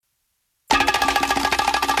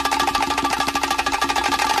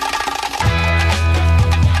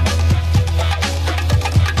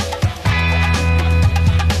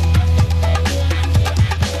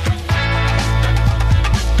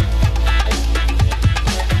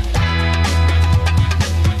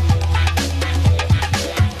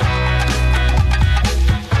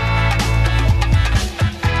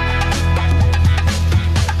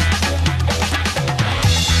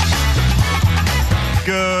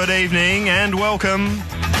Good evening and welcome.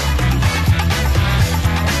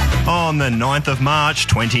 On the 9th of March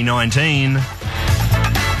 2019,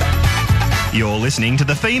 you're listening to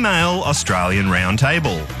the Female Australian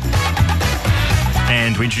Roundtable.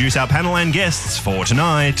 And to introduce our panel and guests for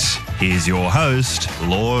tonight, here's your host,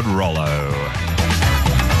 Lord Rollo.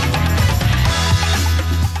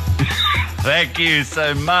 Thank you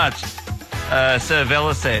so much, Sir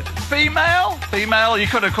Velocet. Female, you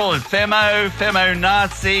could have called it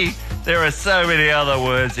femo-nazi. There are so many other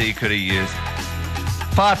words that you could have used.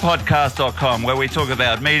 Firepodcast.com, where we talk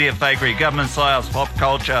about media, fakery, government sales, pop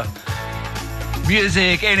culture,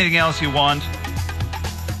 music, anything else you want.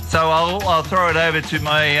 So I'll throw it over to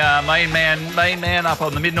my main man up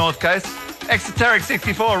on the mid-north coast, Exoteric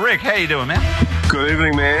 64. Rick, how you doing, man? Good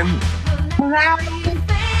evening, man.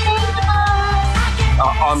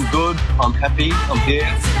 I'm good. I'm happy. I'm here.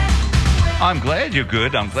 I'm glad you're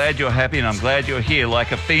good. I'm glad you're happy, and I'm glad you're here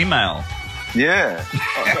like a female. Yeah.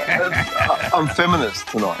 I'm feminist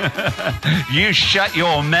tonight. You shut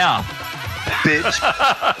your mouth. Bitch.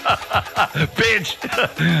 Bitch.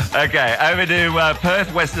 Okay, over to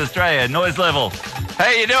Perth, Western Australia. Noise level. How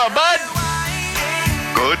you doing, bud?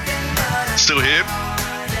 Good. Still here.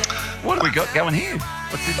 What have we got going here?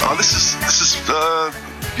 What's this? Oh, this is a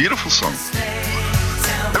beautiful song.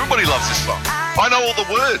 Everybody loves this song. I know all the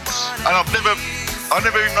words, and I've never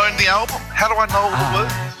even known the album. How do I know all the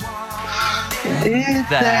words?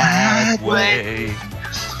 That way.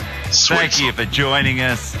 Sweet Thank you for joining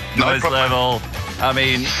us. No Noise problem. level. I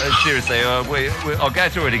mean, seriously, I'll go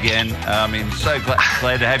through it again. I mean, so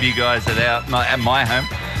glad to have you guys at my home.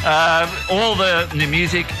 All the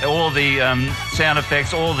music, all the sound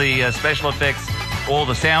effects, all the special effects, all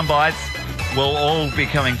the sound bites will all be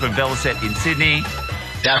coming from Velocet in Sydney.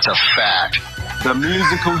 That's a fact. The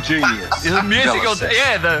musical genius. The musical, Velocet.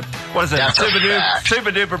 yeah. What is it? That's a fact.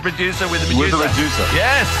 Super duper producer with the Medusa. With the Medusa.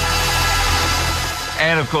 Yes.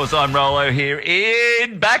 And of course, I'm Rollo here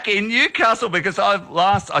back in Newcastle because I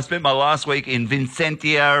spent my last week in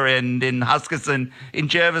Vincentia and in Huskisson in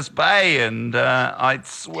Jervis Bay, and I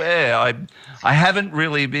swear I haven't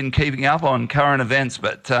really been keeping up on current events,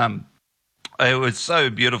 but it was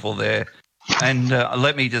so beautiful there. And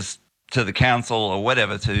let me just to the council or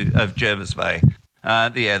whatever of Jervis Bay.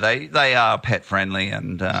 They are pet friendly,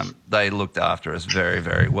 and they looked after us very,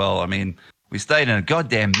 very well. I mean, we stayed in a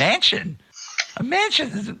goddamn mansion. A mansion,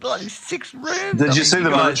 there's like 6 rooms. Did you see the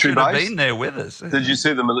military base? base? Been there with us. Did you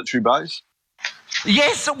see the military base?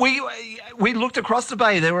 Yes, we looked across the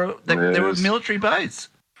bay. There were military boats.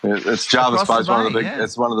 It's Jarvis Across Base, the one of the bay, big. yeah.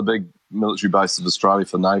 It's one of the big military bases of Australia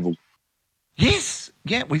for naval. Yes,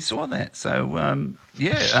 yeah, we saw that. So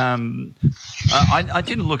I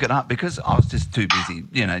didn't look it up because I was just too busy,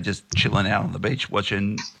 just chilling out on the beach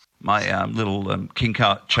watching my little King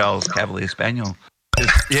Charles Cavalier Spaniel.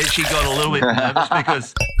 She got a little bit nervous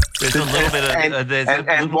because there's a little bit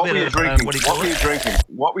of What were you drinking? What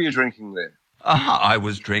What were you drinking there? I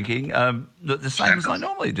was drinking the same as I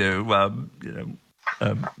normally do.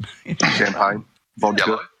 Champagne,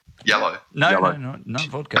 vodka. Yellow. No, not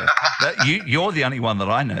vodka. You're the only one that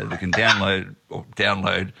I know that can download a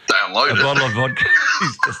Download bottle it. of vodka.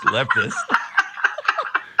 He's just left us.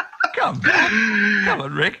 Come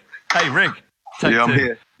on, Rick. Hey, Rick. Take Yeah, I'm two.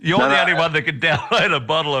 here. You're the only one that can download a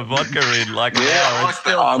bottle of vodka in like an hour and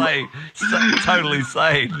still totally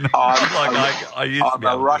sane. I used to I'm be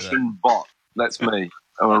a able to do Russian bot. That's me.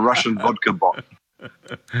 I'm a Russian vodka bot.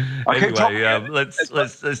 Anyway, let's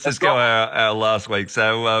just go our last week.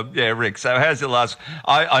 So Rick. So how's your last?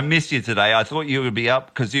 I missed you today. I thought you would be up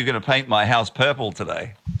because you're going to paint my house purple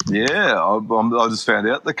today. Yeah, I just found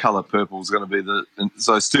out the colour purple is going to be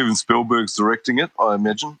so Steven Spielberg's directing it, I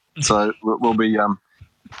imagine. So we'll be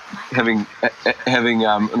having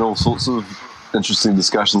all sorts of interesting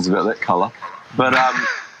discussions about that colour. But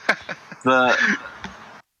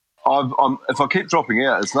if I keep dropping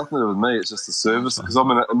out, it's nothing to do with me. It's just the service because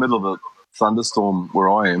I'm in the middle of a thunderstorm where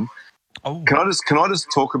I am. Oh. Can I just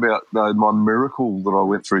talk about my miracle that I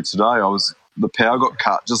went through today? The power got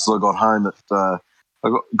cut just as I got home I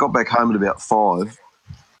got back home at about 5,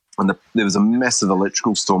 and there was a massive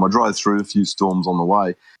electrical storm. I drove through a few storms on the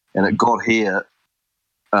way, and it got here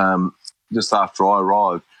just after I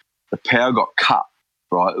arrived. The power got cut.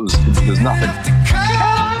 Right, there's nothing.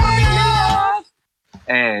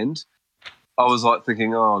 And I was like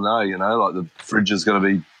thinking, oh no, like the fridge is going to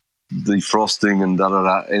be defrosting and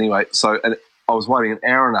da-da-da. Anyway, and I was waiting an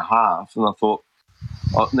hour and a half, and I thought,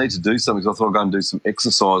 I need to do something. So I thought I'd go and do some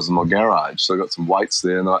exercise in my garage. So I got some weights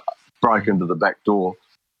there, and I broke into the back door.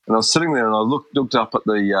 And I was sitting there, and I looked up at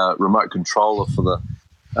the remote controller for the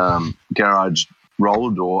garage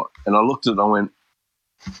roller door, and I looked at it and I went,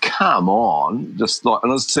 come on.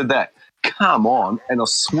 And I said that, come on. And I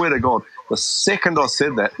swear to God, the second I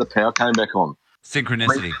said that, the power came back on.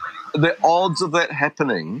 Synchronicity. The odds of that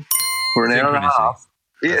happening for an hour and a half.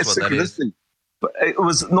 Yeah, That's it's what that is. synchronicity. But it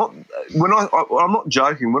was not, I'm not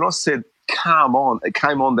joking, when I said, come on, it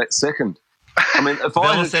came on that second. I mean, if I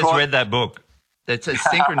Bella had says tried, read that book. It's a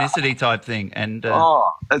synchronicity type thing. And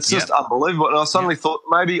it's just unbelievable. And I suddenly thought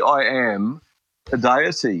maybe I am a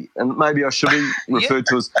deity and maybe I should be referred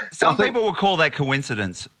to as... some people will call that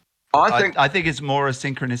coincidence. I think it's more a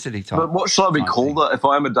synchronicity type. But what should I be called if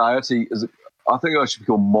I am a deity? I think I should be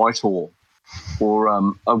called Mytor. Or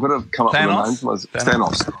I've got to come up with a name for myself.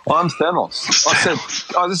 Thanos. I'm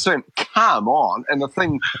Thanos. I just went, come on, and the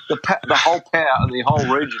whole power and the whole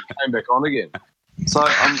region came back on again. So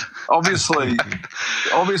obviously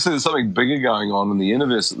there's something bigger going on in the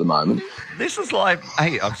universe at the moment. This is like,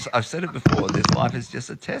 hey, I've said it before. This life is just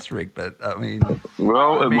a test rig, but I mean,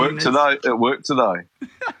 well, it worked today. It worked today.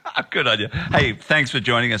 Good on you. Hey, thanks for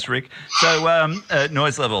joining us, Rick. So,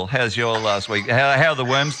 noise level. How's your last week? How are the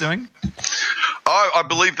worms doing? I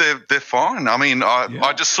believe they're fine. I mean,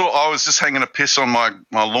 I just saw I was just hanging a piss on my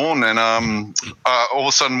lawn, and all of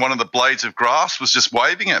a sudden one of the blades of grass was just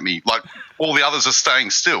waving at me. Like all the others are staying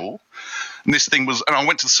still, and this thing was. And I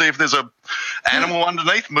went to see if there's a animal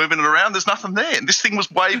underneath moving it around. There's nothing there. And this thing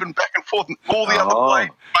was waving back and forth. And all the other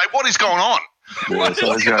blades. Mate, what is going on? What's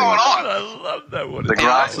going on? I love that one. The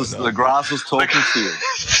grass was talking to you.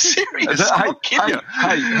 Serious?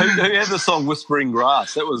 Hey, who had the song "Whispering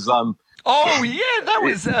Grass"? That was Oh yeah, that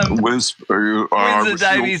was Windsor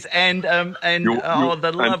Davies and the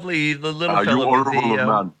little fellow with the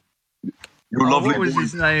man. Your lovely what was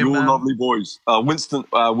boys. His name? Your lovely boys. Windsor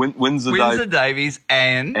Davies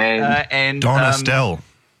and Don Estelle.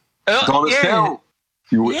 Don Estelle.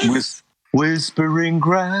 Yes. Whispering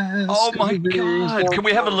grass. Oh my God! Can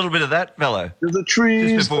we have a little bit of that, fellow? The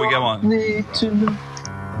trees just before we go on.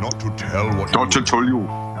 Not to tell what. Not to tell you.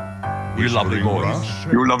 You lovely boys.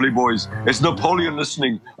 You lovely boys. It's Napoleon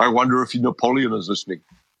listening. I wonder if Napoleon is listening.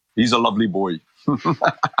 He's a lovely boy.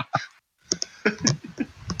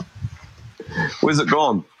 Where's it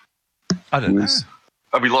gone? I don't know.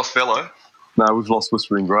 Have we lost fellow? No, we've lost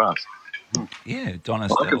Whispering Grass. Yeah, Don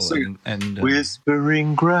Estelle and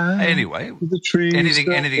Whispering Grass. Anyway, the trees.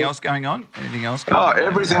 Anything else going on? Everything's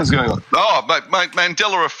going on. Oh, mate,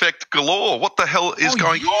 Mandela effect galore. What the hell is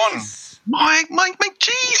going on? Mate,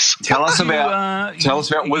 jeez. Tell us about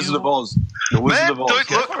Wizard of Oz. The Wizard of Oz.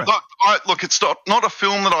 Dude, look, it's not a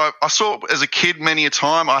film that I saw as a kid many a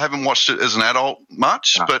time. I haven't watched it as an adult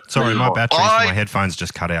much. But sorry, my batteries for my headphones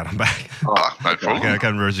just cut out. I'm back. No problem. I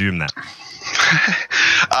can resume that.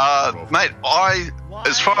 Mate,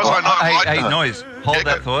 as far as I know... Hey, Noise, hold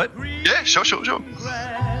that thought. Yeah, sure.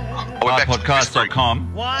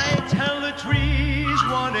 Podcast.com.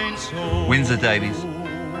 Windsor Davies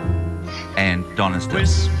and Don Estelle.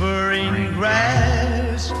 Whispering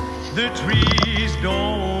grass, the trees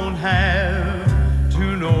don't have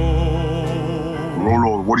to know.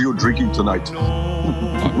 Rolo, what are you drinking tonight? Good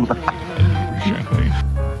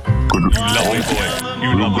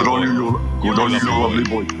on you, lovely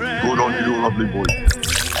boy. Good on you, lovely boy.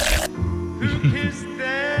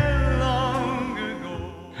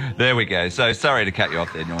 There we go. So sorry to cut you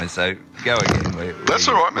off there, Noise. So go again. That's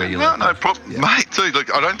all right, man. No problem. Yeah. Mate, dude,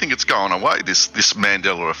 look, I don't think it's going away, this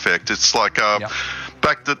Mandela effect. It's like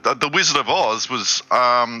back the Wizard of Oz was,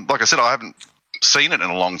 like I said, I haven't seen it in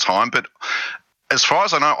a long time, but as far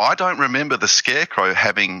as I know, I don't remember the Scarecrow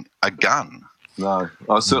having a gun. No,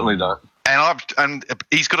 I certainly don't. And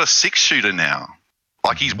he's got a 6-shooter now.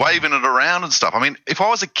 Like he's waving it around and stuff. I mean, if I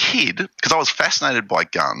was a kid, because I was fascinated by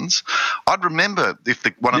guns, I'd remember if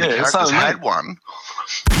one of the characters had one,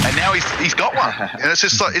 and now he's got one, and it's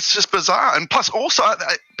just bizarre. And plus, also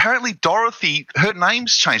apparently Dorothy, her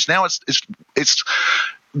name's changed now. It's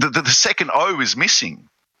the second O is missing,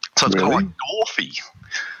 so it's called like Dorothy.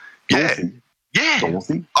 Dorothy? Yeah.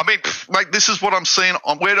 Dorothy? I mean, mate, this is what I'm seeing.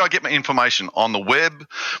 Where do I get my information? On the web.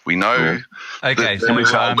 We know. Okay, so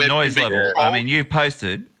Noise level. I mean, you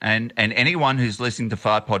posted, and anyone who's listening to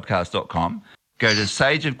fartpodcast.com, go to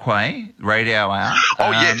Sage of Quay, Radio Hour.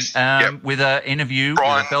 With an interview with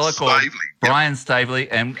a fella called Brian Stavely,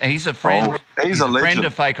 and he's a friend. He's a friend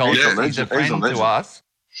of Fakeology. He's a friend to us.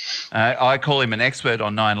 I call him an expert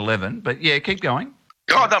on 9/11. But yeah, keep going.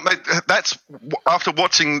 Oh, no, mate, that's after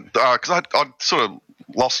watching because I sort of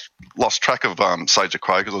lost track of Sage of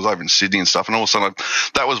Quay because I was over in Sydney and stuff, and all of a sudden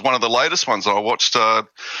that was one of the latest ones that I watched.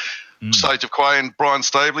 Sage of Quay and Brian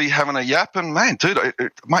Stavely having a yap, and man, dude,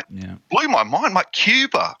 it blew my mind. Like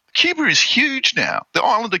Cuba Cuba is huge now. The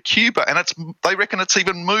island of Cuba, and they reckon it's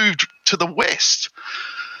even moved to the west.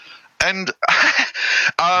 And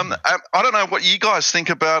I don't know what you guys think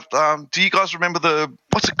about. Do you guys remember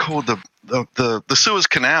what's it called, the Suez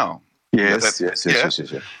Canal? Yes.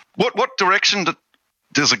 What direction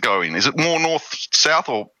does it go in? Is it more north south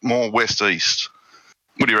or more west east?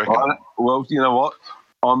 What do you reckon? Well, you know what?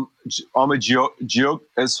 I'm as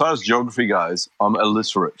far as geography goes, I'm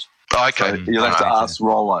illiterate. Okay, so you'll have to ask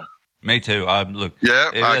Rollo. Me too. Look,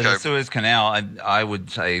 the Suez Canal, I would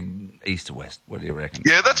say east to west. What do you reckon?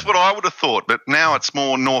 Yeah, that's what I would have thought, but now it's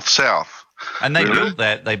more north-south. And they built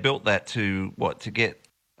that. They built that to get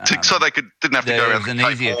so they didn't have to go around. It was an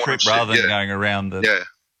easier trip rather than going around the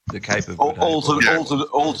Cape of all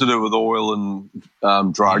to do with oil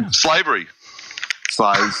and drugs,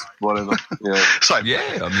 slaves, whatever. Yeah,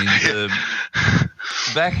 I mean,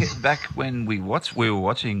 back when we were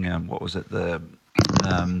watching, what was it, the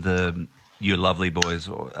You Lovely Boys,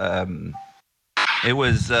 it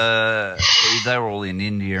was they were all in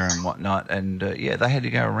India and whatnot, and they had to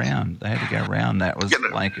go around. That was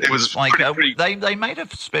they made a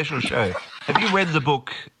special show. Have you read the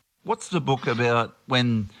book? What's the book about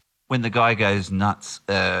when the guy goes nuts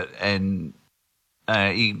and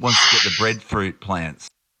he wants to get the breadfruit plants?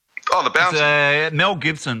 Oh, the Bounty. Mel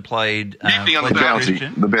Gibson played Mutiny on the Bounty.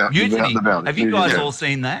 The Bounty. Have you guys all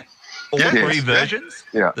seen that? All three versions?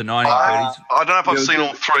 Yeah. The 1930s? I don't know if I've seen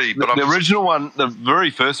all three, but the original one, the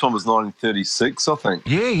very first one was 1936, I think.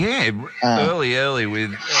 Yeah. Early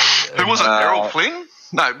with... who was it, Errol Flynn?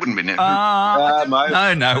 No, it wouldn't have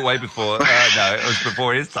been. No, way before. No, it was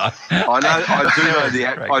before his time.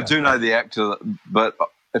 I do know the actor, but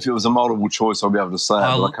if it was a multiple choice, I'll be able to say it,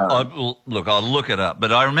 but I can't. I'll look it up.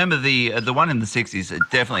 But I remember the one in the 60s, it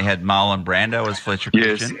definitely had Marlon Brando as Fletcher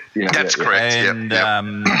Christian. Yes, that's correct. And,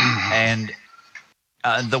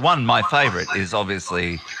 and the one, my favourite, is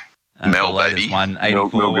obviously Mel the latest Baby. one, 84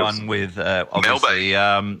 Mel one with obviously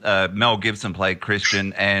Mel Gibson played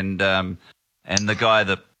Christian and the guy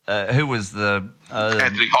that who was the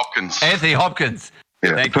Anthony Hopkins. Anthony Hopkins.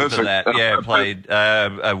 Yeah, thank you for that. Played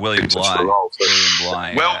William Bligh.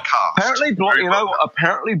 Well cast.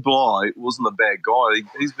 Apparently Bligh wasn't a bad guy.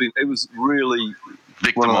 He was really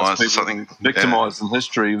victimised or something. Victimised in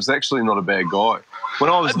history. He was actually not a bad guy. When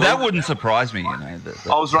I was that wouldn't surprise me. I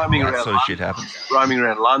was roaming around. Sort of shit happens. Roaming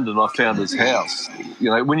around London, I found his house.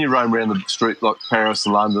 When you roam around the street like Paris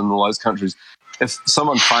and London and all those countries, if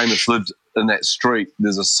someone famous lived in that street,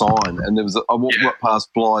 there's a sign, and there was. I walked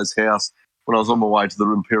past Bligh's house when I was on my way to the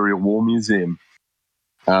Imperial War Museum.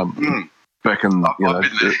 Back in, I've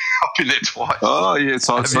been there twice. Oh yeah,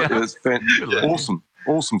 so it's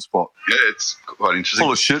awesome spot. Yeah, it's quite interesting.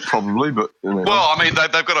 Full of shit, probably, but well, I mean,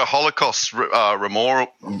 they've got a Holocaust memorial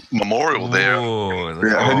there.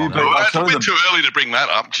 Have you been? It's a bit too early to bring that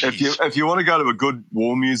up. If you want to go to a good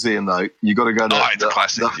war museum, though, you got to go to it's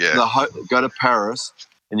classic. Go to Paris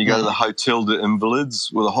and you go to the Hotel des Invalides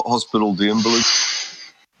or the Hospital des Invalides.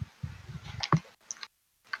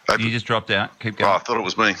 You just dropped out. Keep going. Oh, I thought it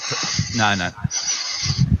was me. No.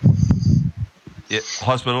 Yeah,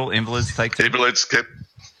 hospital, invalids, take two. Invalids, come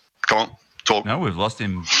on, talk. No, we've lost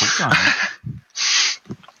him full time.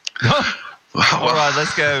 All right,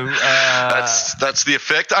 let's go. That's the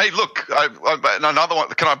effect. Hey, look, another one.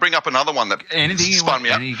 Can I bring up another one that spun me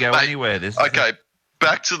up? You go anywhere. Okay.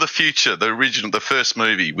 Back to the Future, the first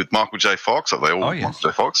movie with Michael J. Fox. Michael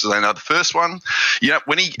J. Fox. They know the first one.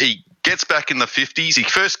 When he gets back in the 50s, he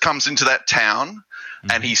first comes into that town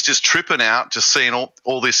and he's just tripping out, just seeing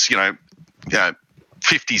all this,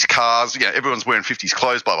 50s cars. Everyone's wearing 50s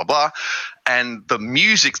clothes, blah, blah, blah. And the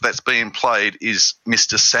music that's being played is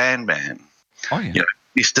Mr. Sandman. Oh, yeah.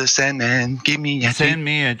 Mr. Sandman, send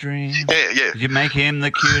me a dream. Yeah. You make him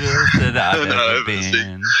the cutest that I've ever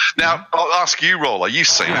been. Now, I'll ask you, Roller. You've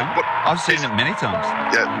seen it. I've seen it many times.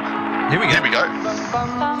 Yeah. Here we go.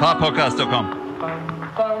 Parpodcast.com.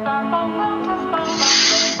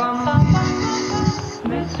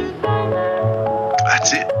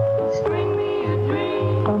 That's it.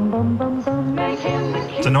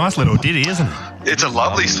 It's a nice little ditty, isn't it? It's a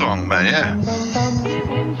lovely song, man, yeah.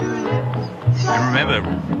 And remember,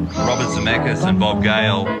 Robert Zemeckis and Bob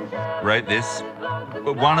Gale wrote this.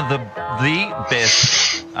 One of the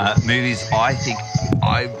best movies. I think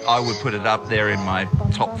I would put it up there in my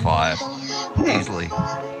top 5 easily.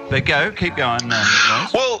 But keep going.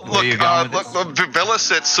 Well, look, Vella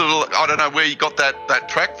said I don't know where you got that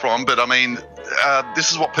track from, but I mean,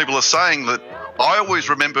 this is what people are saying, that I always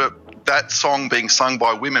remember that song being sung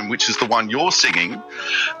by women, which is the one you're singing.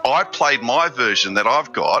 I played my version that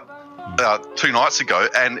I've got 2 nights ago,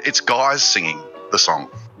 and it's guys singing the song.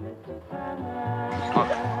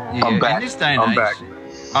 Yeah, I'm back. In this day and I'm age. back.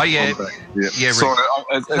 Oh yeah, Yeah. Rick. Sorry,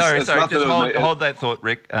 Sorry. nothing Just to do with hold that thought,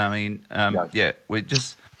 Rick. I mean, yeah, we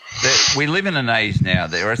live in an age now.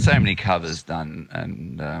 There are so many covers done,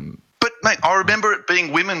 and But mate, I remember it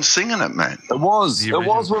being women singing it, man. It was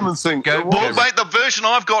women singing. Well, mate, the version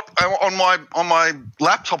I've got on my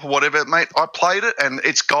laptop or whatever, mate, I played it and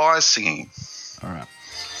it's guys singing. All right,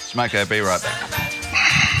 Smoko, be right back.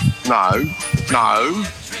 No,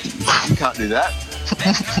 you can't do that.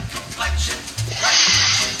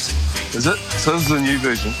 Is it? So this is the new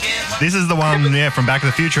version. This is the one, from Back to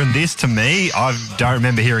the Future, and this, to me, I don't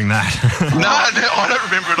remember hearing that. No, I don't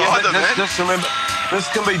remember it either, man. Just remember, this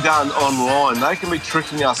can be done online. They can be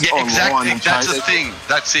tricking us online. Exactly. And that's the thing.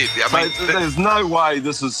 That's it. I mean, there's no way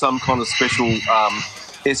this is some kind of special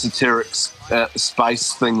esoteric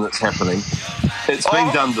space thing that's happening. It's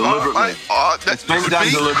been done deliberately. It's been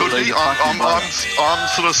done deliberately. I'm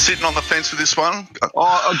sort of sitting on the fence with this one.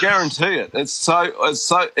 I guarantee it. It's so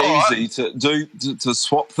easy to do to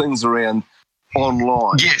swap things around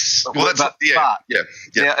online. Yes. Well, yeah.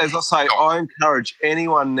 As I say, I encourage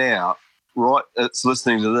anyone now, right, that's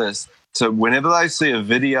listening to this, to whenever they see a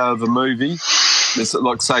video of a movie,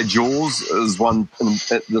 like say Jaws is one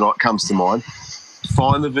that comes to mind.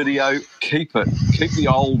 Find the video, keep the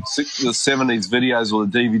old the 70s videos or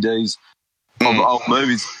the DVDs of old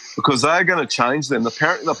movies, because they're going to change them.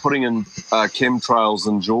 Apparently they're putting in chemtrails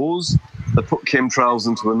in Jaws. They put chemtrails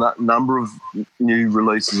into a number of new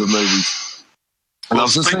releases of movies. And I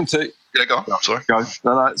was listening to... Yeah, go on. Sorry. Go.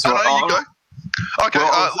 No, you go. Okay,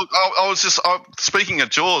 look, I was just... speaking of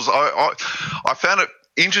Jaws, I found it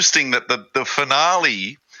interesting that the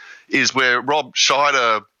finale is where Rob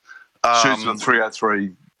Schneider... shoots with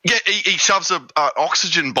 303. Yeah, he shoves an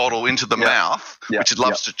oxygen bottle into the mouth, which it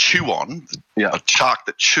loves to chew on. Yeah. A shark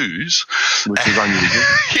that chews. Which is unusual.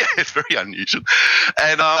 Yeah, it's very unusual.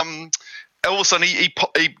 And all of a sudden he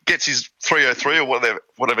gets his 303 or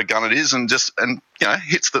whatever gun it is and hits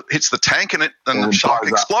the tank and the shark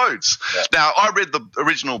explodes. Yeah. Now, I read the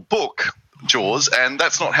original book, Jaws, and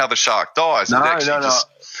that's not how the shark dies. No.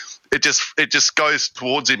 It just goes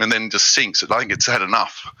towards him and then just sinks. I think it's had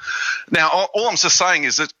enough. Now, all I'm just saying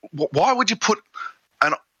is that why would you put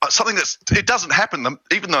something it doesn't happen.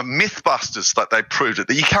 Even the Mythbusters, that they proved it,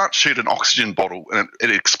 that you can't shoot an oxygen bottle and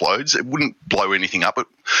it explodes. It wouldn't blow anything up.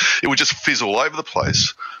 It would just fizz all over the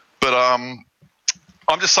place. But I'm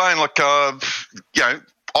just saying,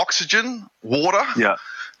 oxygen, water. Yeah.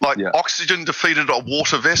 Oxygen defeated a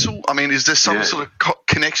water vessel. I mean, is there some sort of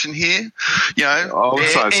connection here? I would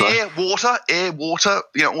say so. Air, water.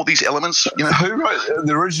 All these elements. Who wrote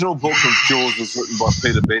the original book of Jaws? Was written by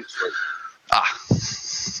Peter Benchley.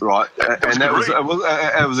 Right, and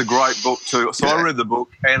it was a great book too. So I read the book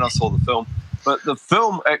and I saw the film. But the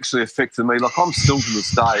film actually affected me. I'm still to this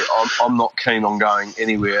day, I'm not keen on going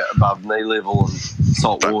anywhere above knee level and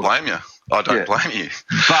salt water. Don't blame you. I don't blame you.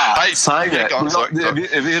 But saying that, have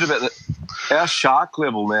you heard about that? Our shark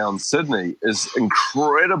level now in Sydney is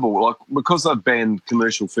incredible. Because they've banned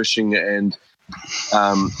commercial fishing and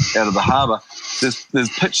out of the harbour, there's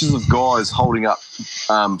pictures of guys holding up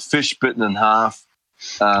fish bitten in half,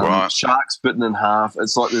 sharks bitten in half.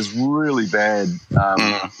 It's like there's really bad.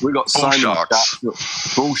 We got so many sharks,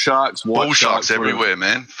 bull sharks, white sharks everywhere,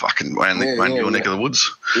 man. Fucking around your neck of the woods.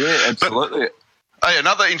 Yeah, absolutely. Hey,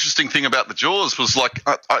 another interesting thing about the Jaws was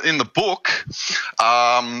in the book,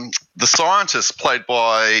 the scientist played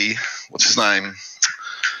by what's his name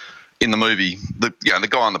in the movie, the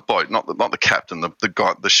guy on the boat, not the captain, the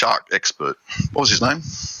guy, the shark expert. What was his name?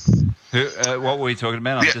 What were we talking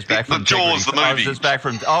about? I'm just back from Jaws, the movie. I was just back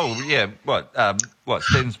from. Oh yeah, what?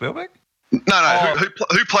 Steven Spielberg? No.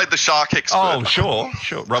 Who played the shark expert? Oh, sure,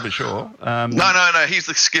 Robert Shaw. No. He's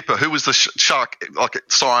the skipper. Who was the shark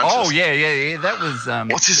scientist? Oh, yeah. That was.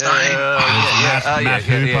 What's his name? Matt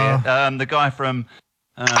Hooper. The guy from.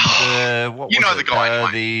 The guy.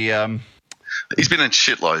 He's been in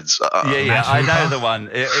shitloads. I know the one.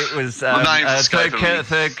 It was third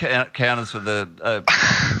encounters for the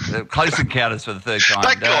close encounters for the third time.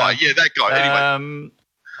 That guy.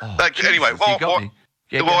 Anyway.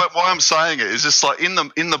 Anyway, why I'm saying it is just in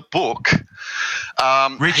the book.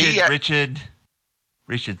 Richard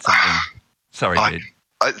something. Sorry, dude.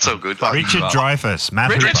 It's so good. Richard Dreyfuss.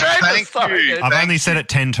 Matt Hooper. Thank you. I've only said it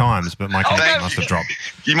 10 times, but my count must have dropped.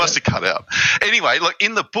 You must have cut out. Anyway, look,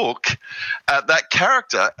 in the book, that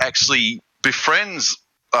character actually befriends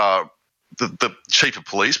the chief of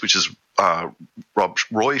police, which is Rob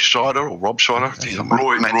Schneider. Roy Schneider. Thank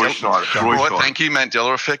you.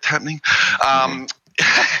 Mandela effect happening.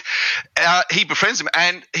 He befriends him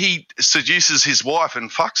and he seduces his wife and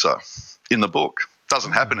fucks her in the book.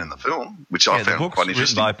 Doesn't happen in the film, which I the found book's quite written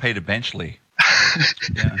interesting. by Peter Benchley.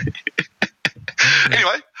 Yeah.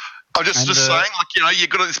 Anyway, I'm just saying, like, you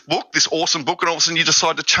got this book, this awesome book, and all of a sudden you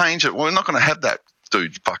decide to change it. Well, we're not going to have that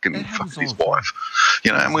dude fucking fuck his wife,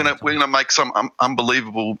 and we're gonna make some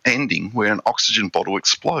unbelievable ending where an oxygen bottle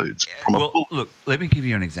explodes. Look, let me give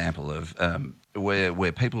you an example of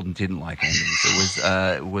where people didn't like endings.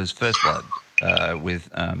 It was First Blood with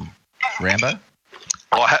Rambo.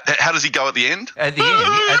 Oh, how does he go at the end? At the end.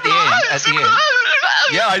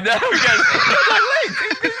 Yeah, I know.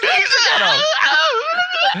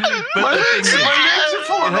 But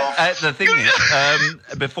the thing is,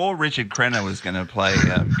 before Richard Crenna was going to play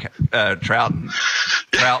Troutman,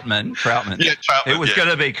 it was going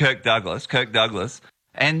to be Kirk Douglas,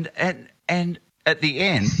 and at the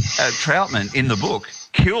end, Troutman in the book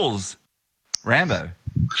kills Rambo,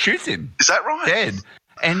 shoots him. Is that right? Dead.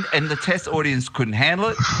 And the test audience couldn't handle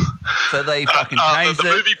it, so they fucking changed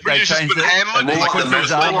it. They changed it. They put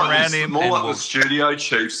his arm around him. More like the studio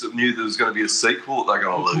chiefs that knew there was going to be a sequel that they're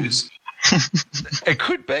going to lose. It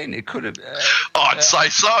could have been. It could have. I'd say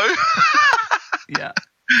so. Yeah.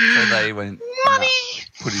 So they went, money.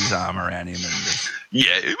 Put his arm around him and just,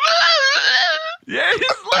 yeah, he's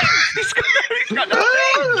got no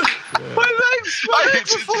legs.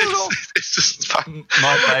 It's just fucking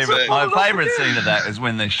my favourite scene of that is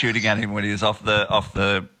when they're shooting at him when he's off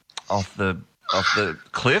the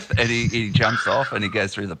cliff and he jumps off and he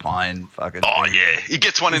goes through the pine fucking. Oh yeah, he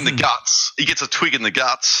gets one in the guts. He gets a twig in the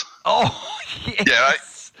guts. Oh yes. Yeah. Right?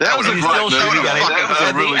 That was a great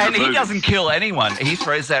movie. And he doesn't kill anyone. He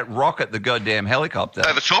throws that rock at the goddamn helicopter.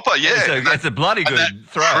 The chopper, yeah. It's a bloody good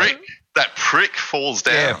throw. That prick falls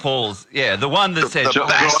down. Yeah, falls. Yeah, the one that said,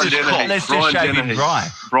 let's just shave him dry.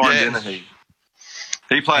 Brian Dennehy.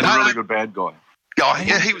 He played a really good bad guy. Oh,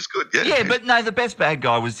 yeah, he was good. Yeah, but no, the best bad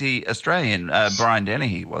guy was the Australian, Brian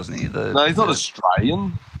Dennehy, wasn't he? No, he's not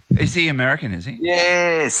Australian. Is he American, is he?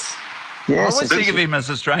 Yes. I always think of him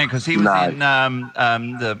as Australian because he was in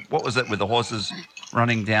what was it with the horses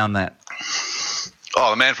running down that?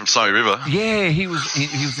 Oh, the Man from Snowy River. Yeah, he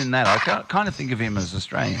was in that. I kind of think of him as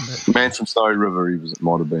Australian. But... Man from Snowy River,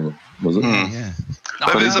 might have been, was it? Yeah.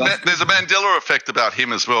 But there's a Mandela effect about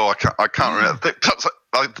him as well. I can't remember.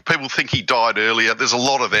 People think he died earlier. There's a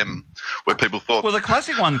lot of them where people thought. Well, the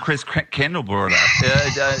classic one Chris Kendall brought up,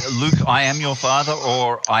 Luke, I am your father,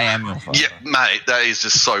 or I am your father. Yeah, mate, that is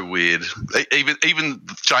just so weird. Even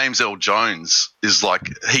James L. Jones is like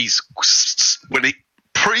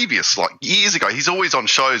like years ago, he's always on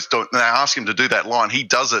shows. They ask him to do that line. He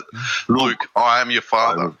does it. Luke, I am your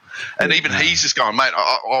father. And even he's just going, mate,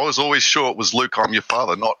 I was always sure it was Luke, I'm your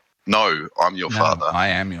father, not no, I'm your father. I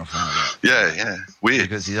am your father. Yeah, weird.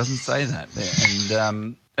 Because he doesn't say that. And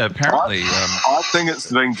apparently... I think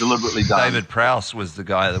it's being deliberately done. David Prowse was the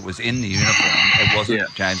guy that was in the uniform. It wasn't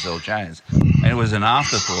James Earl Jones. And it was an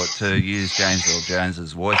afterthought to use James Earl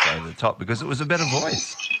Jones's voice over the top because it was a better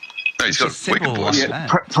voice. No, he's got a wicked voice. Yeah,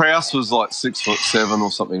 Prowse was like 6'7"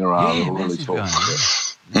 or something around. Yeah, really tall.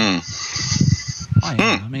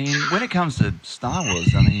 I mean, when it comes to Star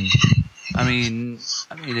Wars, what have you?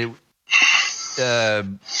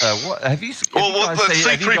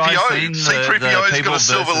 C-3PO's got a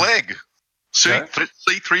silver leg.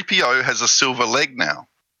 C-3PO has a silver leg now.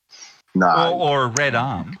 No, or a red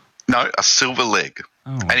arm. No, a silver leg,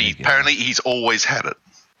 and apparently he's always had it.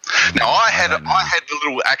 Now I had the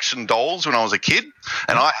little action dolls when I was a kid,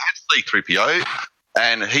 and I had C-3PO,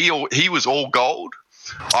 and he was all gold.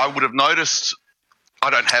 I would have noticed. I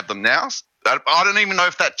don't have them now. I don't even know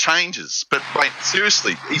if that changes. But mate,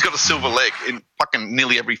 seriously, he's got a silver leg in fucking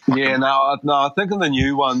nearly every. Yeah, no. I think in the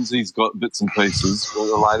new ones he's got bits and pieces. Well,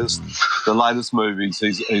 the latest movies,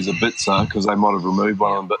 he's a bitzer because they might have removed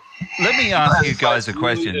one of them. But let me ask you guys a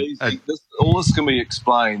question. All this can be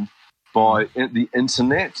explained by the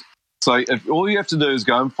internet. So if all you have to do is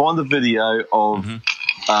go and find the video of,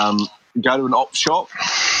 go to an op shop,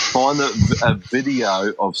 find a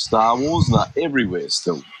video of Star Wars, and they're everywhere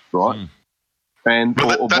still, right? And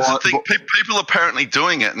that's the thing. People are apparently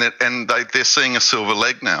doing it, and they're seeing a silver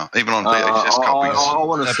leg now, even on VHS copies. I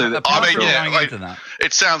want to see that.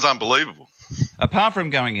 It sounds unbelievable. Apart from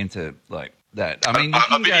going into like that, I mean, you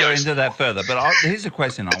can go into that further. But here's a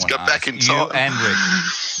question I want to ask you and Rick,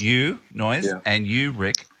 you Noise, and you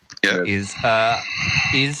Rick, is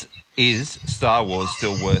Star Wars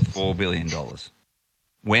still worth $4 billion?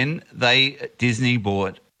 When Disney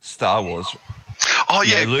bought Star Wars. Oh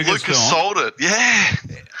yeah, Lucas sold it. Yeah,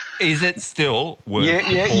 is it still worth?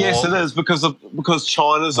 Yes, it is because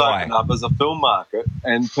China's opened up as a film market,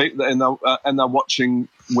 and people and they're watching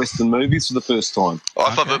Western movies for the first time.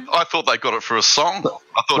 I thought they got it for a song.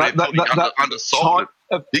 I thought undersold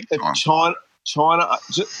it big time. China,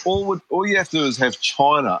 all you have to do is have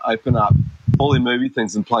China open up all their movie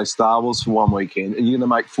things and play Star Wars for one weekend, and you're going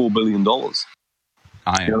to make $4 billion. You know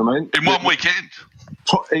what I mean? In one weekend?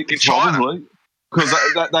 In China? China? Because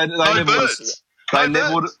they never birds. They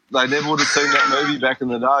never would have seen that movie back in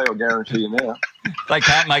the day, I guarantee you now. They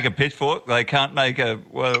can't make a pitchfork. They can't make a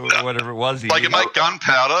whatever it was. They can make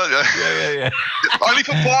gunpowder. Yeah. Only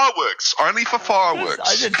for fireworks. I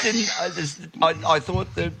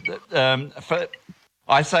thought that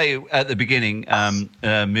I say at the beginning,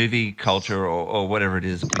 movie culture or whatever it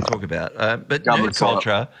is we talk about, but nerd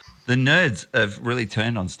culture. The nerds have really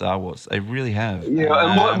turned on Star Wars. They really have.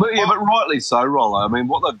 Yeah, but rightly so, Rollo. I mean,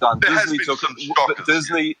 what they've done,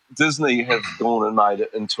 Disney has gone and made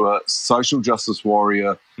it into a social justice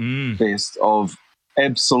warrior fest of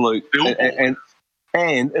absolute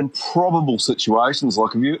and improbable situations.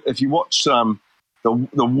 Like if you watch the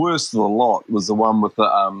worst of the lot was the one with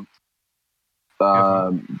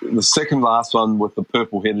the second last one with the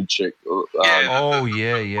purple-headed chick. Right.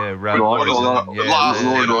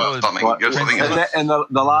 And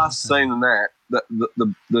the last scene in that,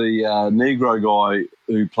 the Negro guy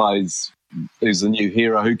who plays, who's the new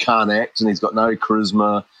hero, who can't act and he's got no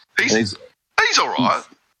charisma. He's all right.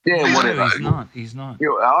 Yeah, whatever. He's not. He's not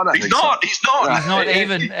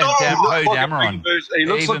Even Poe Dameron. He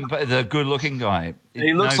looks even like the good-looking guy.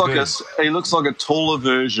 He looks like a taller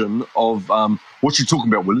version of what you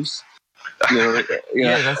talking about, Willis? Gary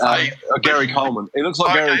Coleman. He looks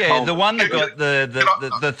like Gary Coleman. The one that got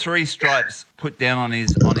the three stripes put down on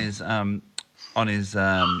his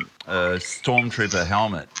stormtrooper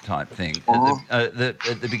helmet type thing at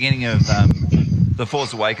the beginning of The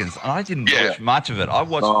Force Awakens. And I didn't watch much of it. I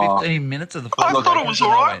watched 15 minutes of The Force Awakens. I thought it was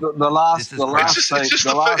all right.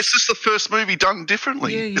 It's just the first movie done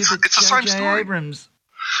differently. It's the same story. Abrams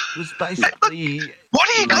was basically what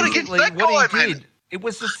do you got against that guy, man? It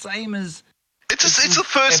was the same as. It's the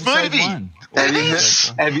first movie. Have you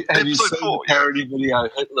seen the parody video?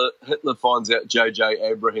 Hitler finds out J.J.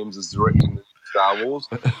 Abrams is directing the Star Wars.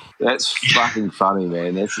 That's fucking funny,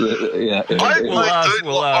 man. That's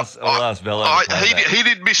We'll ask Bella. He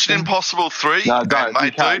did Mission Impossible 3. No, don't.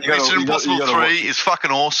 Mission Impossible 3 is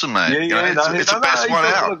fucking awesome, man. It's the best one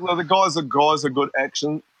out. Look, the guy's a good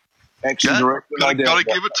action director. Got to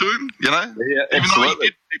give it to him, Yeah, even though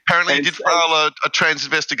he did fail a trans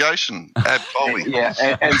investigation at Foley. Yeah,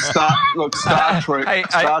 and Star Trek.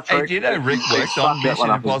 Star Trek. Do you know Rick worked on Mission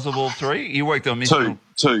Impossible 3? You worked on Mission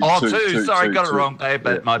Two. Sorry, got it wrong.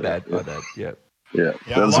 My bad. Yeah. Yeah.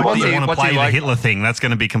 Why do you want to play the Hitler thing? That's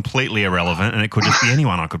going to be completely irrelevant, and it could just be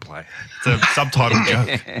anyone I could play. It's a subtitle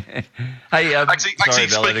joke. Hey, sorry,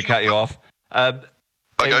 Bella, to cut you off.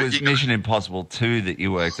 It was Mission Impossible 2 that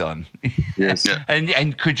you worked on. Yes.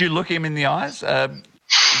 And could you look him in the eyes? Or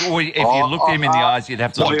if you looked him in the eyes, you'd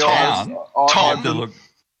have to look down. Tom.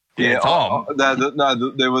 Tom.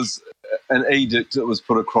 No, there was an edict that was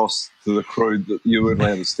put across to the crew that you weren't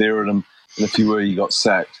allowed to stare at him, and if you were, you got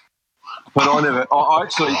sacked. But I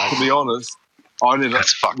actually, to be honest, I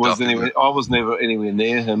was never anywhere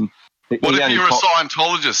near him. What if you're a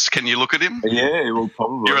Scientologist? Can you look at him? Yeah, well,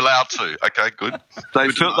 probably. You're allowed to. Okay, good. They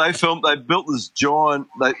built this giant.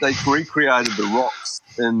 They recreated the rocks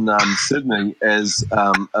in Sydney as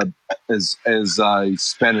a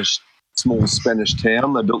small Spanish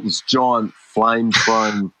town. They built this giant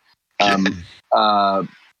flame-thrown, like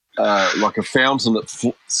a fountain that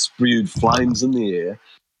spewed flames in the air,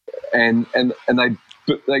 and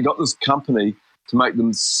they got this company to make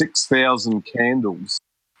them 6,000 candles.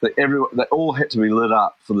 They all had to be lit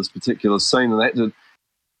up for this particular scene, and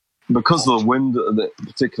because of the wind that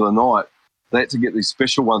particular night, they had to get these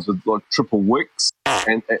special ones with like triple wicks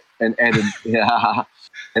and added.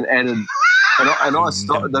 And I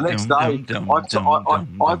started the next day.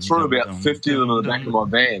 I threw about 50 of them in the back of my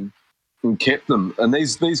van and kept them. And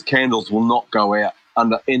these candles will not go out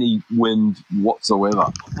under any wind whatsoever.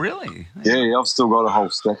 Really? Yeah, I've still got a whole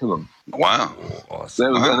stack of them. Wow.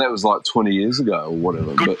 Awesome. That was like 20 years ago or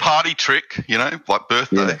whatever. Good party trick, like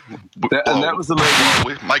birthday. Yeah. That was the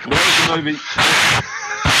movie. Make it the movie.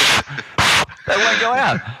 They won't go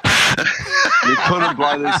out. You couldn't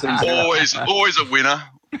blow these things out. Always a winner.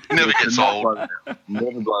 Never gets old.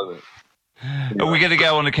 Never blow that. Are we going to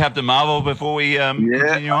go on to Captain Marvel before we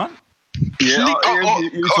continue on? Yeah,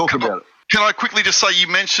 you talk about it. Can I quickly just say, you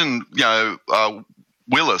mentioned,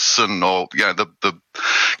 Willis and the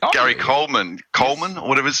Gary Coleman or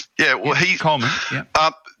whatever it is. Yeah, well, Coleman. Yeah.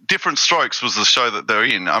 Different Strokes was the show that they're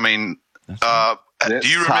in. I mean, Do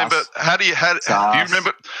you remember?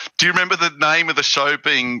 Do you remember the name of the show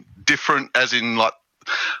being different? As in, like,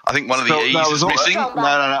 I think one of the E's is missing.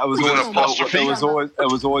 No. It was always an apostrophe. It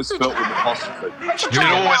was always spelt with an apostrophe. It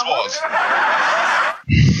always was.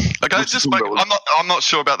 Okay, I'm not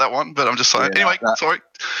sure about that one, but I'm just saying. Anyway, sorry.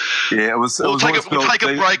 Yeah, We'll take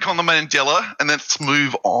a break on the Mandela and then let's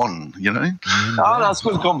move on. You know. Oh, no, it's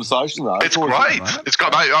good conversation though. It's great. It's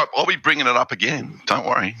great. Mate, I'll be bringing it up again. Don't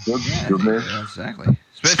worry. Good man. Yeah, exactly.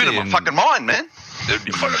 It's been in my fucking mind, man. Your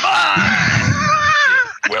fucking mind,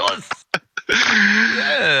 Willis.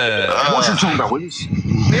 Yeah. What's he talking about, Willis?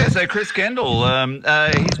 Yeah. So Chris Kendall,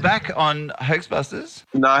 he's back on Hoaxbusters.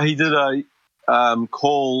 No, he did a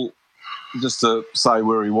call just to say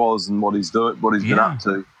where he was and what he's doing, what he's been up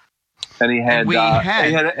to, and he had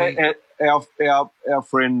our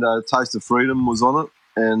friend Taste of Freedom was on it,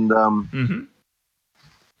 and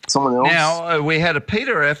someone else. Now we had a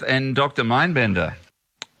Peter F and Dr. Mindbender.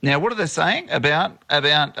 Now, what are they saying about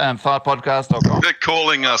fartpodcast.com? They're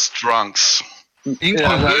calling us drunks.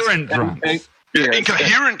 Incoherent drunks.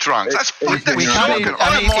 Incoherent drunks. That's fucking shocking.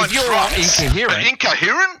 I don't mind drunks. Incoherent.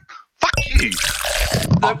 Incoherent? Fuck you.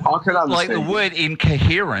 I can understand. Like the word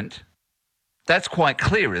incoherent, that's quite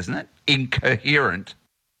clear, isn't it? Incoherent.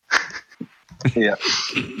 Yeah.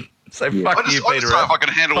 So fuck you, Peter. If I can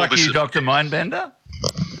handle all fuck this. You, Dr. Mindbender.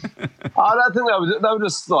 I don't think they were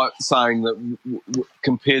just like saying that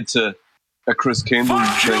compared to a Chris Kendall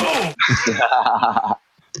thing.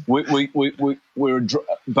 We're a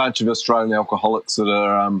bunch of Australian alcoholics that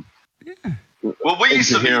are. Well, we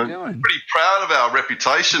used to be pretty proud of our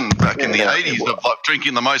reputation back in the 80s of like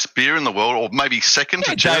drinking the most beer in the world, or maybe second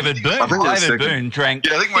to David Boone. David Boone drank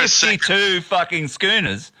 52 fucking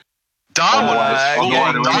schooners. Darwin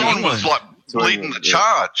was like leading the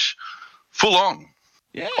charge, full on.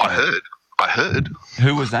 Yeah, I heard.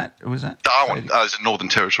 Who was that? Darwin. Was in Northern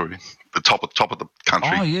Territory, the top of the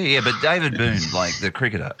country. Oh yeah, but David Boone, like the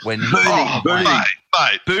cricketer, when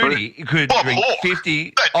Booty could Bob drink Hawke.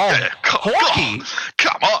 50. Hawkey.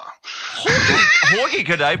 Come on. Hawkey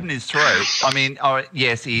could open his throat. I mean,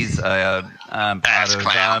 yes, he's part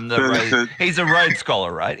of the Rhodes. He's a Rhodes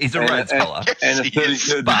Scholar, right? He's a Rhodes Scholar. And a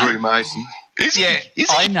 33rd degree Mason.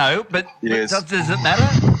 I know, but does it matter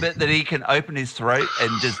that he can open his throat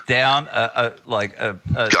and just down a pint?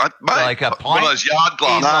 One of those yard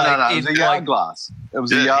glasses. No, it was a yard glass. It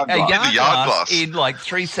was a yard glass. A yard glass in like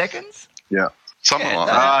 3 seconds? Yeah. Something like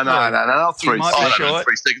that. No, not 3 seconds.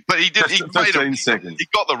 3 seconds. But he did. 15 seconds. He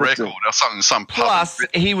got the record or something. Some Plus,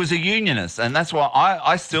 he was a unionist, and that's why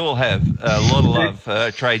I still have a lot of love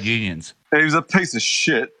for trade unions. He was a piece of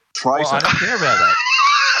shit traitor. Well, I don't care about that.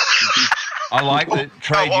 I like the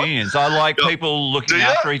trade unions. I like people looking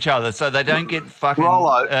after each other so they don't get fucking.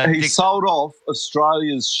 Rollo, he sold off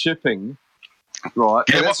Australia's shipping. Right.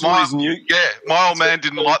 Yeah, my old man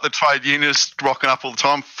didn't like the trade unionists rocking up all the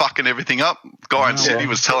time, fucking everything up. The guy in Sydney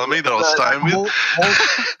was telling me that I was staying with.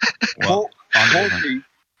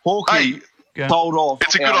 Hawkey sold off.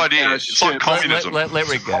 It's a good idea. It's like communism. Let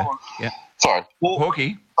Rick go. Yeah. Sorry.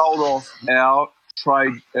 Hawkey sold off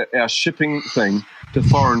our shipping thing to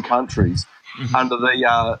foreign countries under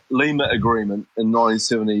the Lima Agreement in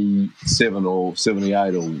 1977 or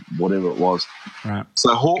 78 or whatever it was. Right.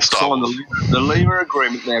 So Hawke signed the Lima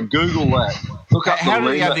Agreement. Now Google that. Look up how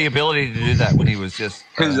did he have the ability to do that when he was just?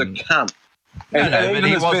 Because he's a cunt. But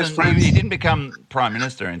he wasn't. He didn't become prime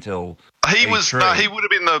minister until. He was. He would have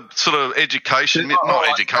been the sort of education, not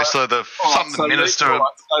education. So the something minister. So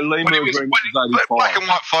Lima Agreement was 85. Black and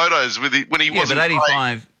white photos when he was. Yeah, but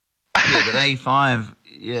 85. Yeah, but 85.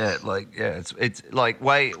 Yeah, it's like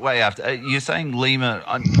way after. You're saying Lima?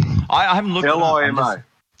 I haven't looked. LIMA.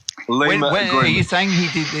 Lima Agreement. Are you saying he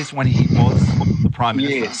did this when he was the prime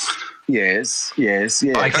minister? Yes. Okay,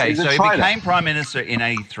 so he became prime minister in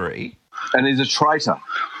 83. And he's a traitor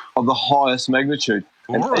of the highest magnitude.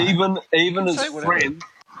 And even his friend,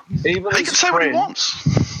 even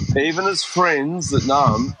his friends that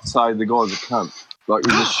know him say the guy's a cunt. Like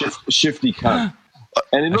he's a shifty cunt.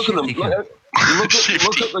 And look at him. Look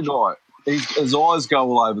at the guy. His eyes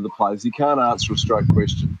go all over the place. He can't answer a straight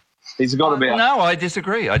question. He's got about. No, I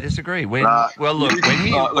disagree. When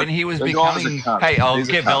he was becoming. Hey, I'll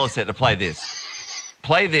get Velocet to play this.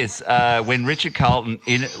 When Richard Carlton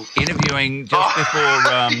interviewing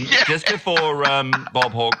just before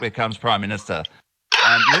Bob Hawke becomes prime minister.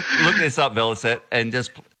 Look this up, Velocet, and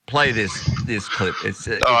just play this clip. It's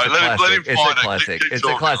a classic. It's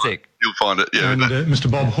a classic. You'll find it, yeah. And Mr.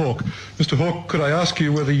 Bob Hawke. Mr. Hawke, could I ask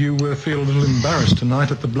you whether you feel a little embarrassed tonight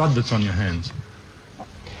at the blood that's on your hands?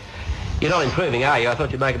 You're not improving, are you? I thought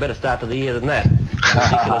you'd make a better start to the year than that. A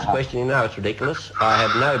ridiculous question. You know it's ridiculous. I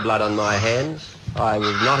have no blood on my hands. I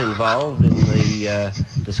was not involved in the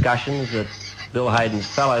discussions that Bill Hayden's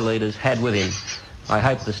fellow leaders had with him. I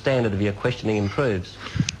hope the standard of your questioning improves.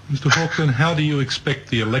 Mr. Hawke, then how do you expect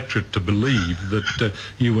the electorate to believe that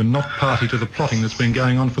you were not party to the plotting that's been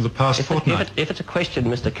going on for the past fortnight? If it's a question,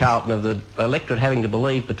 Mr. Carlton, of the electorate having to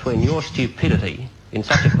believe between your stupidity in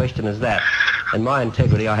such a question as that and my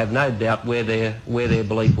integrity, I have no doubt where their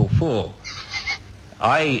belief will fall.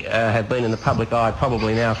 I have been in the public eye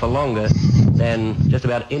probably now for longer than just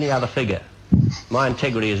about any other figure. My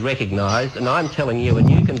integrity is recognised, and I'm telling you, and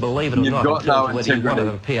you can believe it or not, in terms of whether you want to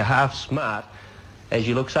appear half smart as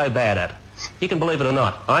you look so bad at it. You can believe it or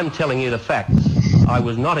not. I'm telling you the facts. I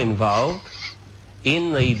was not involved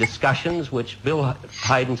in the discussions which Bill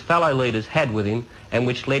Hayden's fellow leaders had with him and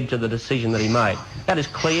which led to the decision that he made. That is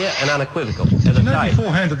clear and unequivocal. Did you know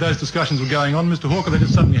beforehand that those discussions were going on, Mr. Hawke, or they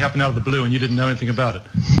just suddenly happened out of the blue and you didn't know anything about it?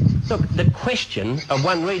 Look, the question of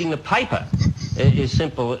one reading the paper is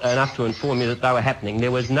simple enough to inform you that they were happening.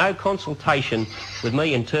 There was no consultation with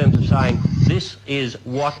me in terms of saying this is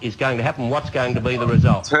what is going to happen, what's going to be the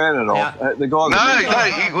result. Turn it off. The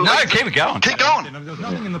guy keep it going. Keep going. There was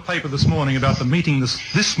nothing in the paper this morning about the meeting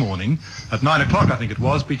this morning at 9 o'clock, I think it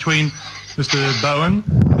was, between Mr. Bowen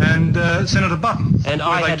and Senator Button. And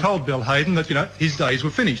they told Bill Hayden that, his days were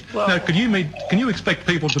finished. Well, now, can you expect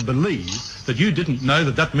people to believe that you didn't know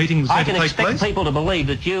that meeting was going to take place? I can expect people to believe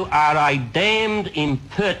that you are a damned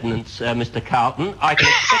impertinence, Mr. Carlton. I can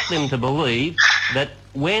expect them to believe that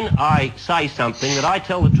when I say something that I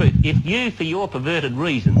tell the truth. If you, for your perverted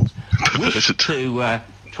reasons, wish to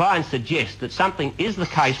try and suggest that something is the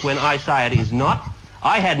case when I say it is not,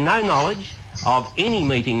 I had no knowledge of any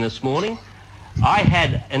meeting this morning. I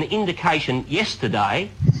had an indication yesterday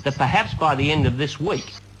that perhaps by the end of this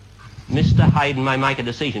week, Mr. Hayden may make a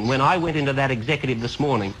decision. When I went into that executive this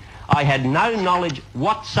morning, I had no knowledge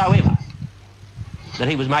whatsoever that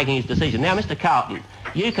he was making his decision. Now, Mr. Carlton,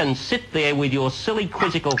 you can sit there with your silly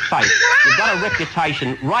quizzical face. You've got a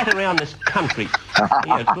reputation right around this country.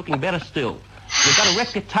 It's looking better still. You've got a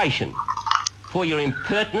reputation for your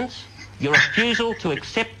impertinence, your refusal to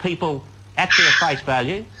accept people at their face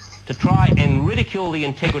value, to try and ridicule the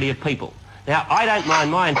integrity of people. Now, I don't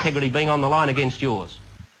mind my integrity being on the line against yours.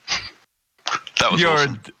 That was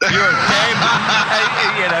awesome. You're a damn...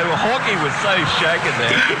 Hawkey was so shaken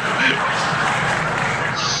there.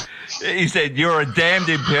 He said, "You're a damned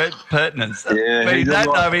impertinence." Yeah,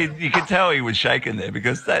 you could tell he was shaken there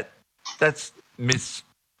because that's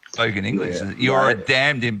misspoken English. Yeah, You're a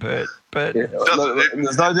damned impertinence. Yeah,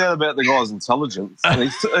 there's no doubt about the guy's intelligence.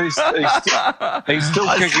 He's still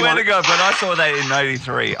I swear to God, when I saw that in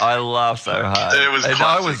 83, I laughed so hard. It was classic.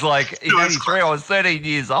 I was like, in 83, I was 13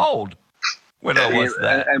 years old when I watched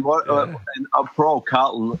that. And poor old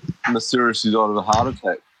Carlton mysteriously died of a heart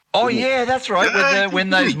attack. Oh yeah, that's right. When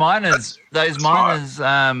those miners, just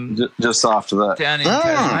after that down in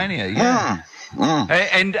Tasmania, yeah.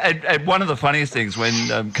 And one of the funniest things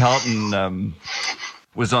when Carlton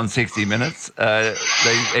was on 60 Minutes,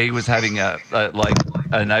 he was having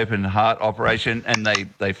an open heart operation, and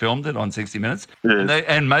they filmed it on 60 Minutes,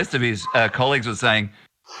 and most of his colleagues were saying,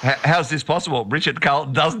 "How's this possible? Richard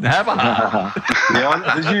Carlton doesn't have a heart."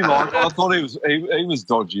 I thought he was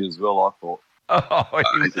dodgy as well. I thought. Oh,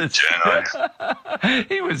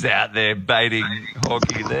 he was out there baiting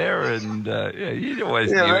Hawkey there, and you always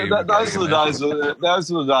knew. Those were the days. There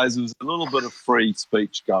was a little bit of free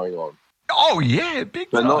speech going on. Oh yeah, big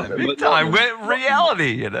time.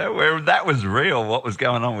 Reality, where that was real. What was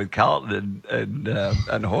going on with Carlton and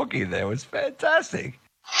Hawkey there was fantastic.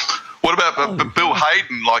 What about Bill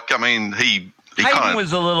Hayden? Hayden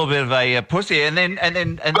was a little bit of a pussy, and then what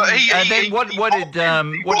did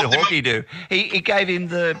Hawkey do? He gave him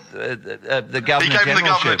the governor. He gave him the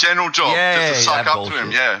governor general job just to suck up to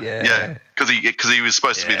him. Yeah. Because he was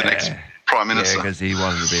supposed to be the next prime minister. Yeah, because he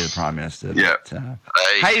wanted to be the prime minister. Yeah.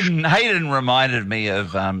 But, Hayden reminded me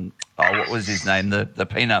of what was his name? The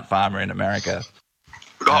peanut farmer in America.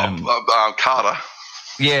 Carter.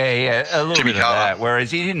 Yeah, a little Jimmy bit Carter. of that. Whereas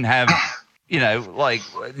he didn't have. Like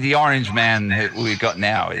the orange man that we've got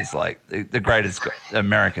now is like the greatest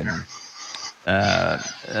American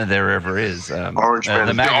there ever is. Orange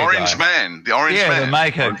man. The orange man.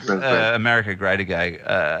 The America Great Again.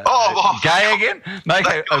 Gay again? Make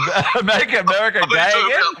America gay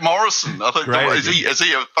again? Morrison. I think is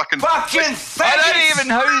he a fucking faggot? I don't even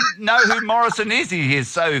know who Morrison is. He is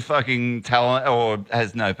so fucking talented or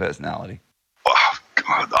has no personality.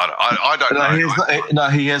 I don't know.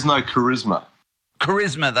 He has no charisma.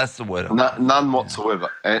 Charisma, that's the word. None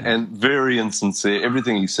whatsoever. And very insincere.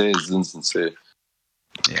 Everything he says is insincere.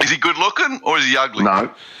 Yeah. Is he good looking or is he ugly?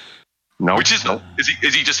 No. Which is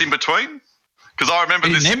he just in between? Because I remember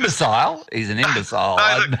he's an imbecile. He's an imbecile.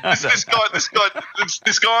 This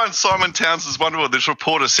guy on Simon Townsend's Wonderworld. This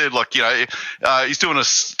reporter said, like, he's doing a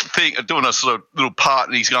sort of little part,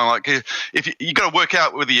 and he's going like, if you got to work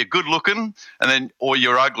out whether you're good looking or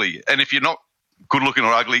you're ugly, and if you're not good looking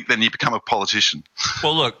or ugly, then you become a politician.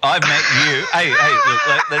 Well, look, I've met you. Hey,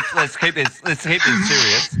 look, let's keep this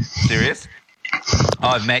serious.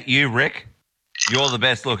 I've met you, Rick. You're the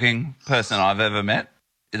best looking person I've ever met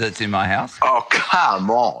that's in my house. Oh, come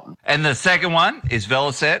on. And the second one is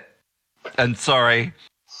Velocet. And sorry,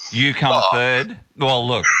 you come third. Well,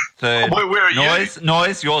 look, third. Where are you?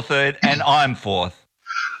 Noise, you're third, and I'm fourth.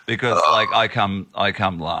 Because I come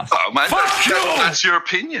last. Oh, man, that's your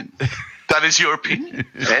opinion. That is your opinion.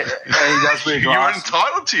 And he does wear glasses. You're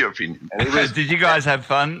entitled to your opinion. Did you guys have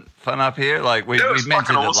fun up here? Like we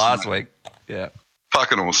mentioned it last week. Yeah.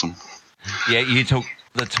 Fucking awesome. Yeah, you took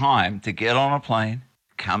the time to get on a plane,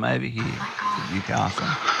 come over here to Newcastle,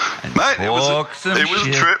 and talk some shit. It was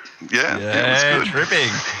a trip. Yeah, it was good.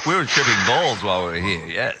 Tripping. We were tripping balls while we were here.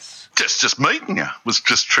 Yes. Just meeting you was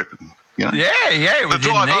just tripping. You know? Yeah. The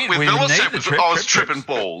drive up with Velocet, I was tripping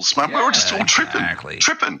balls, man. We were just all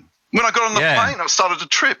tripping. When I got on the plane, I started to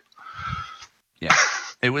trip. Yeah.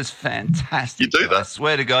 It was fantastic. You do that. I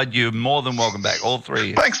swear to God, you're more than welcome back. All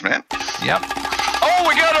three. Thanks, man. Yep. Oh,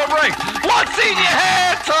 we got a break. What's in your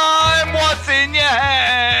hand time? What's in your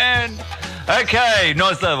hand? Okay,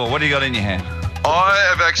 Noise Level, what do you got in your hand? I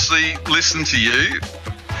have actually listened to you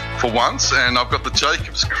for once, and I've got the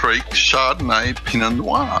Jacobs Creek Chardonnay Pinot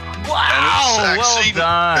Noir. Wow, and well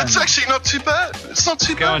done. It's actually not too bad. It's not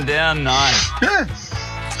too bad. Going down nice. Yeah.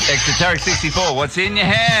 Exoteric 64, what's in your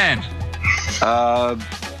hand?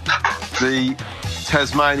 The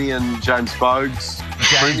Tasmanian James Bogues.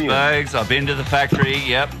 Bogues, I've been to the factory.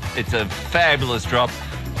 Yep, it's a fabulous drop.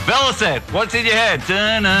 Velocet, what's in your head?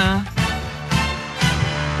 Dun-na.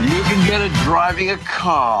 You can get it driving a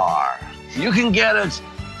car. You can get it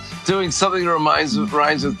doing something that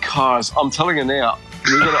rhymes with cars. I'm telling you now,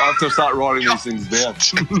 I have to start writing these things down.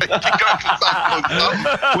 You can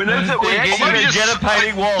get it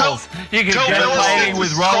painting walls. You can get it painting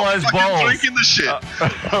with Rollo's balls. Drinking the shit.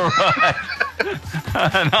 Right.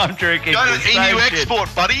 And I'm drinking Go the to same EMU shit.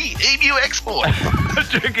 Export, buddy. EMU Export. I'm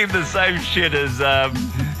drinking the same shit as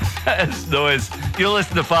Noise. You'll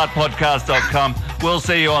listen to fartpodcast.com. We'll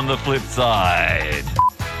see you on the flip side.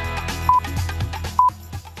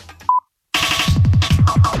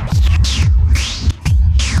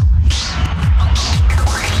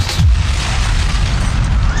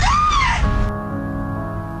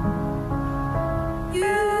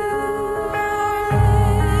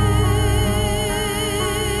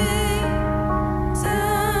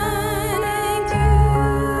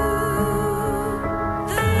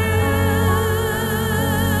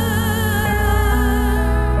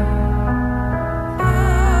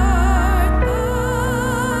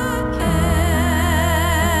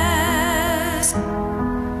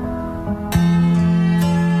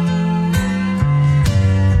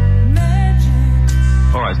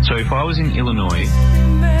 So if I was in Illinois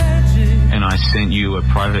and I sent you a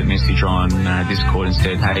private message on Discord and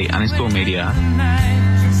said, hey, Uninstall Media,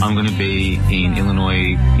 I'm going to be in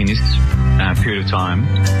Illinois in this period of time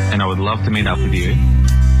and I would love to meet up with you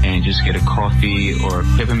and just get a coffee or a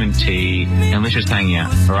peppermint tea and let's just hang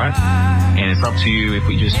out, all right? And it's up to you if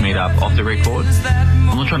we just meet up off the record.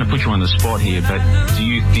 I'm not trying to put you on the spot here, but do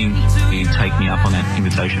you think you'd take me up on that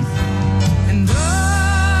invitation?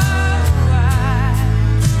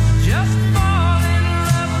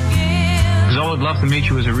 I would love to meet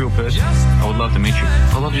you as a real person. I would love to meet you.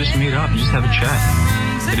 I'd love to just meet up and just have a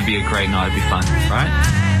chat. It'd be a great night. It'd be fun, right?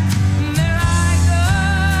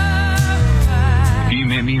 If you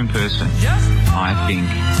met me in person, I think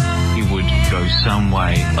it would go some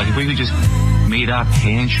way. Like if we could just meet up,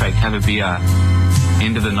 handshake, have a beer,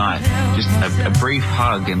 end of the night, just a brief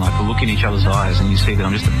hug and like a look in each other's eyes and you see that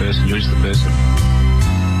I'm just a person, you're just a person.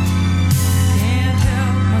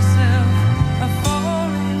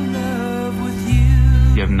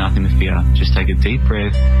 You have nothing to fear. Just take a deep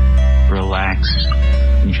breath, relax,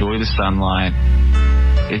 enjoy the sunlight.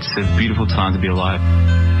 It's a beautiful time to be alive.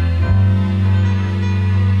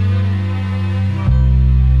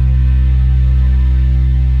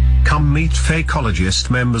 Come meet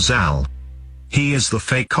Fakeologist member Zal. He is the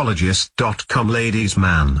Fakeologist.com ladies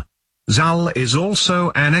man. Zal is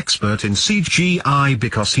also an expert in CGI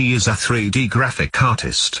because he is a 3D graphic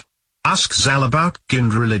artist. Ask Zal about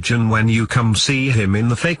Gind religion when you come see him in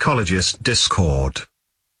the Fakeologist Discord.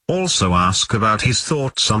 Also ask about his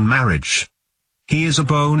thoughts on marriage. He is a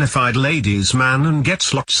bona fide ladies' man and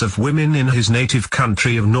gets lots of women in his native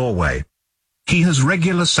country of Norway. He has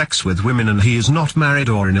regular sex with women and he is not married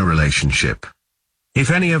or in a relationship.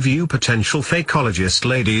 If any of you potential Fakeologist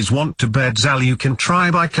ladies want to bed Zal, you can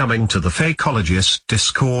try by coming to the Fakeologist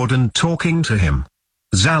Discord and talking to him.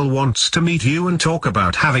 Zal wants to meet you and talk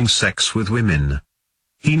about having sex with women.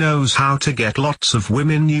 He knows how to get lots of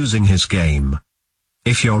women using his game.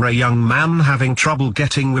 If you're a young man having trouble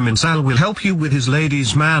getting women, Zal will help you with his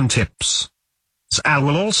ladies' man tips. Zal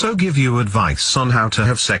will also give you advice on how to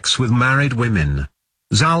have sex with married women.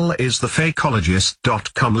 Zal is the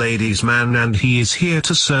Fakeologist.com ladies' man and he is here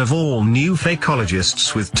to serve all new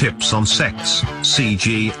Fakeologists with tips on sex,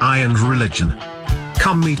 CGI and religion.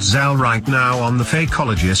 Come meet Zal right now on the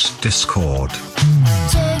Fakeologist Discord.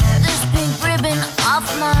 Take this pink ribbon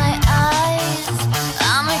off my eyes.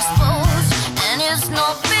 I'm exposed and it's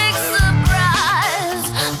no big surprise.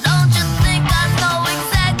 Don't you think I know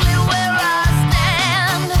exactly where I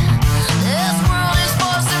stand? This world is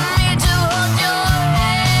forcing me to hold your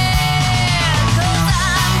hand. 'Cause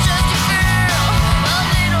I'm just a girl, but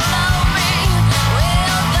they don't know me.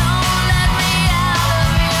 Well, don't let me out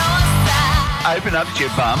of your sight. Open up your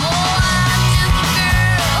bum.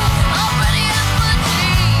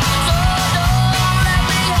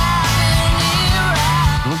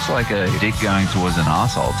 Looks like a dick going towards an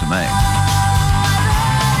arsehole to me.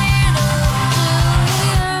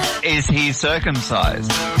 Is he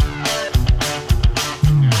circumcised?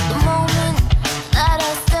 The moment that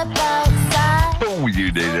I step outside, Oh,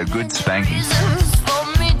 you need a good spanking. reasons for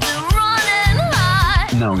me to run and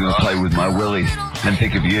hide. No, I'm going to play with my willy and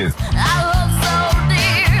think of you. I love so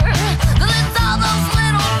dear, 'cause it's all those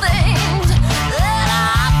little things that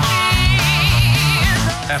I feel.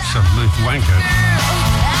 Absolute wanker.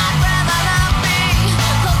 I'd rather not be,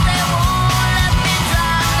 'cause they won't let me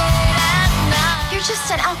drive late at night. You're just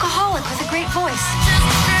an alcoholic with a great voice. Just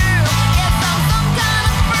a girl, yes, I'm some kind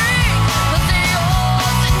of freak, but they all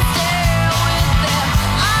sit and stare with their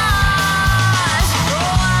eyes.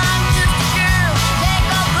 Oh, I'm just a girl, take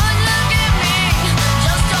a good look at me,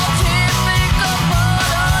 just your typical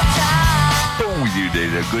prototype. Oh, you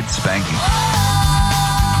need a good spanking.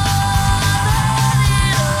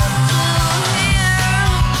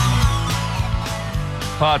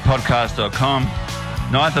 Firedpodcast.com,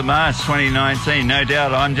 9th of March 2019. No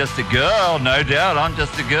doubt I'm just a girl. No doubt I'm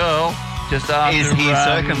just a girl. Just after. Is he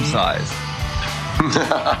circumcised?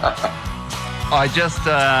 I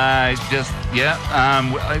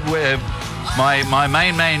my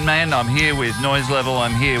main man. I'm here with Noise Level.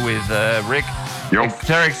 I'm here with Rick,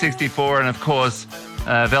 Terek64, and of course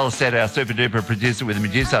Velocet, our super duper producer with the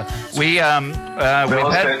Medusa. We've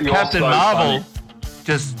had Captain Marvel.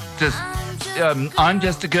 Just. I'm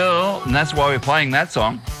just a girl, and that's why we're playing that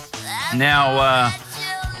song. Now,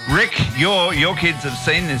 Rick, your kids have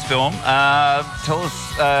seen this film. Tell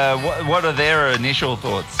us what are their initial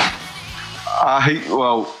thoughts?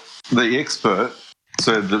 The expert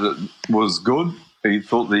said that it was good. He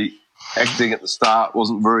thought the acting at the start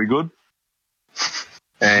wasn't very good,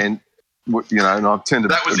 and and I tend to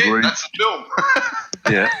that was agree. It. That's the film.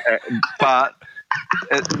 Yeah, but.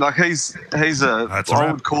 He's a. I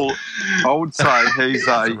would say he's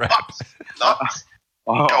a. I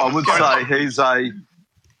would say he's a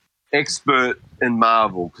expert in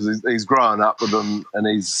Marvel because he's grown up with them and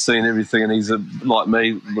he's seen everything. And he's like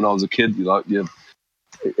me when I was a kid.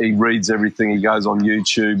 He reads everything. He goes on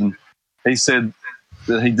YouTube, and he said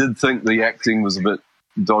that he did think the acting was a bit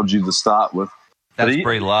dodgy to start with. That's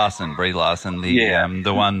Brie Larson. Brie Larson,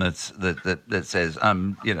 the one that says,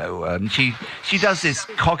 she does this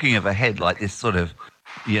cocking of her head like this sort of,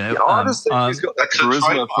 I just think she's got that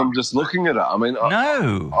charisma from just looking at her. I mean, I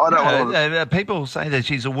don't. People say that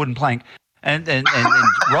she's a wooden plank, and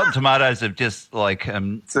Rotten Tomatoes have just like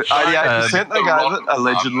 88% they gave it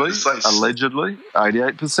allegedly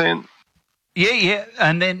 88%. Yeah,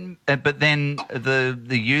 and then but then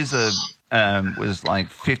the user was like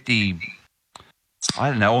 50. I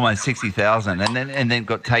don't know, almost 60,000, and then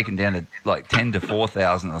got taken down to like 10 to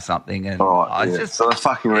 4,000 or something. And so they're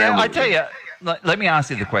fucking around. I tell you, let me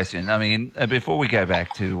ask you the question. I mean, before we go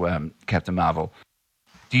back to Captain Marvel,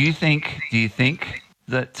 do you think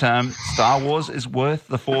that Star Wars is worth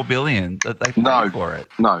the $4 billion that they paid for it?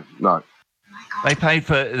 No. They paid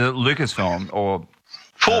for Lucasfilm or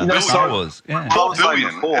 $4 billion. Star Wars. Yeah. $4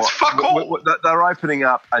 billion. It's fuck all. They're opening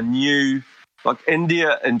up a new. Like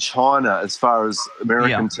India and China, as far as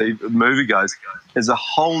American TV movie goes, is a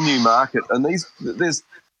whole new market. And there's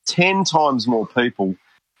 10 times more people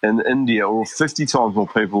in India or 50 times more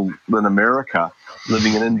people than America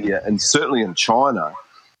living in India and certainly in China.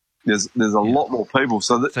 there's a lot more people.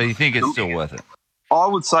 So you think it's still worth it? I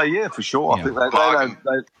would say, yeah, for sure. Yeah. I think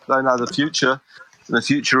they know the future. The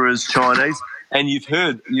future is Chinese. And you've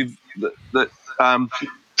heard that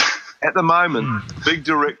at the moment, big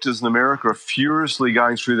directors in America are furiously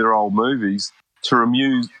going through their old movies to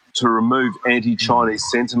remove anti-Chinese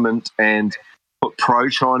sentiment and put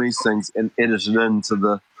pro-Chinese things and edit it into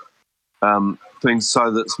the things so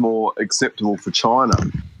that it's more acceptable for China.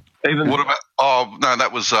 What about? Oh no,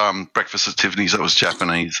 that was Breakfast at Tiffany's. That was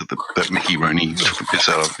Japanese. That Mickey Rooney took the piss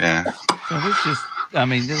out of. Yeah. So let's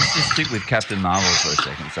just stick with Captain Marvel for a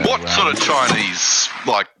second. So, what sort of Chinese?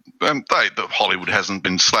 Like, the Hollywood hasn't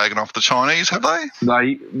been slagging off the Chinese, have they?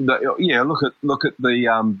 They look at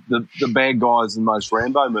the bad guys in most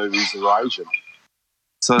Rambo movies are Asian.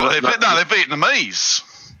 So they're Vietnamese.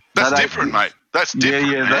 That's different, mate. That's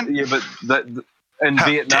different. In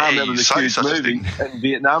Vietnam, that was a huge movie. And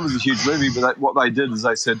Vietnam was a huge movie, but what they did is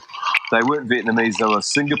they said they weren't Vietnamese, they were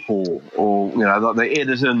Singapore, or they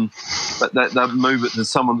edit in, they move it to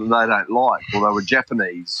someone that they don't like, or they were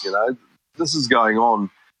Japanese. This is going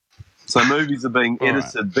on. So movies are being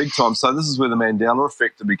edited big time. So this is where the Mandela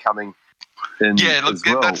effect will be coming in as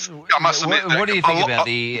well. I must admit. What do you think about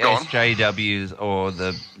the SJWs or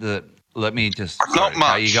the? Let me just not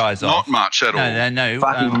much. You guys not off. much at all. No.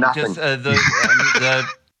 Fucking nothing. Just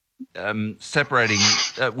the separating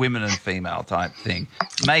women and female type thing,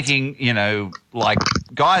 making like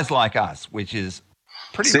guys like us, which is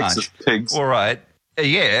pretty much pigs. All right.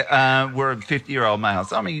 We're 50-year-old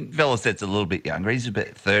males. I mean, Velocet's a little bit younger. He's about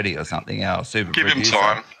 30 or something. Our super Give producer. him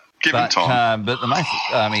time. Give him time. But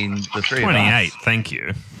the three 28, of us. thank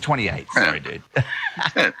you. 28. Sorry, dude.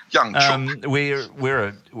 Young chook.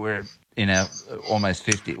 We're in our almost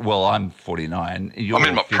 50. Well, I'm 49. You're I'm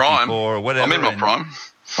in my 54 prime. or whatever. I'm in my prime.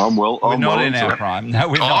 We're not in our prime. No,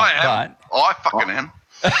 we're not. I am. I fucking am.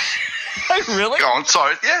 Really? Go on,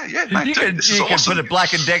 sorry. Yeah. Mate, you can awesome. put a Black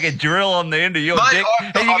 & Decker drill on the end of your dick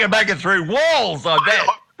and you can make it through walls, I bet.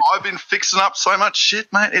 I've been fixing up so much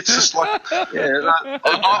shit, mate. It's just like... I'm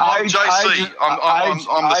JC. I'm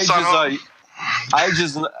the son of...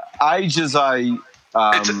 Age is a...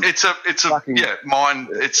 It's a mind.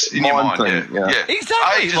 It's in your mind. Thing, yeah.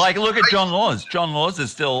 Exactly. Like, look at John Laws. John Laws is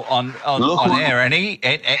still on air, and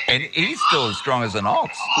he's still as strong as an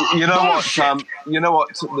ox. You know what? You know what?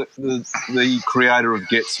 The creator of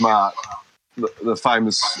Get Smart, the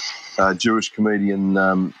famous Jewish comedian,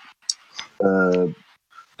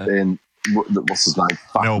 and what's his name?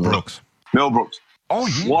 Mel Brooks. Mel Brooks. Oh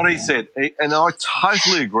yeah. What he said, and I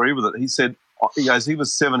totally agree with it. He said, he goes, he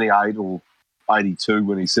was 78 or 82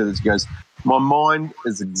 when he said it. He goes, my mind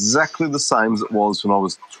is exactly the same as it was when I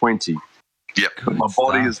was 20. Yep. But my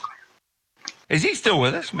body is... Is he still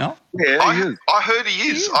with us, Mel? Yeah, he is. I heard he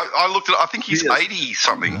is. I looked at it. I think he's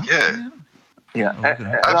 80-something. Yeah.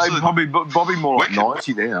 And probably more like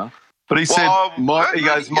 90 now. But he said,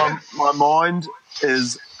 my mind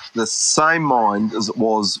is the same mind as it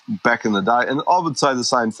was back in the day. And I would say the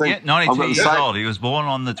same thing. Yeah, 92 years old. He was born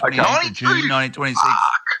on the 28th of June, 1926.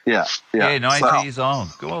 Yeah. 92 years old.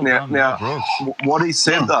 Go on, now what he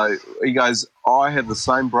said, though, he goes, I have the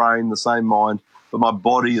same brain, the same mind, but my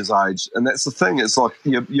body is aged. And that's the thing. It's like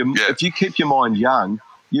if you keep your mind young,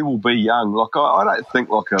 you will be young. Like, I don't think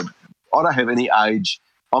I don't have any age.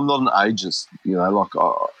 I'm not an ageist,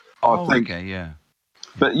 I think. Okay, yeah.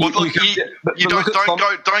 But don't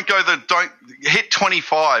hit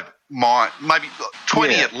 25. Maybe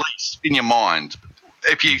 20 at least in your mind.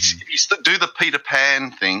 If you do the Peter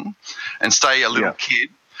Pan thing and stay a little kid,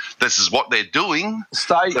 this is what they're doing.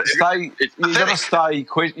 You got to stay.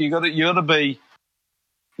 You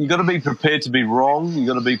got to be prepared to be wrong. You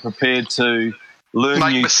got to be prepared to learn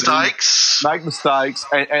make mistakes,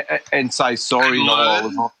 and say sorry.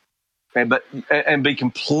 And be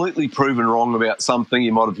completely proven wrong about something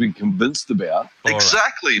you might have been convinced about.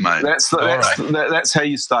 Exactly, mate. That's how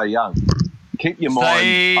you stay young. Keep your mind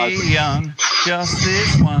open. Stay young, just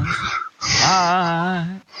this once.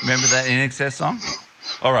 Remember that In Excess song?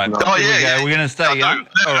 All right, here we go. We're going to stay young.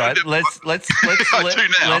 All right, let's let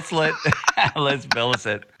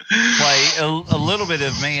Velocet play a little bit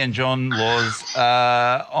of me and John Laws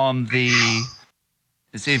on the.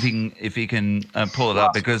 See if he can pull it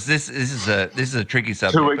up, because this is a tricky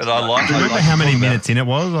subject. But I like. Remember how many minutes in it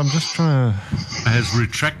was? I'm just trying to. Has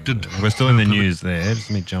retracted. We're still in the news there. Just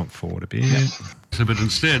let me jump forward a bit. But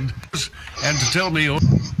instead, and to tell me. Will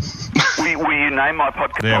you name my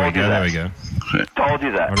podcast? There we go. Told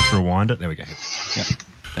you that. I'll just rewind it. There we go. Yeah.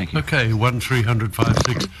 Thank you. Okay, 1300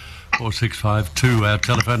 56 4652, our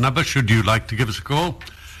telephone number. Should you like to give us a call?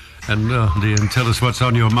 and tell us what's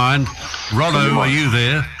on your mind. Rollo, are you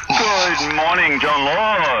there? Good morning, John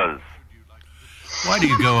Laws. Why do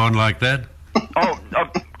you go on like that?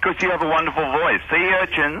 Because you have a wonderful voice. Sea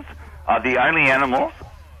urchins are the only animals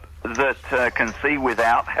that can see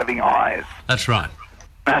without having eyes. That's right.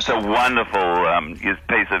 That's a wonderful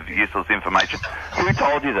piece of useless information. Who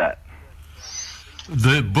told you that?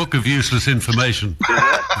 The Book of Useless Information,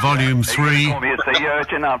 Volume 3. Are you going to call me a sea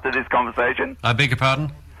urchin after this conversation? I beg your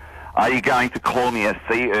pardon? Are you going to call me a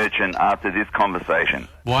sea urchin after this conversation?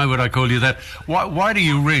 Why would I call you that? Why do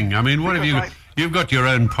you ring? I mean, what have you... You've got your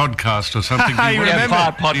own podcast or something. Hey, you remember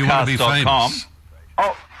podcast.com.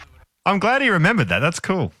 Oh, I'm glad he remembered that. That's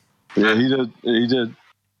cool. Yeah, he did. He did.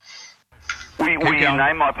 Will you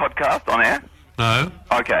name my podcast on air? No.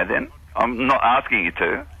 Okay, then. I'm not asking you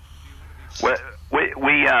to. We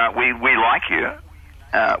like you.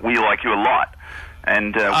 We like you a lot.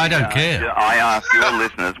 And I don't care. I ask your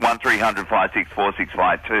listeners, 1300 564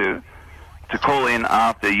 652, to call in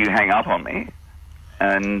after you hang up on me.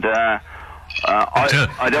 And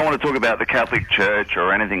I don't want to talk about the Catholic Church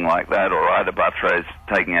or anything like that, or Ida Buttrose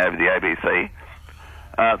taking over the ABC.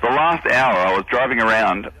 The last hour I was driving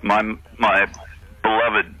around, my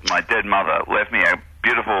beloved, my dead mother left me a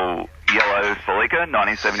beautiful yellow Celica,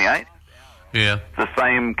 1978. Yeah. The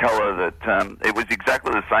same colour that, it was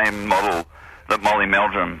exactly the same model that Molly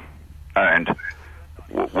Meldrum owned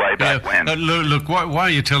way back when. Look, why are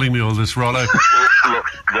you telling me all this, Rollo? Look,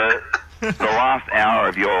 the last hour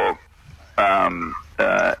of your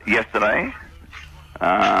yesterday,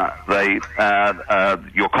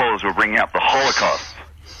 your callers were bringing up the Holocaust.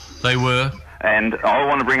 They were. And I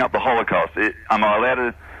want to bring up the Holocaust. Am I allowed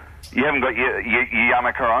to? You haven't got your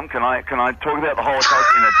yarmulke on. Can I talk about the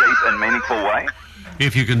Holocaust in a deep and meaningful way?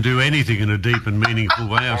 If you can do anything in a deep and meaningful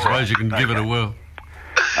way, I suppose you can give it a whirl.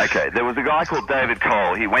 Okay, there was a guy called David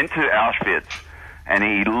Cole. He went to Auschwitz and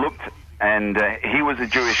he looked, and he was a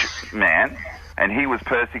Jewish man, and he was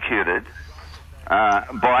persecuted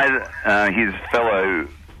by his fellow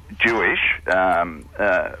Jewish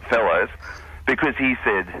fellows because he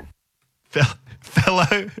said...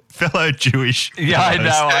 Fellow Jewish. Yeah, I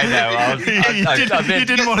know. You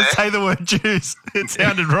didn't want to say the word Jews. It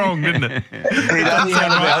sounded wrong, didn't it?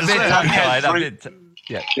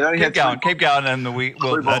 Keep going, and we'll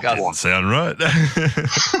discuss. That doesn't sound right.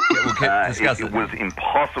 We'll discuss it was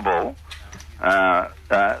impossible.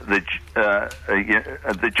 The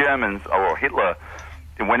Germans, or Hitler,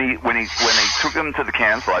 when he took them to the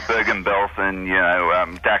camps like Bergen-Belsen,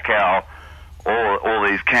 Dachau, all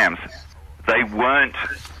these camps, they weren't.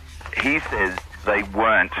 He says they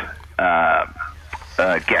weren't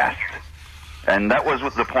gassed, and that was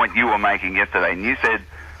the point you were making yesterday. And you said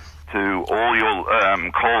to all your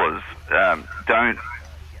callers, don't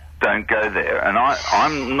go there. And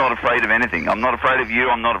I'm not afraid of anything. I'm not afraid of you.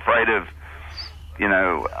 I'm not afraid of,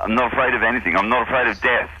 I'm not afraid of anything. I'm not afraid of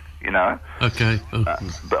death. Okay.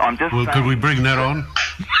 But I'm just. Well, could we bring that on?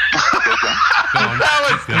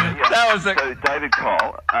 That was it. So David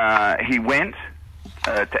Cole, he went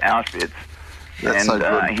to Auschwitz,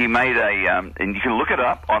 and he made and you can look it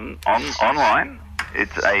up online.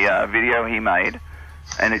 It's a video he made,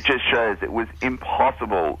 and it just shows it was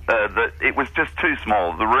impossible. That it was just too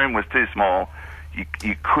small. The room was too small.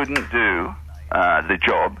 You couldn't do the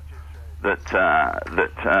job that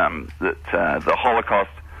the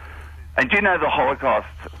Holocaust. And do you know the Holocaust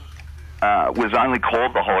was only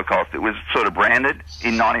called the Holocaust? It was sort of branded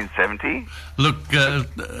in 1970. Look,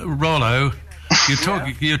 Rollo,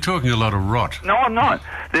 you're talking a lot of rot. No, I'm not.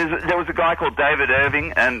 There was a guy called David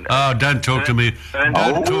Irving, and don't talk to me.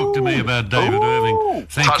 Don't talk to me about David Irving.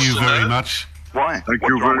 Thank you very much. Why? Thank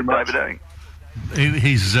you very much. David Irving?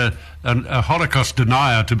 He's a Holocaust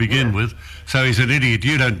denier to begin with, so he's an idiot.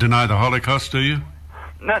 You don't deny the Holocaust, do you?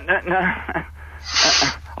 No.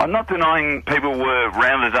 I'm not denying people were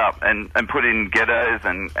rounded up and put in ghettos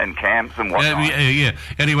and camps and whatnot. Yeah.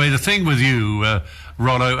 Anyway, the thing with you,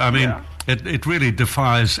 Rollo, I mean, it really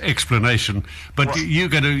defies explanation. But you're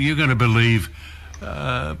going to believe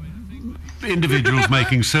individuals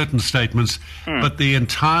making certain statements, but the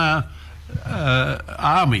entire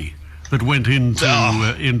army that went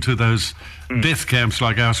into those death camps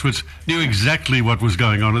like Auschwitz knew exactly what was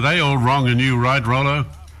going on. Are they all wrong and you right, Rollo?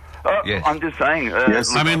 Yes. I'm just saying.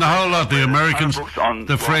 Yes. I mean, the whole lot, the Americans,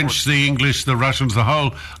 the French, the English, the Russians, the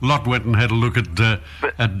whole lot went and had a look at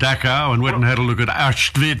Dachau and went and had a look at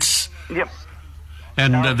Auschwitz. Yep.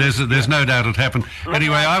 And there's no doubt it happened.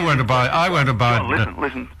 Anyway, I won't abide.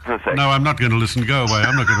 Listen for a second. No, I'm not going to listen. Go away.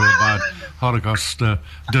 I'm not going to abide. Holocaust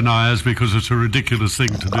deniers because it's a ridiculous thing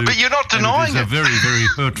to do. But you're not denying it. It's a very, very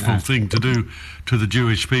hurtful thing to do to the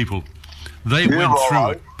Jewish people. They went through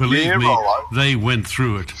it. Believe me, they went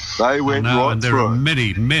through it. They went right through it. And there are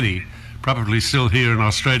many, many, probably still here in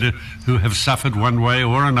Australia, who have suffered one way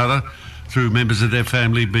or another through members of their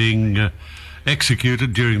family being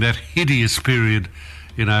executed during that hideous period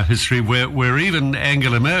in our history where even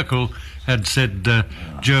Angela Merkel had said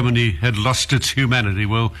Germany had lost its humanity.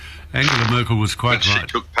 Well, Angela Merkel was quite right. She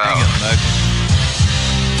took power.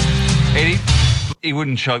 Eddie, he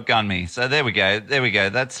wouldn't shotgun me. So there we go.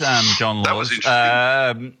 That's John Laws. That was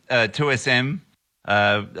interesting. 2SM.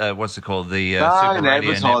 What's it called? The Don't Super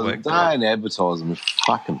Radio Network. Don't advertise them.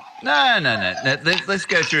 Fuck them. No. Let's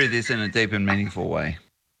go through this in a deep and meaningful way.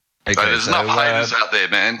 Okay, so there's enough haters out there,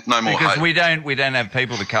 man. No more because hate. we don't have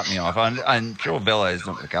people to cut me off. I'm sure Velo's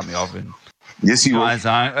not going to cut me off. And yes, you will.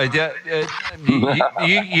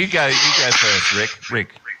 You go first,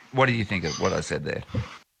 Rick. What do you think of what I said there?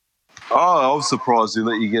 Oh, I was surprised to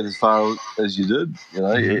let you get as far as you did. You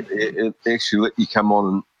know, it actually let you come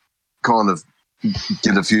on and kind of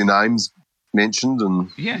get a few names mentioned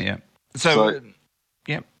and So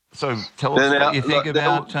tell us what you think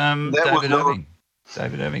about David Irving.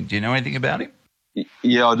 David Irving. Do you know anything about him?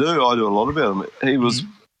 Yeah, I do. I do a lot about him. He was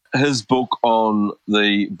his book on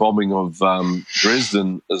the bombing of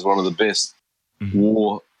Dresden is one of the best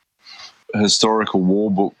historical war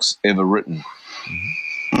books ever written.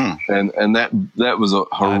 And that was a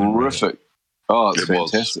horrific. Oh, it's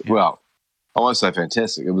fantastic. Well, I won't say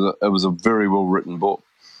fantastic. It was a very well written book.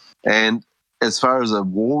 And as far as a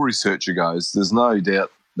war researcher goes, there's no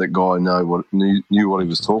doubt that guy knew what he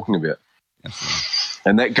was talking about.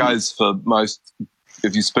 And that goes for most.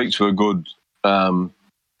 If you speak to a good World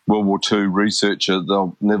War II researcher,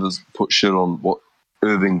 they'll never put shit on what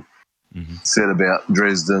Irving said about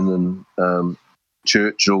Dresden and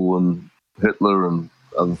Churchill and Hitler and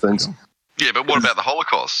other things. Yeah, but what about the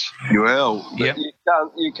Holocaust? Well,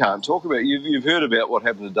 you can't talk about it. You've heard about what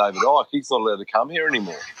happened to David Icke. He's not allowed to come here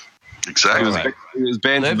anymore. Exactly. He was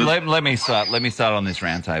banned. Let me start on this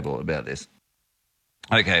roundtable about this.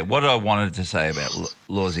 Okay, what I wanted to say about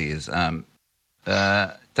Lawsy is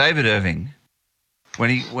David Irving,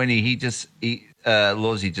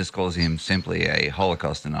 Lawsy just calls him simply a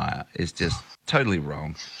Holocaust denier, is just totally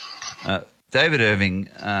wrong. David Irving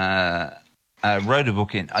wrote a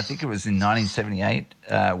book I think it was in 1978,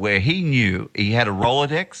 where he had a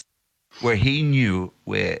Rolodex where he knew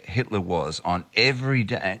where Hitler was on every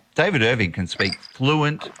day. David Irving can speak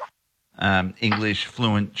fluent English,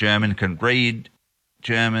 fluent German, can read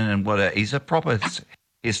German and whatever. He's a proper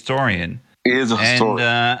historian. He is a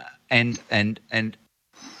historian. And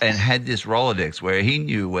had this Rolodex where he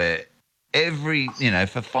knew where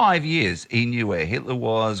for 5 years he knew where Hitler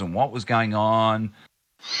was and what was going on.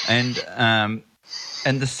 And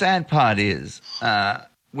the sad part is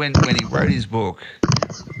when he wrote his book,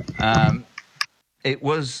 it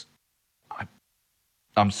was,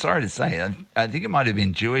 I'm sorry to say, I think it might have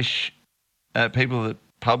been Jewish people that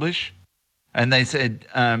publish. And they said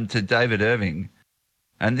to David Irving,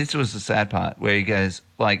 and this was the sad part, where he goes,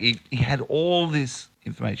 he had all this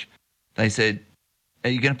information. They said, are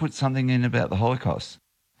you going to put something in about the Holocaust?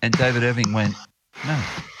 And David Irving went, no,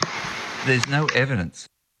 there's no evidence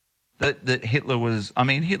that Hitler was,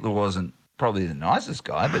 Hitler wasn't probably the nicest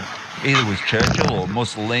guy, but either was Churchill or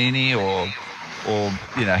Mussolini or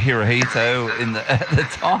Hirohito at the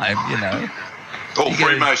time, All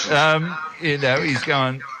Freemasons. He's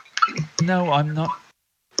going, no, I'm not.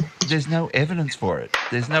 There's no evidence for it.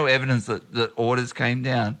 There's no evidence that orders came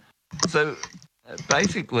down. So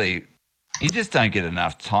basically, you just don't get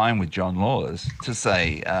enough time with John Laws to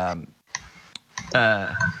say,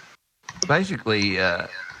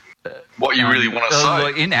 what you really want to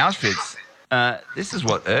say. In Auschwitz, this is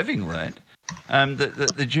what Irving learned.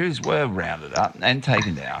 The Jews were rounded up and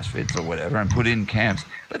taken to Auschwitz or whatever and put in camps.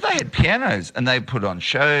 But they had pianos and they put on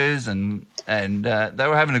shows and they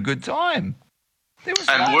were having a good time. There was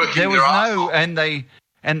the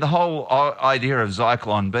whole idea of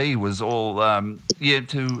Zyklon B was all to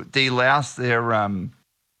delouse their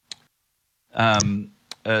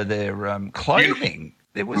clothing.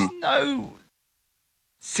 There was no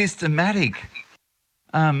systematic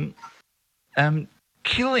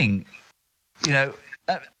killing. As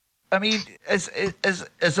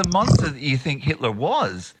a monster that you think Hitler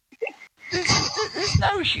was, there's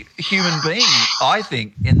no human being, I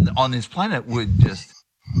think, on this planet would just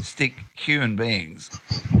stick human beings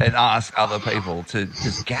and ask other people to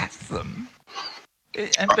just gas them.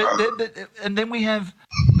 And then we have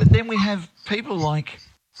people like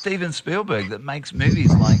Steven Spielberg that makes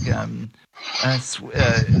movies like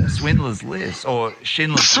Swindler's List or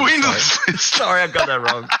Schindler's List. Sorry, I got that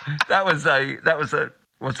wrong. That was a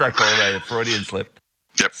what's that called? A Freudian slip.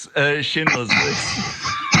 Yep. Schindler's List.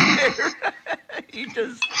 He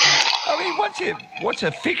just, I mean, watch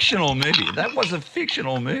a fictional movie. That was a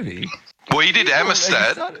fictional movie. Well, he did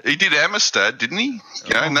Amistad. He did Amistad, didn't he?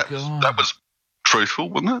 You know, and that was truthful,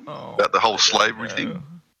 wasn't it? About the whole slavery thing.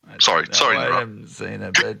 Sorry. I haven't seen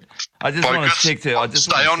it, but I just want to stick to.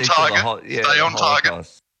 Stay on target. Stay on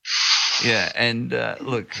target. Yeah, and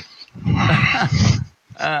look,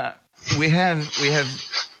 we have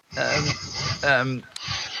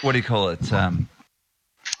what do you call it?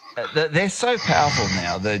 They're so powerful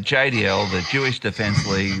now. The JDL, the Jewish Defense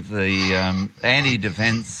League, the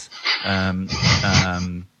anti-defense. What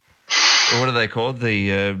are they called?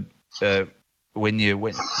 The when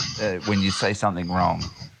you say something wrong.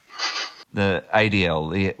 The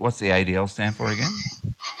ADL. What's the ADL stand for again?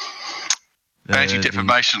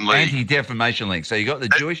 Anti-Defamation League. Anti-Defamation League. So you got the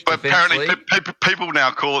Jewish Defense apparently League. People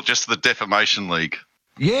now call it just the Defamation League.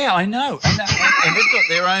 Yeah, I know. And they've got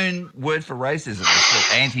their own word for racism. It's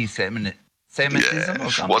called anti-Semitism or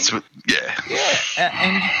something. Yeah.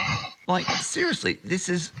 And like seriously, this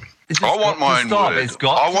is. I want my own word. It's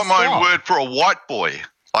got I want my own word for a white boy,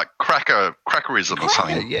 like crackerism or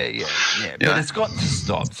something. Yeah. But it's got to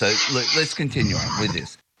stop. So look, let's continue on with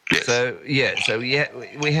this. Yes. So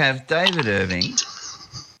we have David Irving,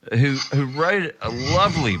 who wrote a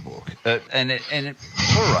lovely book, and it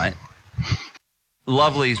all right.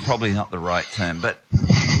 Lovely is probably not the right term, but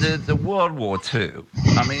the World War II.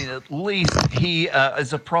 I mean, at least he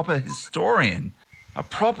is a proper historian, a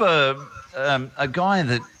proper a guy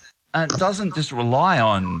that doesn't just rely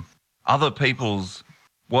on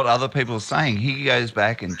what other people are saying. He goes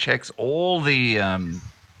back and checks all the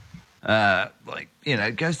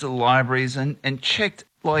goes to the libraries and checked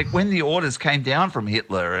like when the orders came down from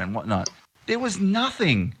Hitler and whatnot. There was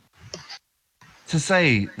nothing to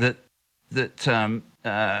say that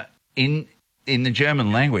in the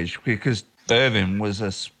German language, because Irving was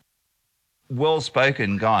a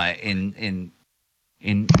well-spoken guy in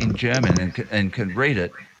German and could read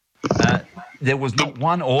it. There was not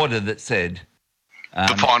one order that said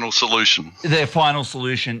the final solution. Their final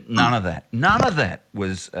solution. None of that. None of that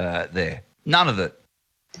was there. None of it.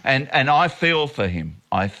 And I feel for him.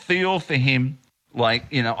 I feel for him. Like,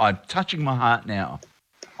 you know, I'm touching my heart now.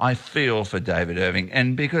 I feel for David Irving,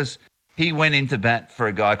 and because he went into bat for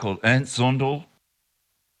a guy called Ernst Zundel,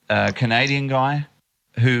 a Canadian guy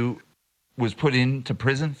who was put into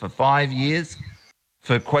prison for 5 years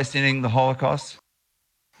for questioning the Holocaust.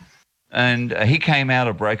 And he came out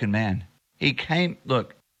a broken man. He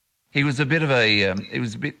was a bit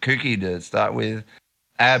kooky to start with.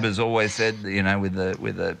 Ab has always said, you know, with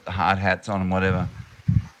the hard hats on and whatever.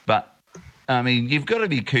 But, I mean, you've got to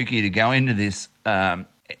be kooky to go into this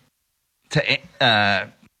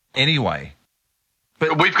anyway.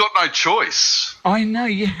 But we've got no choice. I know,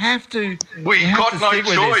 you have to. We've got no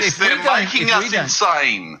choice. They're making us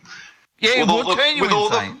insane. Yeah, we'll turn you with all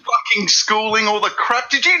the fucking schooling, all the crap.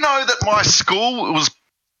 Did you know that my school was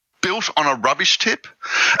built on a rubbish tip?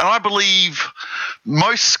 And I believe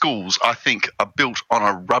most schools, I think, are built on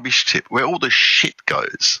a rubbish tip where all the shit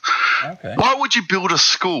goes. Okay. Why would you build a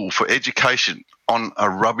school for education on a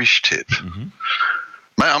rubbish tip? Mm-hmm.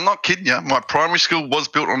 Mate, I'm not kidding you. My primary school was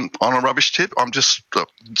built on a rubbish tip. I'm just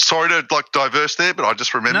sorry to diverse there, but I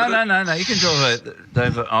just remember. No. You can talk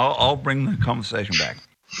about. I'll bring the conversation back.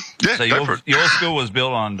 Yeah, so go for it. Your school was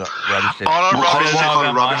built on rubbish tip. On a rubbish tip.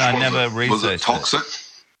 I never researched it. Was it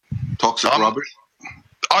toxic rubbish?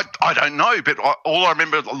 I don't know, but all I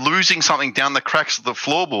remember losing something down the cracks of the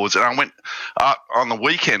floorboards, and I went on the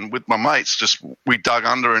weekend with my mates. We dug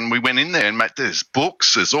under and we went in there, and mate, there's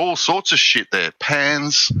books, there's all sorts of shit there,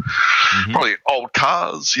 pans, probably old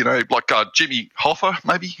cars, you know, like Jimmy Hoffa,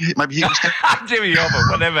 maybe he was Jimmy Hoffa,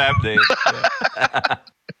 whatever happened to him.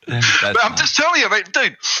 But I'm just telling you, mate,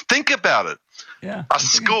 dude, think about it. Yeah, a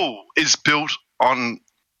school is built on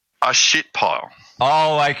a shit pile.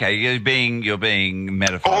 Oh, okay. You're being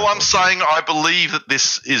metaphorical. All I'm saying, I believe that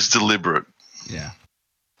this is deliberate. Yeah.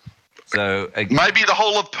 So maybe the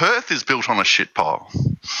whole of Perth is built on a shit pile.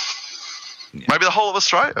 Yeah. Maybe the whole of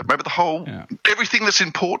Australia. Maybe the whole everything that's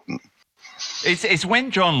important. It's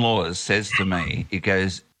when John Laws says to me, he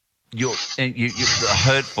goes, "You're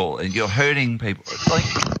hurtful and you're hurting people." Like,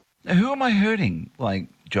 who am I hurting? Like,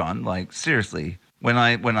 John, like seriously, when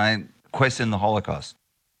I question the Holocaust.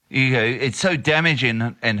 You go, it's so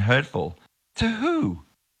damaging and hurtful. To who?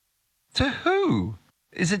 To who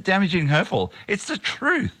is it damaging and hurtful? It's the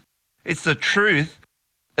truth. It's the truth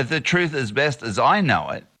the truth as best as I know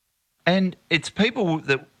it. And it's people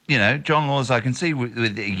that, John Laws, I can see with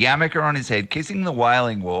a yarmulke on his head, kissing the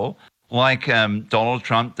Wailing Wall, like Donald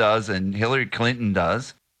Trump does and Hillary Clinton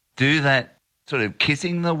does, do that sort of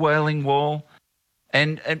kissing the Wailing Wall,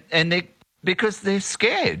 and because they're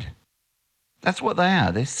scared. That's what they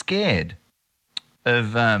are. They're scared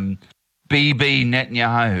of Bibi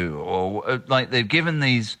Netanyahu, or like they've given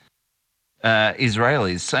these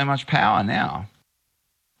Israelis so much power now.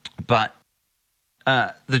 But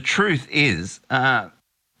the truth is,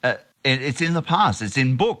 it's in the past. It's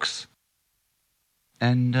in books,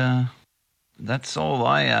 and that's all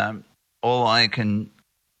I can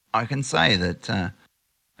say. That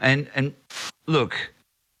and look,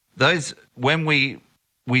 those when we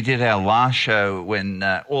did our last show when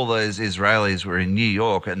all those Israelis were in New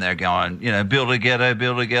York and they're going, build a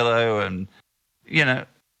ghetto, and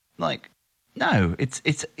like, no,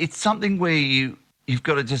 it's something where you've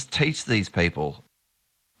got to just teach these people.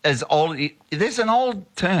 There's an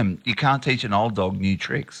old term, you can't teach an old dog new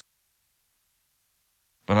tricks.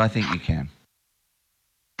 But I think you can.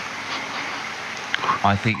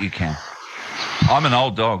 I think you can. I'm an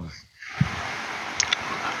old dog.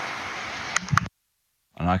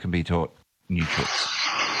 And I can be taught new tricks.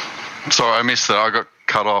 Sorry, I missed that. I got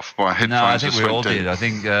cut off. My headphones. No, I think just we all dead. did. I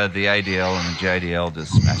think the ADL and the JDL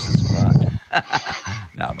just smashed us apart.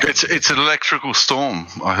 No, it's an electrical storm,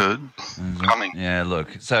 I heard, coming. Yeah, look.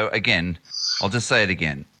 So again, I'll just say it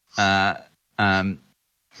again. When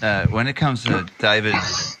it comes to David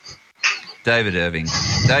Irving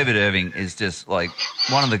is just like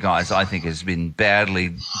one of the guys I think has been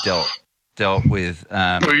badly dealt with.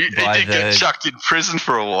 He did get chucked in prison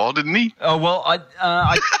for a while, didn't he? Oh well, I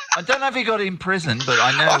don't know if he got in prison, but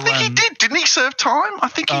I know. I think he did. Didn't he serve time? I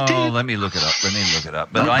think he did. Oh, let me look it up.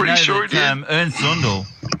 But I'm pretty sure he did. Ernst Zundel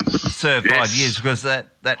served 5 years because that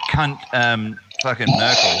cunt fucking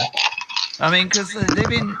Merkel. I mean, because they've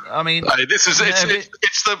been. I mean, hey, this is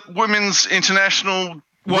it's the Women's International.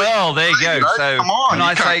 Well, there you go. So come on, when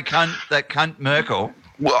I say cunt, that cunt Merkel,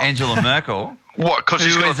 Angela Merkel. What? Because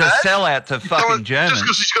she's got a sellout to fucking Germans. Just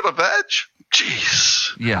because she's got a badge?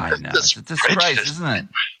 Jeez. Yeah, I know. It's a disgrace, isn't it?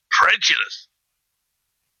 Prejudice.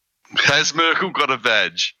 Has Merkel got a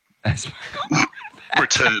badge?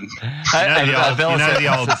 Return.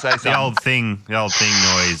 The old thing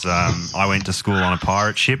noise. I went to school on a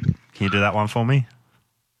pirate ship. Can you do that one for me?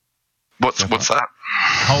 What's that?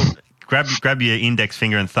 Grab your index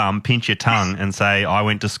finger and thumb, pinch your tongue, and say, "I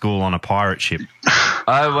went to school on a pirate ship."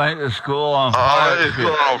 I went to school on pirate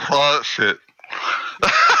ship.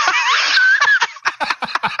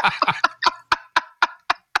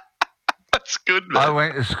 That's good, man. I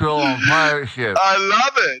went to school on pirate ship. I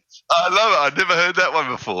love it. I've never heard that one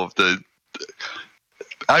before, dude.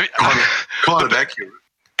 Quite accurate.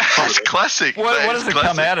 That's classic. What does it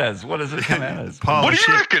come out as? What does it come out as? What do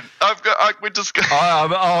you reckon? We're just. It's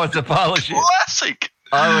a pile of shit. Classic.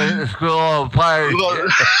 I went to school on pirate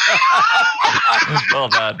ship. Well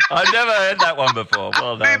done. I've never heard that one before.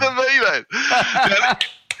 Well done. Neither me, man.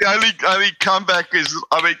 The only comeback is,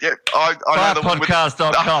 I know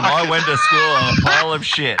Podcast.com. I went to school on a pile of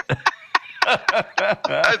shit.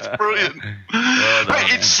 That's brilliant. Well done,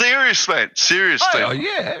 it's serious, man. Seriously. Oh,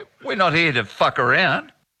 yeah. We're not here to fuck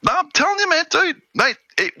around. No, I'm telling you, man, dude. Mate,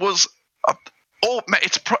 it was...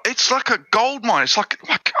 it's like a gold mine. It's like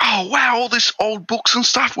oh wow, all this old books and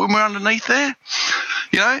stuff when we're underneath there.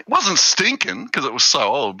 It wasn't stinking because it was so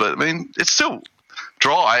old, but I mean it's still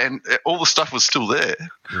dry and all the stuff was still there.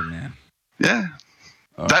 Good man. Yeah,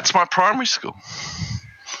 that's my primary school.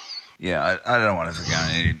 Yeah, I don't want us to go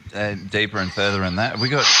any deeper and further in that. We're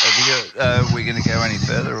going to go any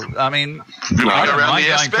further? I mean, I don't mind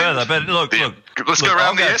going further, but look. Let's go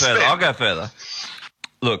around the S-bend. I'll go further.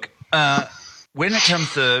 Look, when it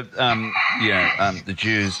comes to the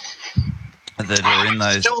Jews that are in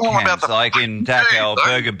those camps, like in Dachau,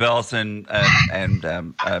 Bergen-Belsen, and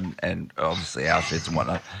obviously Auschwitz and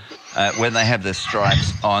whatnot, when they have their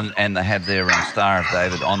stripes on and they have their Star of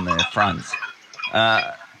David on their fronts,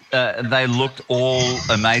 they looked all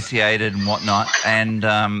emaciated and whatnot, and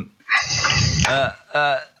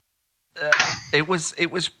it was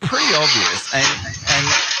pretty obvious,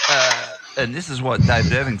 and this is what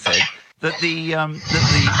David Irving said, that the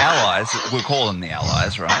Allies, we'll call them the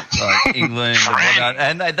Allies, right? Like England and whatnot,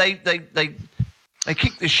 and they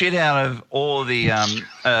kicked the shit out of all the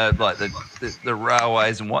like the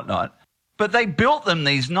railways and whatnot, but they built them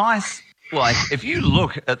these nice, like if you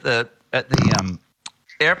look at the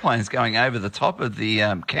airplanes going over the top of the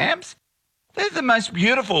camps, they're the most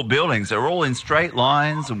beautiful buildings. They're all in straight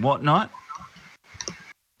lines and whatnot.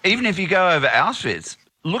 Even if you go over Auschwitz,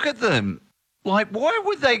 look at them. Like, why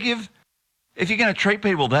would they give, if you're going to treat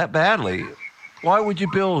people that badly, why would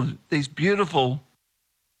you build these beautiful,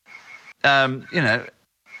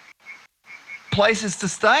 places to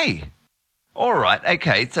stay? All right,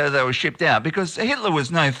 okay, so they were shipped out because Hitler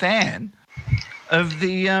was no fan of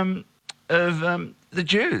the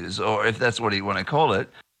Jews, or if that's what you want to call it.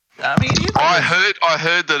 I mean, I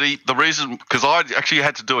heard that the reason, because I actually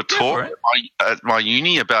had to do a talk at my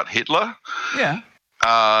uni about Hitler. Yeah.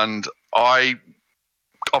 And I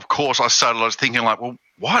was thinking like, well,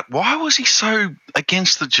 why was he so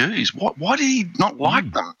against the Jews? Why did he not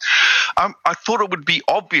like them? I thought it would be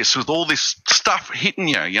obvious with all this stuff hitting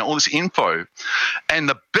you, all this info. And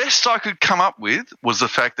the best I could come up with was the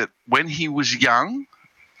fact that when he was young,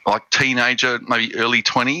 like teenager, maybe early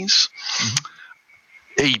 20s,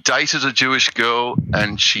 he dated a Jewish girl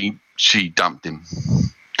and she dumped him.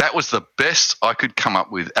 That was the best I could come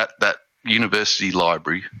up with at that university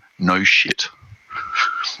library. No shit.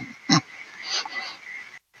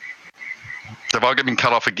 Have I been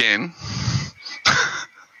cut off again?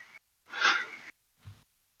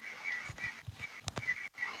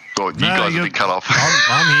 Oh, you guys have been cut off.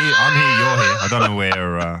 I'm here. You're here. I don't know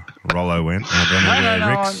where Rollo went. I don't know where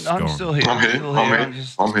Rick's I'm gone. still here. I'm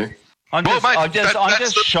here. I'm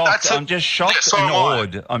just shocked. I'm just shocked and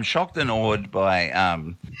awed. I'm shocked and awed by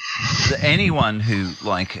anyone who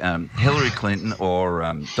like Hillary Clinton or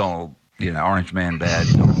Donald, Orange Man Bad,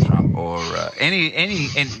 Donald Trump, or any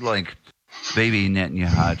like Bibi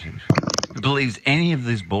Netanyahu who believes any of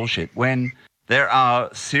this bullshit when there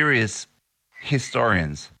are serious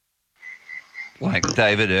historians like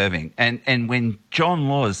David Irving, and when John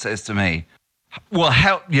Laws says to me, well,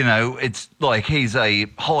 how, it's like he's a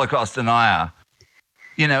Holocaust denier.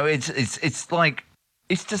 It's like,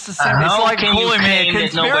 it's just a simple, it's like calling me a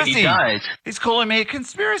conspiracy. He's calling me a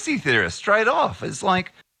conspiracy theorist straight off. It's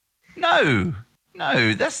like, no,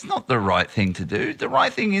 that's not the right thing to do. The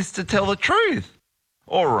right thing is to tell the truth.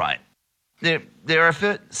 All right. There are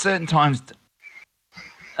certain times,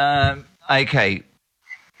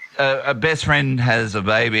 a best friend has a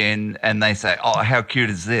baby and they say, oh, how cute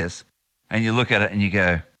is this? And you look at it and you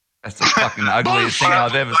go, that's the fucking ugliest thing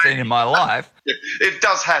I've ever seen in my life. Yeah, it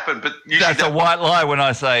does happen, but that's a white lie when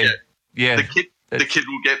I say, the kid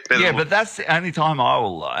will get better. Yeah, but that's the only time I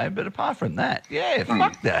will lie. But apart from that,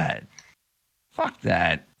 fuck that. Fuck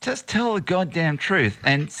that. Just tell the goddamn truth.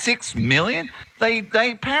 And 6 million? They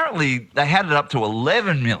apparently they had it up to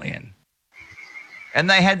 11 million. And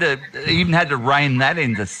they even had to rein that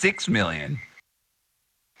into 6 million.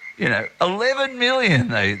 11 million,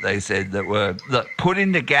 they said, that put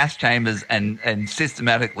into gas chambers and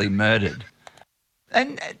systematically murdered.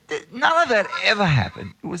 And none of that ever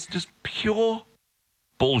happened. It was just pure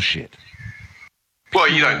bullshit. Well,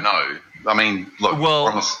 you don't know. I mean, look.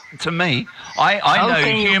 Well, to me, I know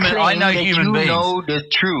human beings. You know the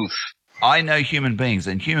truth. I know human beings,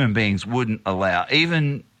 and human beings wouldn't allow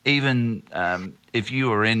even if you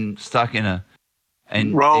were stuck in a.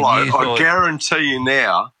 And Rollo, I guarantee you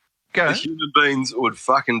now. The human beings would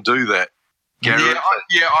fucking do that.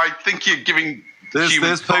 I think you're giving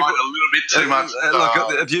humans a little bit too much. Look,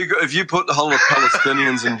 if you put the whole of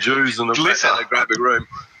Palestinians and Jews in a great big room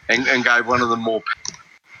and gave one of them more.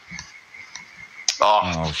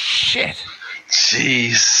 Oh shit!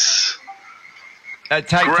 Jeez.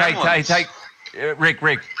 Take,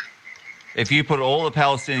 Rick. If you put all the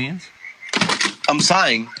Palestinians, I'm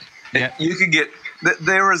saying, you could get.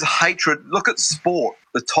 There is hatred. Look at sport.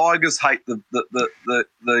 The Tigers hate the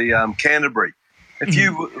Canterbury. If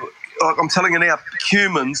you, I'm telling you now,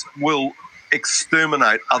 humans will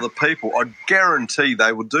exterminate other people. I guarantee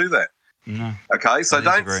they will do that. No, okay, so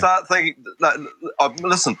don't start thinking.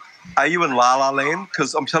 Listen, are you in La La Land?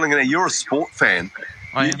 Because I'm telling you now, you're a sport fan.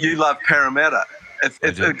 You love Parramatta. If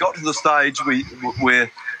it got to the stage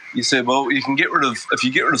where you said, well, if you get rid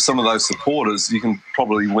of some of those supporters, you can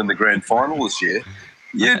probably win the grand final this year.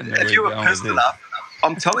 If you were pissed enough,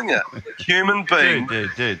 I'm telling you, human being.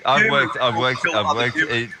 Dude. I've worked with the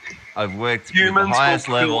highest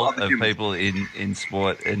level of people in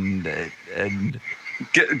sport, and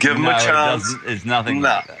give them a chance. It's nothing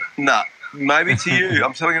like that. No, maybe to you.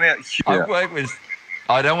 I'm telling you now. I've worked with.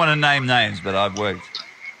 I don't want to name names, but I've worked.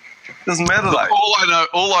 Doesn't matter though.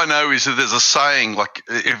 All I know is that there's a saying like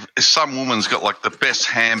if some woman's got like the best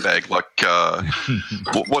handbag, like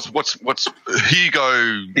what's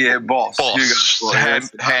Hugo? Yeah, boss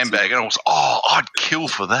handbag, and I was I'd kill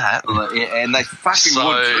for that. And they fucking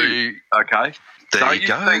would too. Okay, there you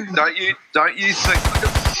go. Don't you think?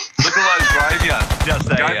 Look at those graveyards.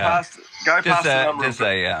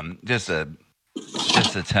 Just a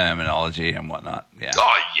just the terminology and whatnot. Yeah.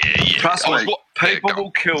 Oh yeah. Trust me, people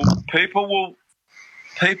will kill.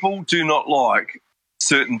 People do not like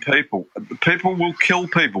certain people. People will kill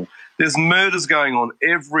people. There's murders going on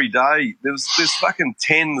every day. There's fucking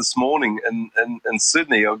 10 this morning in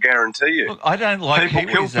Sydney, I'll guarantee you. Look, I don't like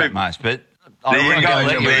Kiwis that much, but I there you go.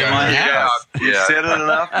 let you in my house. You said it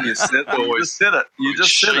enough. You said it. You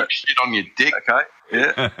just said it. Shit on your dick. Okay,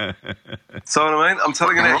 yeah. So what I mean? I'm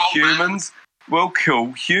telling you that humans will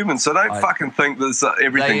kill humans. So don't fucking think there's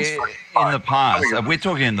everything's in the past. We're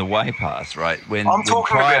talking in the way past, right? When tribes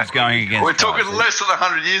about, going against. We're talking less than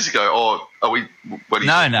 100 years ago, or are we? What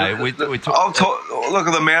No. We're talking. Look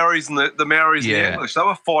at the Maoris and the Maoris and the English. They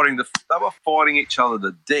were fighting each other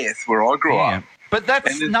to death where I grew up. But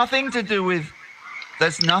that's nothing to do with.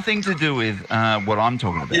 That's nothing to do with what I'm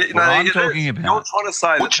talking about. Yeah, what I'm talking about. You're trying to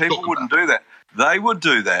say that people wouldn't do that. They would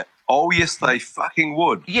do that. Oh, yes, they fucking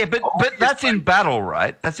would. Yeah, but that's in battle,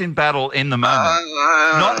 right? That's in battle in the moment.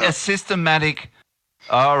 Not a systematic...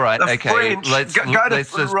 All right, the okay. French,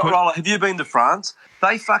 Rolla, have you been to France?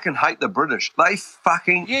 They fucking hate the British. They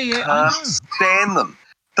fucking can't stand them.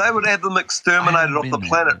 They would have them exterminated off the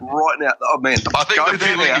planet right now. Oh, man. I think the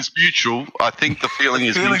feeling is mutual. I think the feeling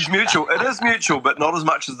is mutual. It is mutual, but not as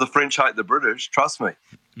much as the French hate the British. Trust me.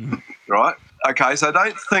 Right? Okay, so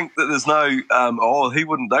don't think that there's no,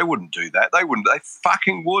 they wouldn't do that. They wouldn't. They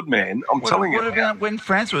fucking would, man. I'm telling you. What about when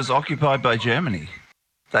France was occupied by Germany?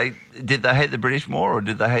 Did they hate the British more, or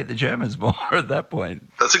did they hate the Germans more at that point?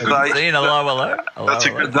 That's a good question. That's a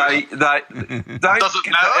good.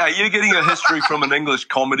 Are you getting a history from an English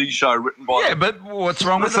comedy show written by? Yeah, but what's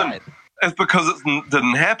wrong with that? It's because it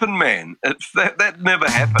didn't happen, man. That never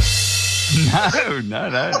happened. No.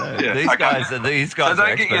 Yeah, These guys. So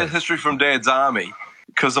don't get your history from Dad's army,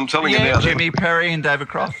 because I'm telling you now. Jimmy Perry and David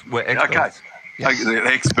Croft were experts. Okay, they're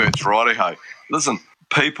experts, righty-ho. Listen,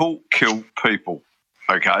 people kill people.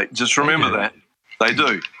 Okay, just remember that. They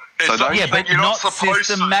do. So don't but not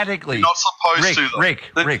systematically. You're not supposed to.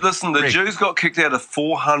 Rick. Listen, the Jews got kicked out of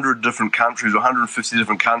 400 different countries, 150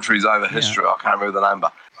 different countries over history. I can't remember the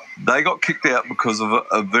number. They got kicked out because of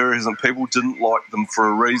various and people didn't like them for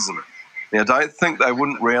a reason. Now, don't think they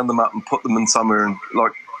wouldn't round them up and put them in somewhere. And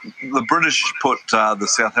like the British put the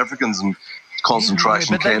South Africans in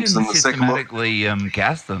concentration camps in the Second World War. They didn't systematically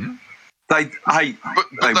gas them. They would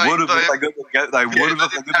have if they given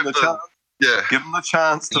them a chance. Yeah, give them a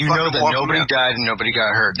chance to. You know that nobody died and nobody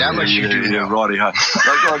got hurt. That much you do know. Righty-ho.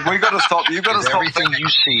 Like, we got to stop. You got to stop. Everything you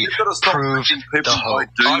see proves the hope.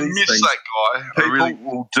 I miss that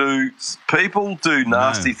guy. People do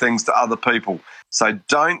nasty things to other people. So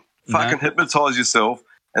don't fucking hypnotise yourself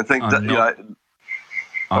and think I'm not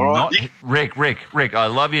Rick. I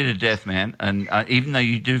love you to death, man. And even though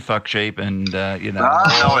you do fuck sheep and all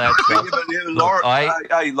that stuff,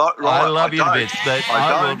 I love you to bits, but I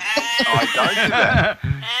don't do that.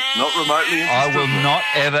 Not remotely interested. I will not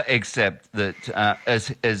ever accept that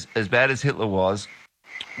as bad as Hitler was,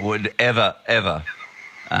 would ever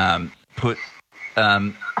put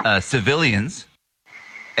civilians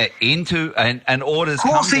into and orders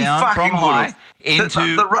come down from high. Did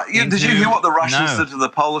you hear what the Russians did to the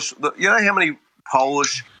Polish? You know how many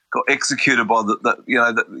Polish got executed by the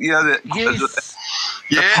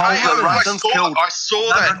Russians killed. I saw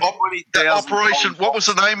that operation. What was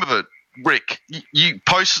the name of it, Rick? You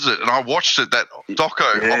posted it, and I watched it. That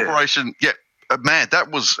doco operation. Yeah. Man, that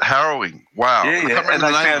was harrowing. Wow. Yeah. And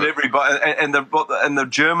they found everybody. And the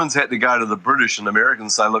Germans had to go to the British and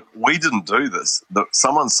Americans and say, look, we didn't do this.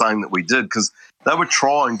 Someone's saying that we did, because they were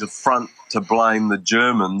trying to blame the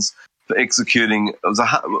Germans for executing, it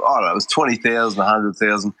was 20,000,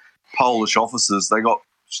 100,000 Polish officers. They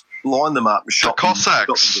lined them up and shot the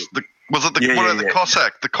Cossacks. The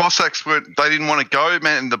Cossacks? The Cossacks they didn't want to go,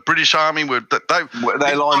 man. And the British army they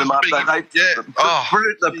lined them up.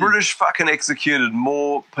 The British fucking executed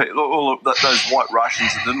more people. All of those white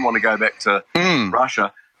Russians that didn't want to go back to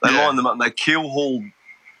Russia. They lined them up and they keel-hauled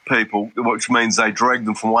people, which means they dragged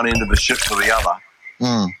them from one end of the ship to the other.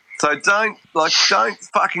 So don't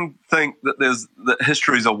fucking think that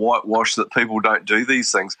history's a whitewash, that people don't do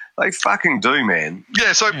these things. They fucking do, man.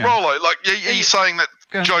 Yeah. So Rollo, are you saying that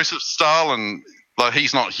Joseph Stalin,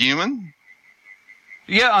 he's not human?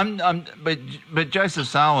 Yeah, but Joseph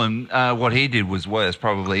Stalin, what he did was worse,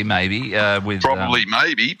 probably, maybe. With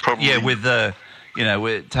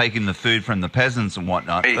with taking the food from the peasants and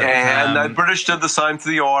whatnot. And the British did the same to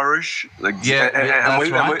the Irish. That's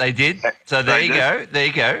right, they did. So there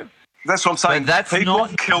you go. That's what I'm saying. But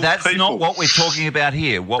that's not what we're talking about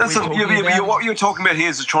here. What you're talking about here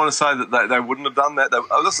is trying to say that they wouldn't have done that.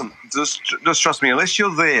 Listen, just trust me. Unless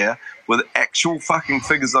you're there with actual fucking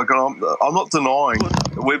figures, I'm not denying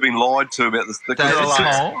that we've been lied to about this.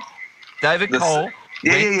 David Cole.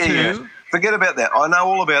 Yeah. Forget about that. I know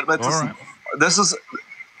all about it. This is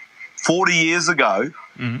 40 years ago.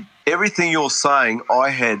 Mm-hmm. Everything you're saying, I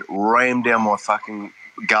had rammed down my fucking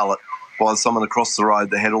gullet by someone across the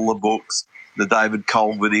road that had all the books, the David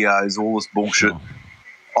Cole videos, all this bullshit.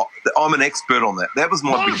 Sure. I'm an expert on that. That was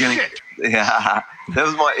my beginning. Yeah, that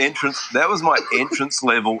was my entrance. That was my entrance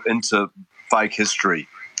level into fake history.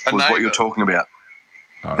 Was what you're talking about.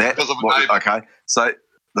 Okay, so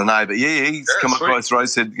the neighbour, he's come across the road,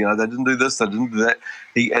 said, they didn't do this, they didn't do that.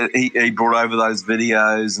 He brought over those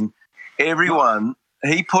videos, and everyone.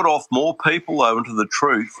 He put off more people though into the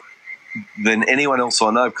truth than anyone else I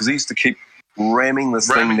know, because he used to keep ramming this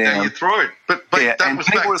thing down your throat. But that was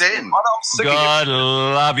back then. God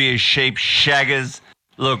love you, sheep shaggers.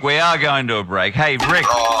 Look, we are going to a break. Hey, Rick,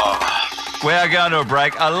 we are going to a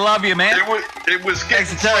break. I love you, man. It was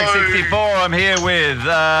Exoteric 64. I'm here with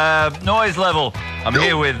Noise Level. I'm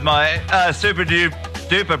here with my super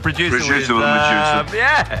duper producer.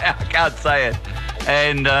 Yeah, I can't say it.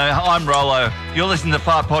 And I'm Rollo. You're listening to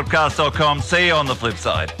fartpodcast.com. See you on the flip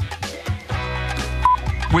side.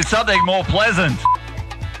 With something more pleasant.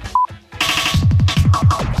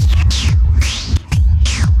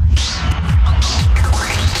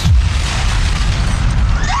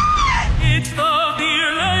 It's the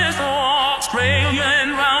fearless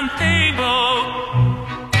Australian round table.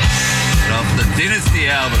 Off the Dynasty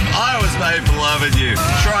album, I Was Made for Loving You.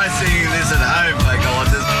 Try singing this at home,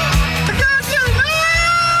 psychologists.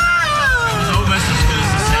 Almost as good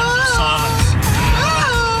as the sound of silence.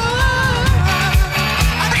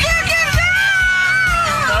 If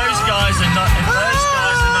those guys are not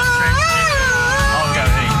transgender, I'll go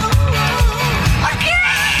eat.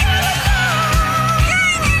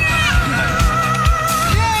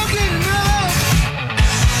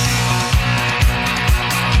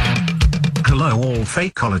 Hello all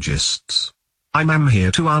fakeologists. I'm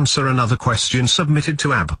here to answer another question submitted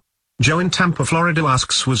to Ab. Joe in Tampa, Florida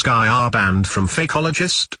asks, was Guy R banned from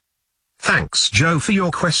Fakeologist? Thanks, Joe, for your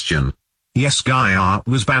question. Yes, Guy R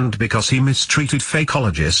was banned because he mistreated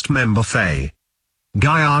Fakeologist member Faye.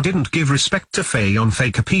 Guy R didn't give respect to Faye on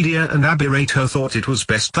Fakepedia, and Abirato thought it was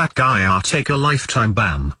best that Guy R take a lifetime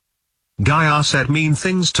ban. Guy R said mean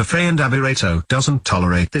things to Faye, and Abirato doesn't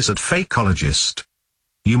tolerate this at Fakeologist.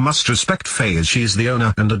 You must respect Faye, as she is the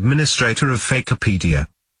owner and administrator of Fakepedia.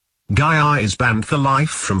 Guy R is banned for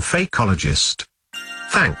life from Fakeologist.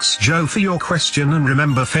 Thanks, Joe, for your question, and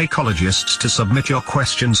remember, Fakeologists, to submit your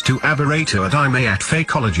questions to Abirato at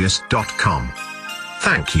ime@fakeologist.com.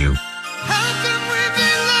 Thank you.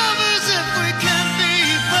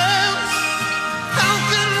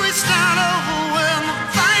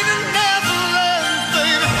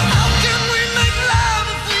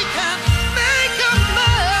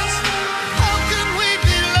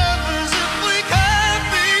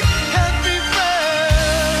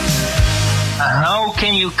 How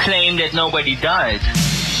can you claim that nobody died?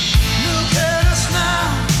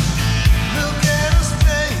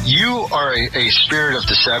 You are a spirit of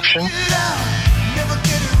deception.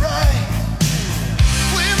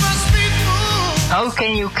 How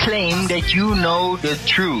can you claim that you know the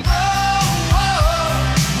truth?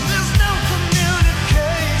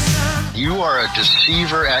 You are a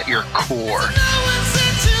deceiver at your core.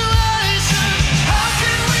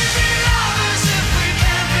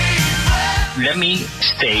 Let me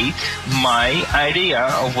state my idea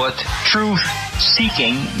of what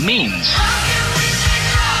truth-seeking means.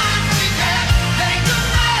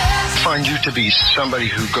 I find you to be somebody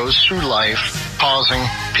who goes through life causing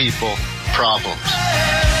people problems.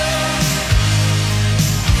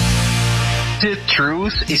 The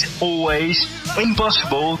truth is always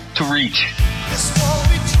impossible to reach.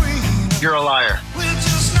 You're a liar.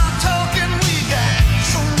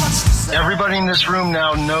 Everybody in this room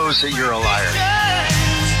now knows that you're a liar.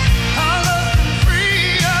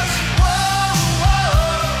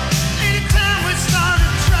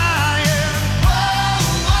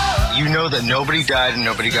 You know that nobody died and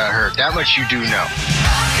nobody got hurt. That much you do know.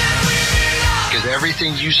 Because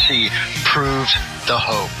everything you see proves the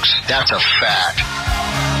hoax. That's a fact.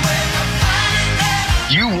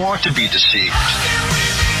 You want to be deceived.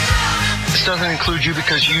 This doesn't include you,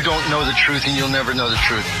 because you don't know the truth and you'll never know the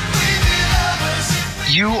truth.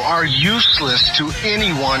 You are useless to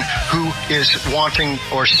anyone who is wanting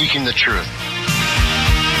or seeking the truth.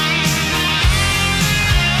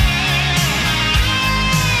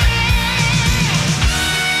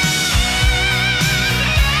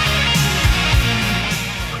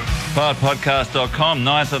 Fartpodcast.com,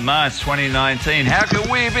 9th of March 2019. How can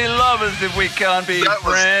we be lovers if we can't be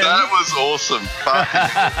friends? That was awesome.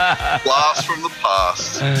 Blast from the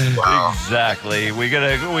past. Wow. Exactly. We're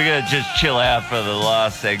gonna just chill out for the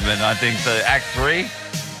last segment. I think for Act 3.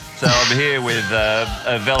 So I'm here with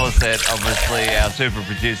Velicet, obviously our super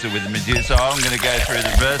producer with the Medusa. I'm going to go through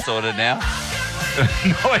the verse order now.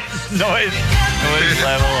 noise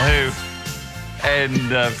level who,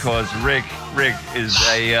 and of course Rick. Rick is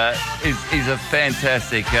a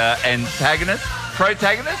fantastic antagonist,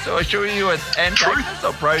 protagonist, or should we use antagonist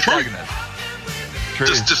or protagonist?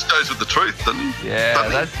 Truth. Just goes with the truth, doesn't he? Yeah,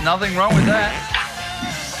 that's nothing wrong with that.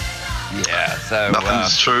 Yeah, so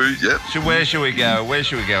nothing's true. Yep. Where should we go? Where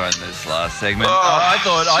should we go in this last segment? I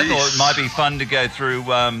thought it might be fun to go through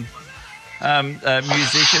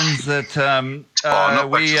musicians that the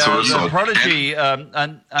Prodigy.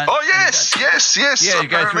 Yes. Yeah, you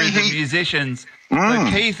go through the musicians. So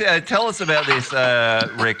Keith, tell us about this,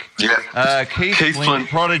 Rick. Yeah. Keith Flint,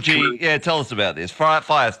 Prodigy. Yeah, tell us about this.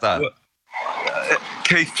 Firestarter.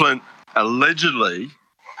 Keith Flint allegedly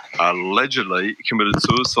committed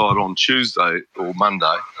suicide on Tuesday or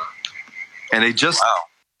Monday, and he just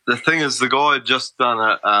the thing is the guy had just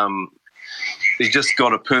done he just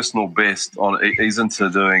got a personal best on. He's into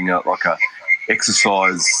doing like a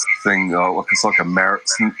exercise thing, it's like a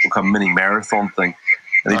marathon, like a mini marathon thing,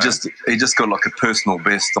 and he just got like a personal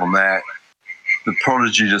best on that. The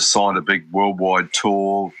Prodigy just signed a big worldwide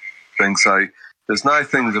tour thing, so there's no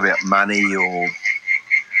things about money or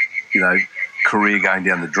career going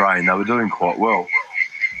down the drain. They were doing quite well.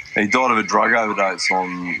 He died of a drug overdose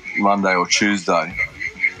on Monday or Tuesday.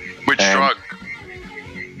 Which drug?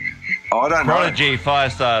 I don't know. Prodigy,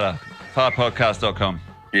 Firestarter, Fartpodcast.com.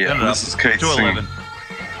 Yeah, this is Keith singing. 211.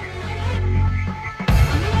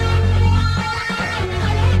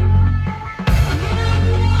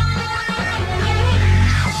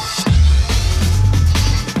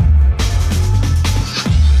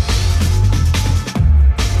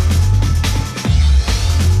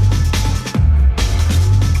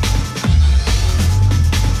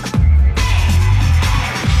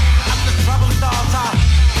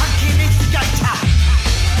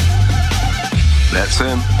 That's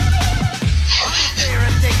him. They're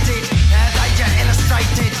addicted, danger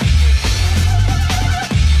illustrated.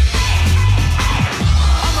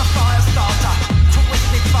 I'm a fire starter,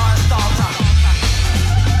 twisted fire starter.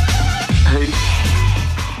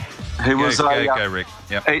 He was go, Rick.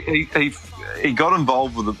 Yep. He got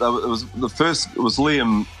involved with it. It was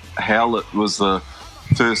Liam Howlett was the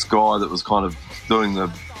first guy that was kind of doing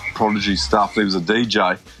the Prodigy stuff. He was a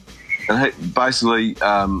DJ, and basically.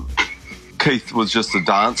 Keith was just a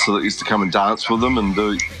dancer that used to come and dance with them and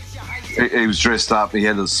do. He was dressed up. He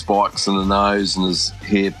had his spikes in the nose and his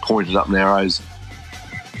hair pointed up narrows.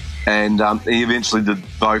 And he eventually did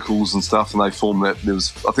vocals and stuff. And they formed that. I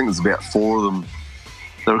think there was about 4 of them.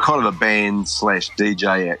 They were kind of a band /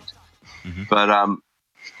 DJ act, but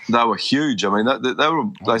they were huge. I mean,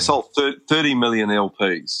 they sold 30 million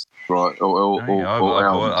LPs, right?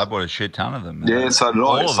 I bought a shit ton of them. Yeah, so did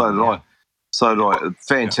I. So did I.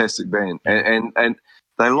 Fantastic band. And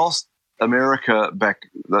they lost America back.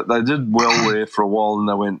 They did well there for a while and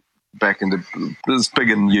they went back into – it was big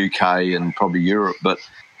in the UK and probably Europe. But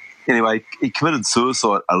anyway, he committed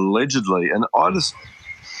suicide allegedly. And I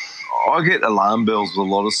get alarm bells with a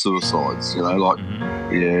lot of suicides, yeah,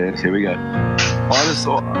 here we go. I just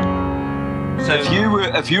thought so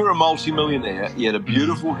if you were a multi-millionaire, you had a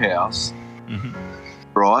beautiful house,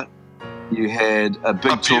 right? You had a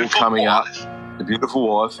big tour coming up, a beautiful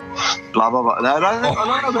wife, blah blah blah. No, I don't know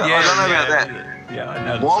about that. Yeah,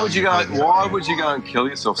 I know. Why would you go and kill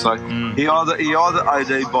yourself? So he either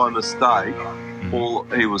OD'd by mistake, or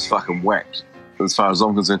he was fucking whacked, as far as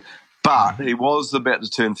I'm concerned. But he was about to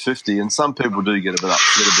turn 50, and some people do get a bit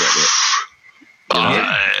upset about that.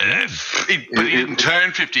 But he didn't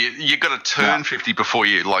turn 50. You got to turn 50 before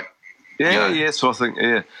you like. Yeah. So I think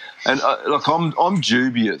and I'm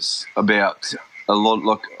dubious about a lot.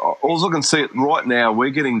 Like all I can see right now,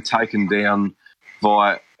 we're getting taken down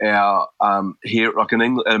by our here, like in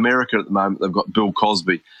England, America at the moment, they've got Bill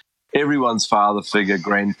Cosby. Everyone's father figure,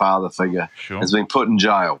 grandfather figure has been put in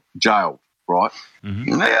jail, right?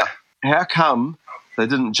 Now, how come they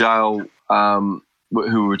didn't jail?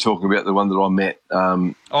 Who we were talking about, the one that I met.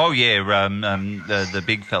 The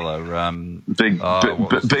big fellow.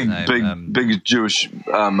 Big Jewish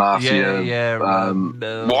mafia.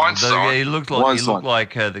 Weinstein. He looked like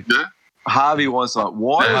Harvey Weinstein.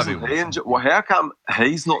 How come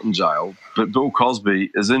he's not in jail, but Bill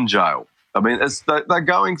Cosby is in jail? I mean, they're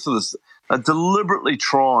going for this. They're deliberately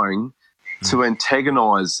trying to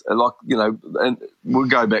antagonise, like, you know, and we'll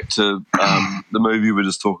go back to the movie we were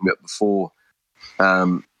just talking about before.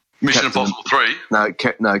 Mission Impossible 3? No,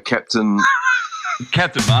 Captain Marvel.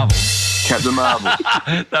 Captain Marvel.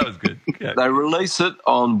 That was good. Yeah. They release it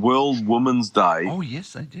on World Women's Day. Oh,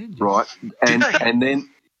 yes, they did. Right. And then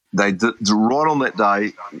they did, right on that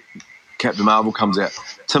day, Captain Marvel comes out.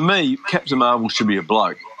 To me, Captain Marvel should be a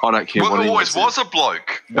bloke. I don't care what he always was a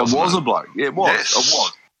bloke. It was a bloke. Yeah, it was. Yes. It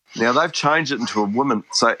was. Now, they've changed it into a woman.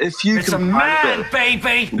 So if you It's a man,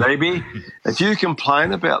 baby. Maybe. If you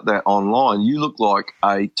complain about that online, you look like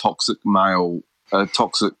a toxic male.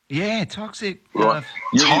 Toxic. Yeah, toxic. Right.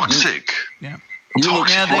 Toxic. Yeah.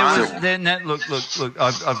 Toxic. Look.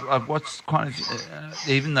 I've watched quite a few,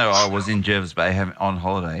 even though I was in Jervis Bay on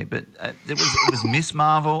holiday, but it was Miss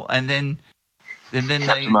Marvel, and then they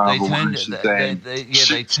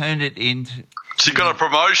turned it into. She got a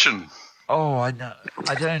promotion. Oh, I know.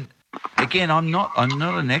 I don't. Again, I'm not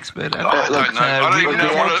an expert at it. I don't know. I don't even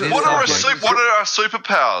know what are her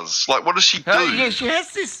superpowers? Like, what does she do? Oh, yeah, she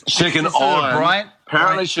has this. She can iron.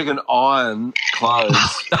 Apparently, she can iron clothes.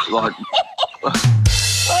 Like.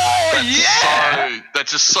 Oh yeah!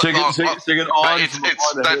 That's just so. She can iron.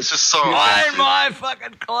 That's just so. Iron my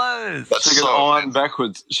fucking clothes. She can iron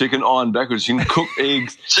backwards. She can iron backwards. She can cook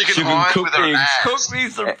eggs. She can iron cook with her eggs. ass. Cook me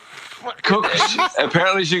some.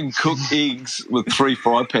 Apparently, she can cook eggs with 3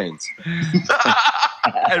 fry pans.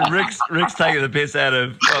 And Rick's taking the piss out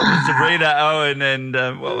of Sabrina Owen and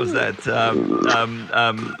what was that?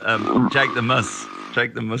 Jake the Muss.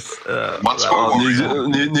 Once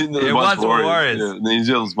More Warriors. Yeah, New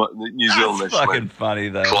Zealand. That's fucking funny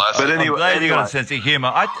though. But anyway, I'm glad you got a sense of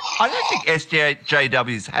humour. I don't think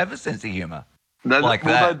SJWs have a sense of humour. Like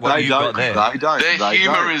that. They don't. Their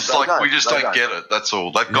humour is like we just don't get it. That's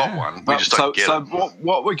all. They've got one. We just don't get it. So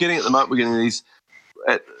what we're getting at the moment, we're getting these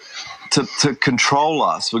to control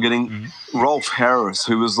us. We're getting Rolf Harris,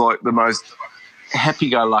 who was like the most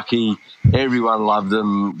happy-go-lucky, everyone loved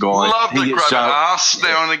him guy. Love the grab ass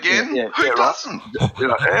now and again. Who doesn't? Who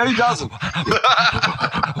doesn't?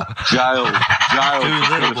 Jail. Two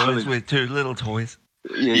little boys with 2 little toys.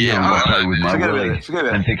 Yeah. Forget about it.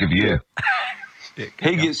 And think of you.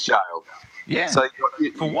 He gets jailed. Yeah. So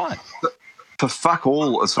for what? For fuck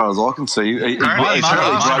all, as far as I can see. My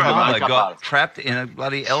mother got trapped in a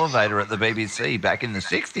bloody elevator at the BBC back in the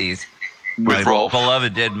 60s. With Rolf.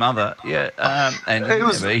 Beloved dead mother. Yeah. And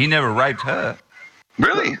he never raped her.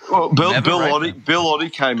 Really? Well, Bill Oddie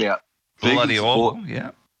came out. Bloody awful,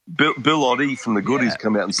 yeah. Bill Oddie from the Goodies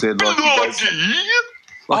came out and said, like,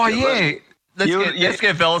 Let's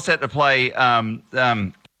get Velocet to play.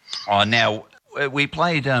 Now we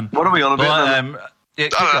played. What are we on about?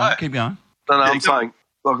 Keep going. No, I'm saying,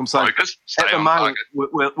 at the moment,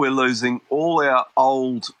 we're losing all our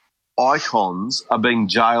old icons are being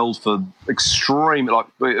jailed for extreme. Like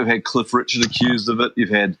we've had Cliff Richard accused of it. You've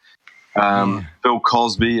had Bill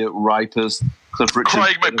Cosby, a rapist. Cliff Richard,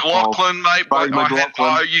 Craig McLachlan, mate.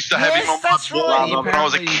 I used to have him on my board when I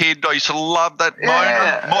was a kid. I used to love that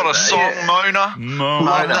Mona. What a song, Mona.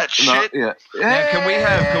 Love that shit. Now, can we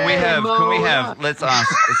have? Let's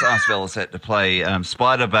ask Velocet to play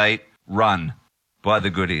Spider Bait Run by the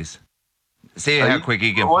Goodies. See how quick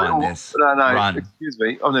he can find this. No, Run. Excuse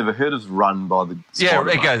me. I've never heard of Run by the. Yeah,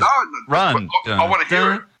 it goes. Run. I want to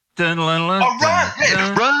hear it. Run!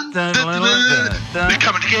 They're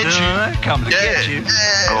coming to get you. Coming to get you.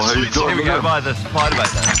 Here we go by the Spider Bait.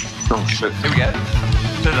 Oh shit! Here we go.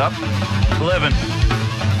 Turn it up. 11.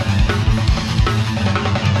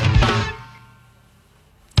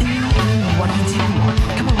 What do you do?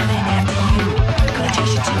 Come on in after you. Gonna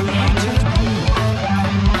chase you to the edge of the pool.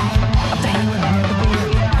 I'm bailing on the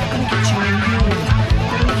board. Gonna get you in good.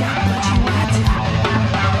 What do we got? What you got?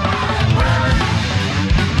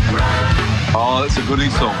 Oh, that's a Goodie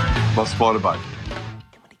song by Spider Bait.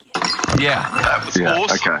 Yeah. That was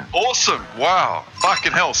awesome. Okay. Awesome. Wow.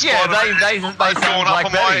 Fucking hell. Yeah, they going Black up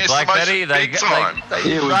on my Betty. They big time.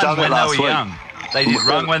 run when they were young. They did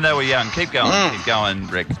run when they were young. Keep going,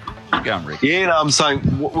 Rick. Keep going, Rick. Yeah, no, I'm saying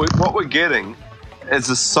what we're getting is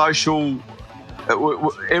a social.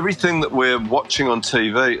 Everything that we're watching on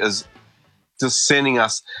TV is just sending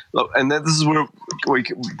us. Look, and this is where we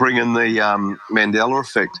bring in the Mandela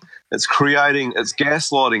effect. It's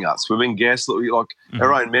gaslighting us. We've been gaslit. Like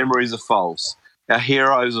our own memories are false. Our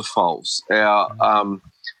heroes are false.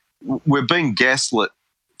 We're being gaslit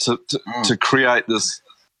to create this.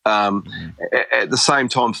 At the same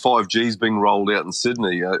time, 5G is being rolled out in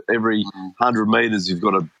Sydney. Every 100 metres, you've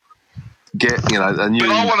got to get a new.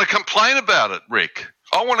 But I want to complain about it, Rick.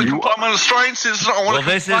 I want to complain. I'm an Australian citizen. I want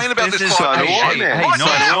to complain about this.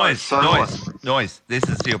 Noise. This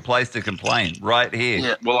is your place to complain right here.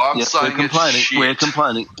 Yeah. Well, I'm saying we're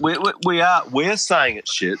complaining. We're saying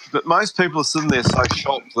it's shit. But most people are sitting there so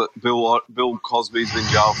shocked that Bill Cosby's been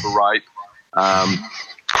jailed for rape.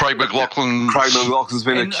 Craig McLaughlin's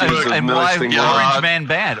been accused of molesting. Orange Man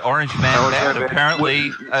Bad apparently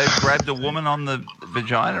grabbed a woman on the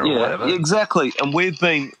vagina or whatever. Exactly. And we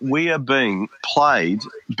are being played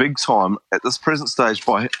big time at this present stage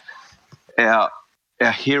by our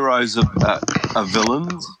heroes are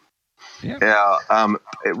villains. Yeah.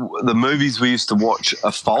 The movies we used to watch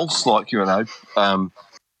are false, like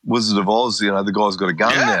Wizard of Oz. The guy's got a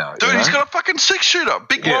gun now. Dude, he's got a fucking 6-shooter,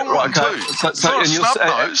 big long one too.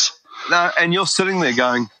 And you're sitting there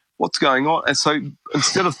going, "What's going on?" And so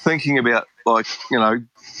instead of thinking about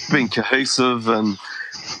being cohesive and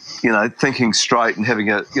thinking straight and having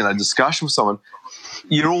a discussion with someone,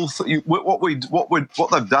 what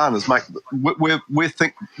they've done is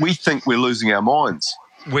we think we're losing our minds.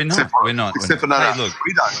 We're not. Except for we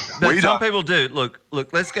don't. Some people do. Look.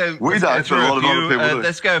 Let's go.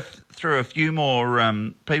 Let's go through a few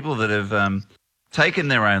more people that have taken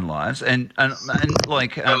their own lives, and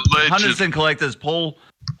like hunters and collectors. Paul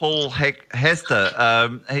Hester.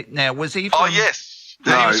 Now was he? Oh yes.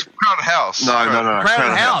 No. He was Crowded House. No.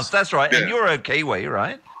 Crowded House. That's right. Yeah. And you're a Kiwi,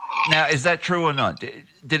 right? Now, is that true or not?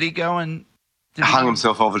 Did he go and hung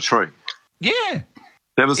himself off a tree? Yeah.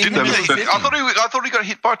 I thought he got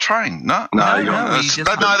hit by a train. No.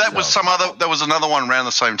 That was some other. That was another one around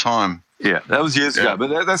the same time. Yeah, that was years ago.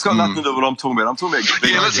 But that's got nothing to do with what I'm talking about. I'm talking about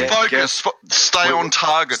let's focus. Stay on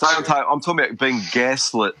target. I'm talking about being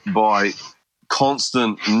gaslit by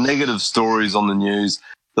constant negative stories on the news.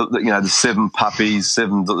 The 7 puppies,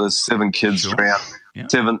 there's 7 kids drowned,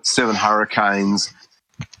 7 hurricanes.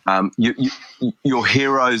 Your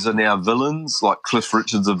heroes are now villains, like Cliff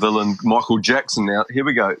Richard's a villain, Michael Jackson now. Here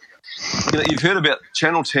we go. You've heard about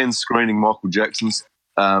Channel 10 screening Michael Jackson's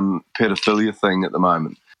pedophilia thing at the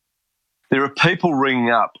moment. There are people ringing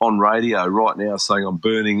up on radio right now saying, "I'm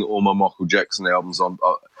burning all my Michael Jackson albums. I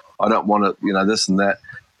don't want it, this and that."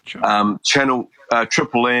 Sure. Channel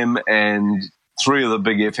Triple M and 3 of the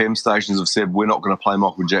big FM stations have said, "We're not going to play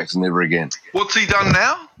Michael Jackson ever again." What's he done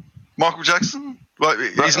now, Michael Jackson?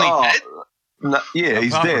 Isn't he dead? No, yeah,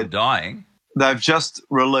 he's dead. Dying. They've just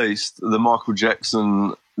released the Michael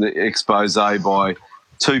Jackson expose by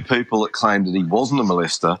 2 people that claimed that he wasn't a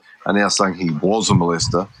molester are now saying he was a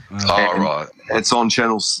molester. Oh, right. It's on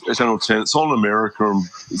Channel 10. It's on America, and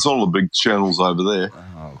it's all the big channels over there.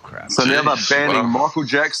 Oh, crap. So now they're banning Michael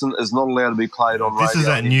Jackson is not allowed to be played on radio. This is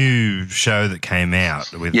that new show that came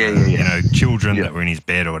out with children that were in his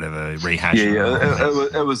bed or whatever, rehashing.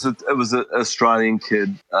 Yeah, it was an Australian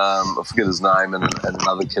kid, I forget his name, and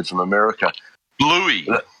another kid from America. Bluey.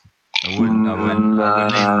 I wouldn't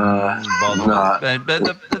bother. But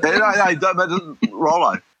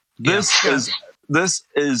Rollo, this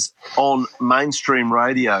is on mainstream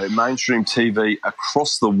radio, mainstream TV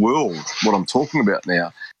across the world. What I'm talking about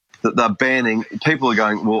now, that they're banning. People are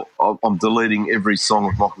going, "Well, I'm deleting every song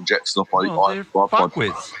of Michael Jackson off my iPod."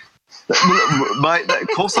 Mate, of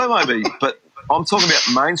course they may be, but I'm talking about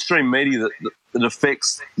mainstream media that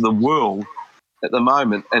affects the world at the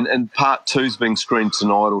moment, and part 2's being screened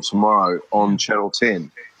tonight or tomorrow on Channel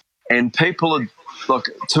 10. And people are, like,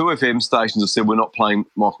 2 FM stations have said, "We're not playing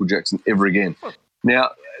Michael Jackson ever again."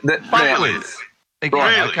 Now, but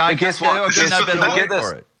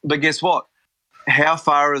guess what? How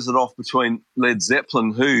far is it off between Led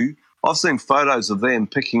Zeppelin, who I've seen photos of them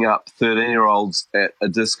picking up 13-year-olds at a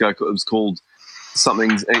disco. It was called some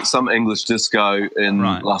English disco in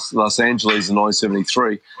Los Angeles in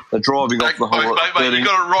 1973. They're driving off the whole. Mate, you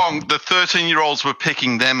got it wrong. The 13-year-olds were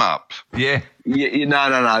picking them up. Yeah.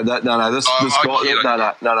 No.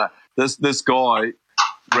 This guy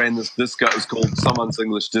ran this disco. It was called Someone's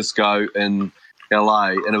English Disco in LA,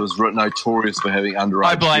 and it was notorious for having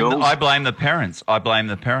underage girls. I blame the parents.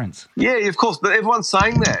 Yeah, of course, but everyone's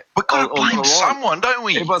saying that. We've got to blame someone, don't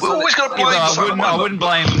we? We've always got to blame someone. I wouldn't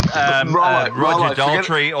blame Roger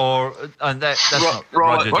Daltrey or that's not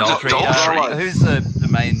Roger Daltrey. Who's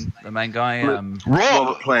the main guy?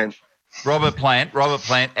 Robert Plant. Robert Plant,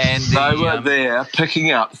 and they were there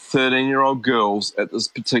picking up 13-year-old girls at this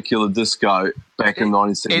particular disco back in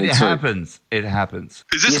 1972. It happens.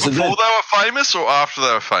 Is this before they were famous or after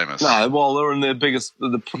they were famous? No, well, they're in their biggest.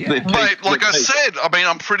 Mate, like I said, I mean,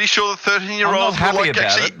 I'm pretty sure the 13-year-olds were happy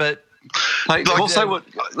about it, but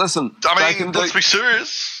listen. I mean, let's be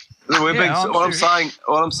serious. What I'm saying,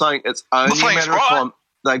 it's only a matter of time.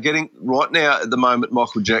 they're getting right now at the moment.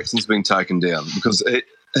 Michael Jackson's been taken down because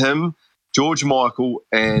him, George Michael,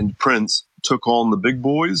 and Prince took on the big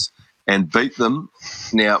boys and beat them.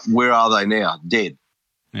 Now, where are they now? Dead.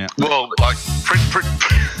 Yeah. Well, like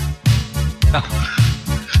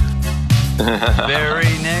Very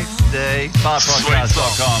next day.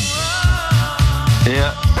 Firepodcast.com.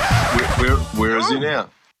 Yeah. Where is he now?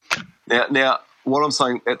 Now, what I'm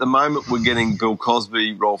saying, at the moment we're getting Bill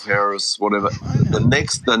Cosby, Rolf Harris, whatever.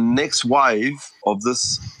 The next wave of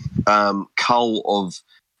this cull of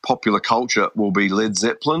popular culture will be Led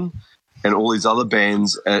Zeppelin and all these other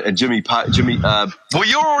bands, Jimmy. Well,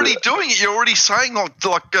 you're already doing it. You're already saying like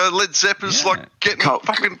Led Zeppelin's like getting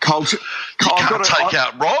fucking culture. You can't take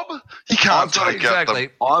out Rob. You can't take out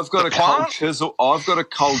the I've got the a Cold plant. Chisel. I've got a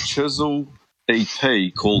Cold Chisel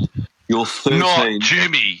EP called You're 13. Not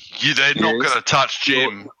Jimmy. They're not going to touch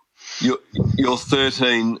Jim. You're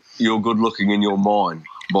 13. You're good looking in your mind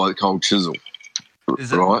by the Cold Chisel.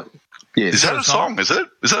 Is it? Right? Yes. Is that a song? Is it?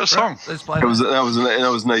 Is that a song? Let's play That was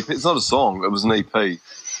an EP. It's not a song. It was an EP.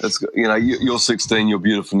 It's, you're 16. You're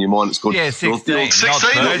beautiful in your mind. It's called 16. 16 or 13?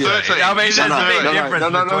 I mean, there's a big difference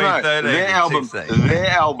between 13 and 16. Their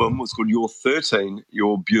album was called You're 13.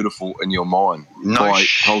 You're beautiful in your mind by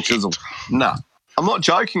Cold Chisel. No, I'm not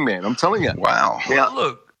joking, man. I'm telling you. Wow. Now,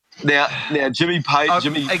 look. Now, Jimmy Page,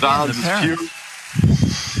 Jimmy Barnes is Fury.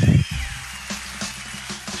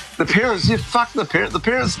 The parents, fuck the parents. The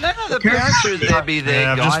parents. No, the parents should be there.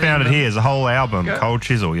 Yeah, I've just found it here. There's a whole album, Cold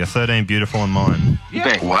Chisel. You're 13, beautiful in mine.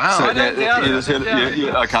 Yeah. Wow. So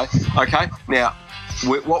okay. Now,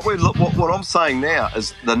 what I'm saying now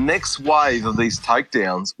is the next wave of these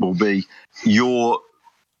takedowns will be it'll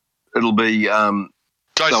be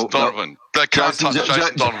Jason Donovan. They can't touch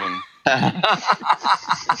Jason Donovan.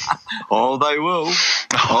 Oh, they will.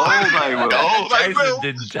 Jason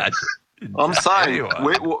didn't touch it. I'm saying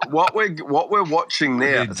what we're watching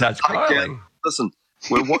now. Listen,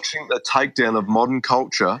 we're watching the takedown of modern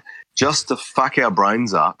culture just to fuck our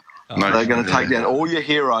brains up. They're going to take down all your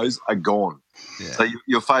heroes are gone. Yeah. So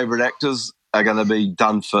your favourite actors are going to be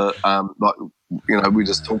done for we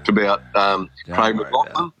just talked about Craig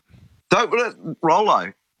McLachlan.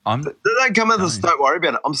 Rollo. Don't come into this. Don't worry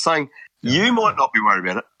about it. I'm saying you might not be worried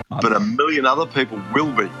about it, but a million other people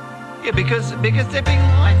will be. Yeah, because they're being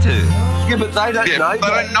lied to. Yeah, but they don't know. They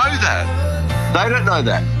don't know that. They don't know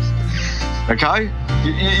that. Okay,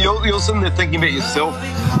 you're sitting there thinking about yourself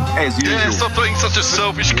as usual. Yeah, stop being such a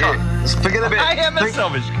selfish cunt. Forget about. I am a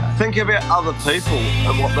selfish cunt. Think about other people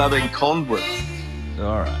and what they've been conned with.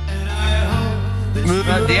 All right. The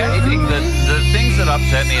only thing the things that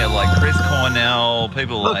upset me are like Chris Cornell,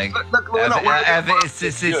 people like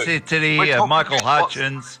Michael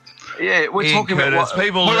Hutchins. Yeah, we're talking about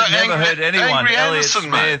people that never heard anyone. Elliott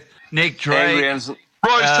Smith, Nick Drake,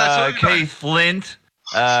 Keith Flint,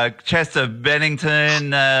 Chester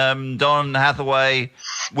Bennington, Don Hathaway,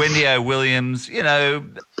 Wendy O. Williams.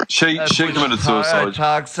 She committed suicide.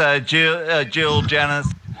 Tugs, Jill Janis.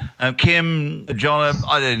 Kim, John,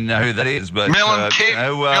 I didn't know who that is, but Melon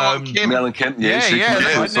Kemp. Melon Kemp. Yeah,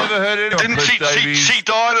 I've never heard anyone. Didn't she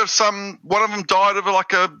died of some? One of them died of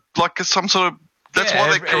some sort of. That's why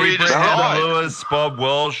their career just died. Lewis, Bob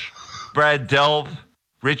Welsh, Brad Delp,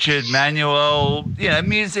 Richard Manuel.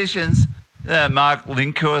 musicians. Mark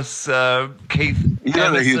Linkus, Keith. You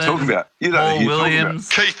don't know who you're talking about. Paul Williams,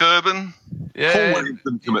 Keith Urban. Yeah, Paul Williams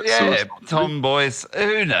didn't commit suicide. Tom Boyce.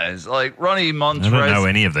 Who knows? Like Ronnie Montrose. I don't know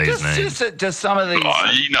any of these names. Just some of these.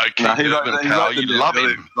 Oh, Keith Urban, pal. You love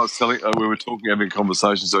him. I was telling we were talking, having a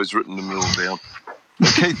conversation, so he's written them all down.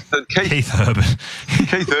 Keith Urban.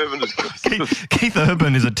 Keith Urban is Keith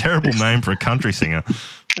Urban is a terrible name for a country singer.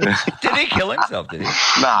 Did he kill himself? Did he?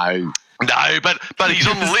 No, but he's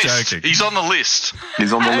on the list. Joking. He's on the list.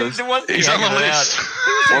 He's on the list. He's on the list.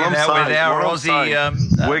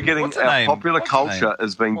 We're getting our popular culture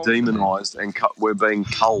is being demonised and we're being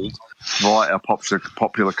culled by our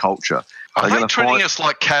popular culture. Are they treating us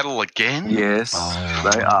like cattle again? Yes,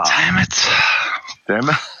 they are. Damn it.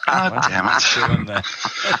 Oh, damn it.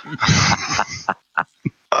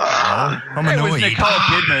 I'm annoyed. It was Nicole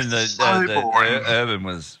Kidman that Urban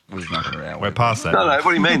was knocking around. We're past that. No, what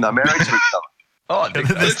do you mean? They're married to each other. Oh,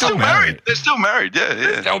 they're still married. They're still married, yeah.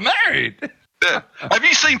 They're still married. Yeah. Have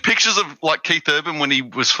you seen pictures of Keith Urban when he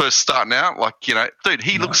was first starting out? Dude,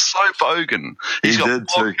 he looks so bogan. He's got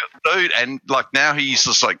too. Dude, and now he's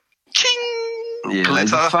just like king. Yeah,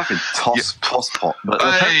 he's a fucking toss pot. But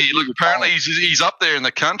hey, look, apparently he's up there in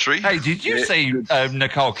the country. Hey, did you see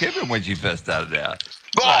Nicole Kidman when she first started out?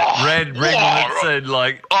 red ringlets and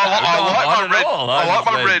like. I like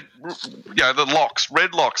my red. The locks,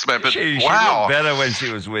 red locks, man. But she looked better when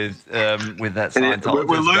she was with that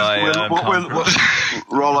Scientologist guy.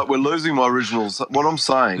 Roll, we're losing my originals. What I'm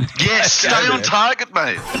saying. Yes, stay on target,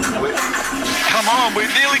 mate. Come on,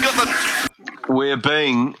 we've nearly got the. We're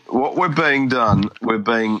being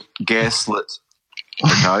gaslit.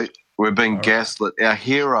 Okay, we're being gaslit. Our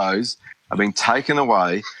heroes are being taken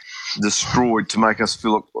away, destroyed to make us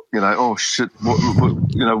feel, oh shit,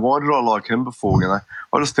 why did I like him before?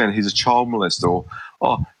 I just found he's a child molester,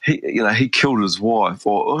 or he killed his wife,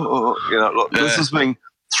 or this is being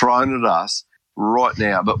thrown at us right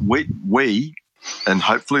now. But we, and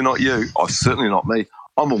hopefully not you, or certainly not me,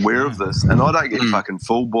 I'm aware of this, and I don't get fucking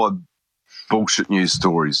fooled by bullshit news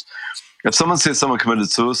stories. If someone says someone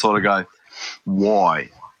committed suicide, I go, why?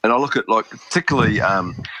 And I look at, particularly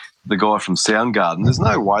the guy from Soundgarden. There's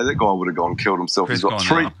no way that guy would have gone and killed himself. He's got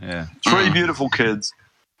three beautiful kids,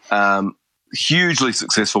 hugely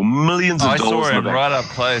successful, millions of dollars. I saw him right up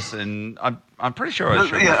close, and I'm pretty sure I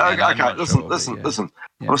showed Listen.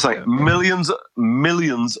 I'm saying millions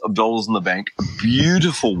of dollars in the bank, a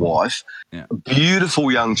beautiful wife,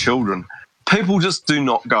 beautiful young children. People just do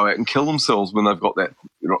not go out and kill themselves when they've got that.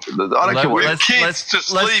 I don't care what. Let's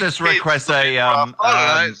just request a. I don't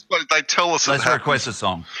know. They tell us. Let's request a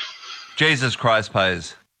song. Jesus Christ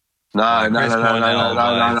Pays. No. Jesus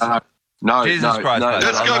Christ Pays.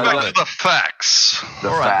 Let's go back to the facts. The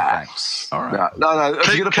facts. All right. No.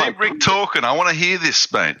 Keep Rick talking. I want to hear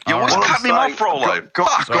this, mate. You always cut me off, Rollo.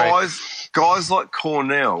 Guys like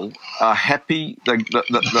Cornell are happy, and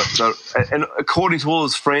according to all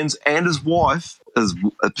his friends and his wife,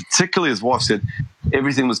 particularly his wife, said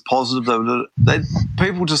everything was positive.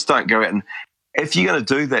 People just don't go out, and if you're going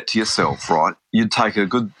to do that to yourself, right, you'd take a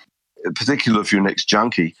good, particularly if you're an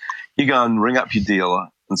ex-junkie, you go and ring up your dealer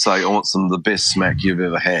and say, I want some of the best smack you've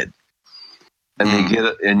ever had, and then get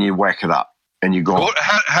it and you whack it up and you're gone.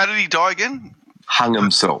 How did he die again? Hung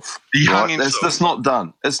himself. He hung himself. That's not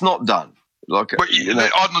done. It's not done. On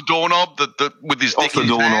the doorknob, with his dick in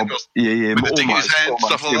his hand, with the dick in his hand,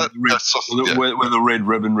 stuff like that. With the red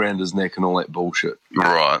ribbon around his neck and all that bullshit.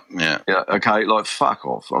 Right. Yeah. Okay. Fuck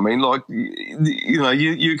off. I mean,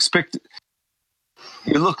 you expect.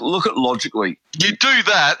 You look at logically. You do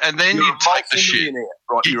that, and then you take the shit.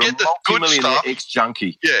 Right? You get the good stuff.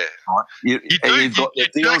 Ex-junkie. Yeah. Right? You jerk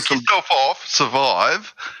yourself off,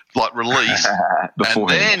 survive, release,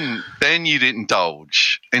 and then you'd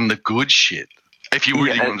indulge in the good shit if you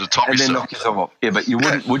really wanted to top yourself. And then knock yourself off. Yeah, but you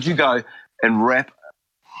wouldn't. Would you go and wrap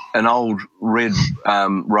an old red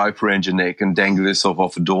rope around your neck and dangle yourself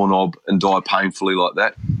off a doorknob and die painfully like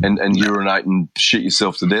that, and urinate and shit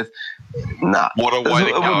yourself to death? Nah. What a way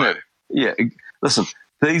to go. Yeah. Listen,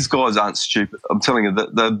 these guys aren't stupid. I'm telling you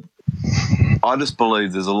that I just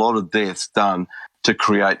believe there's a lot of deaths done to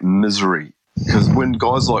create misery. Because when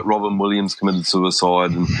guys like Robin Williams committed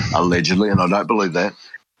suicide, and allegedly, and I don't believe that,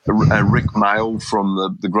 Rick Mail from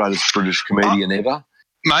the greatest British comedian ever,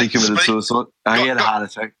 he committed suicide. He had a heart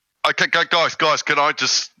attack. Okay, guys, can I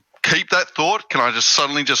just keep that thought? Can I just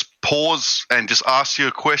suddenly just pause and just ask you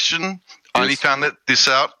a question? I only found this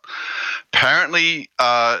out. Apparently,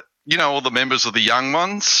 all the members of the Young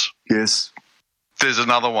Ones? Yes. There's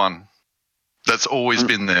another one that's always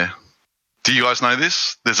been there. Do you guys know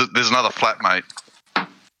this? There's another flatmate.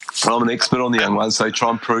 I'm an expert on the Young Ones, so try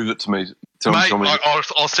and prove it to me.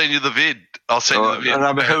 I'll send you the vid.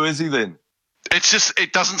 No, but who is he then? It's just,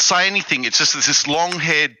 it doesn't say anything. It's just this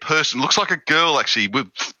long-haired person. Looks like a girl, actually.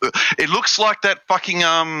 It looks like that fucking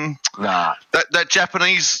that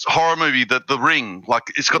Japanese horror movie, The Ring.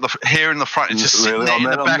 It's got the hair in the front. It's just sitting there in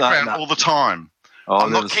the background all the time.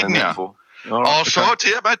 I'm not kidding you. I'll show it to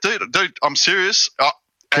you, mate. Dude, I'm serious.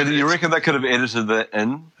 You reckon they could have edited that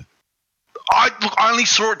in? I only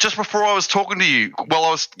saw it just before I was talking to you. Well,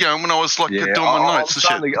 I was, when I was doing my notes and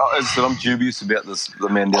shit. I'm dubious about this. The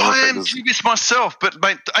Mandela effect. I am dubious myself, but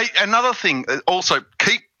mate, another thing. Also,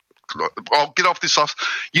 I'll get off this off.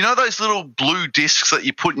 You know those little blue discs that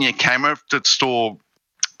you put in your camera to store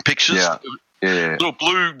pictures? Yeah. Little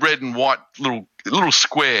blue, red, and white little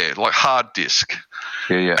square, like hard disk.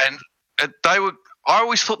 Yeah. And they were. I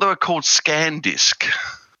always thought they were called ScanDisk.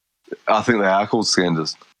 I think they are called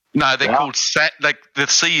ScanDisk. No, they're called the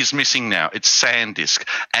C is missing now. It's SanDisk,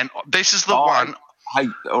 and this is the one. Hey,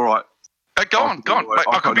 all right. Go on. Mate,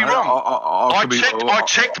 I could be wrong. I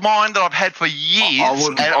checked mine that I've had for years,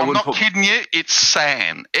 and I'm not kidding you. It's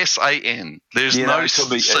SAN, S-A-N. There's no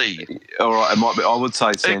C. All right, it might be. I would say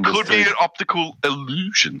SanDisk. It could be an optical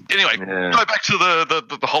illusion. Anyway, go back to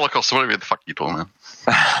the Holocaust or whatever the fuck you're talking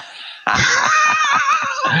about.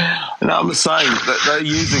 No, I'm saying that they're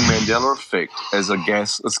using Mandela effect as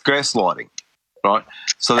it's gaslighting, right?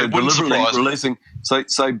 So they're deliberately releasing. So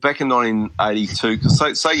back in 1982,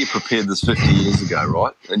 because say you prepared this 50 years ago,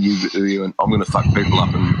 right? And you went, I'm going to fuck people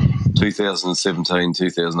up in 2017,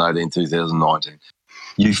 2018, 2019.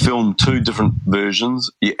 You film 2 different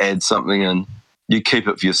versions. You add something in. You keep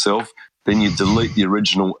it for yourself. Then you delete the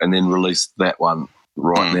original and then release that one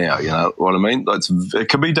right now. You know what I mean? It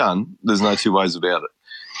can be done. There's no two ways about it.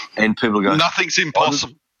 And people go, nothing's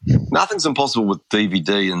impossible. Nothing's impossible with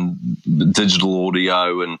DVD and digital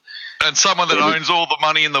audio and someone that owns all the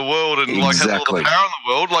money in the world and has all the power in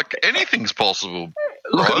the world. Like anything's possible.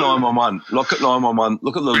 Look at 911. Look at 911.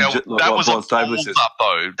 Look at the legit. That was a balls up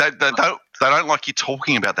though. They don't like you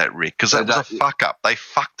talking about that, Rick, because that was a fuck up. They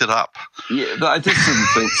fucked it up. Yeah, I just didn't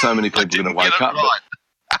think so many people were going to wake up. Right.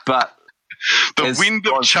 But the wind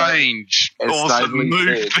of change also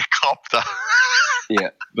moved the copter. Yeah,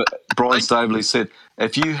 but Brian Staveley said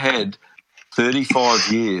if you had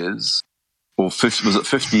 35 years or 50, was it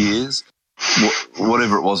 50 years,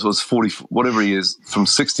 whatever it was 40, whatever years, from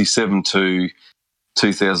 67 to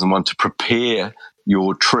 2001 to prepare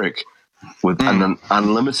your trick with an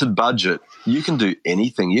unlimited budget, you can do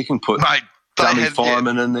anything. You can put dummy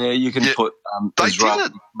firemen in there. You can put Israel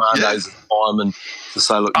Mondays firemen to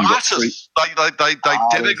say, look, you've got they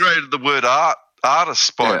denigrated the word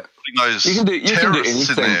artist by putting those terrorists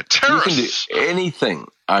in there. Terrorists. You can do anything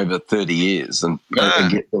over 30 years and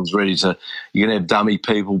get things ready to. You can have dummy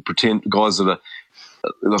people, pretend guys that are.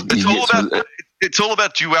 It's all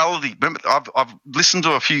about duality. Remember, I've listened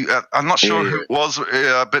to a few. I'm not sure who it was,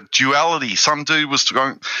 but duality. Some dude was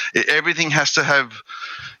going. Everything has to have,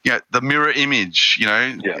 the mirror image,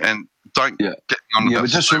 and don't get on. Yeah, but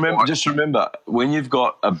just remember, when you've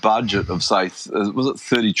got a budget of say, was it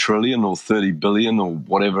 30 trillion or 30 billion or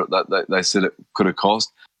whatever that they said it could have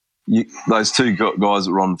cost. Those 2 guys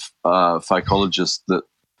that were on Fakeologist that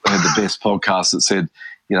had the best podcast that said,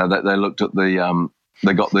 that they looked at they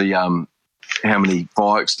got the how many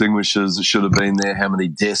fire extinguishers should have been there, how many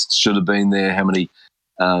desks should have been there, how many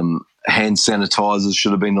hand sanitizers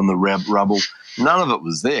should have been on the rubble. None of it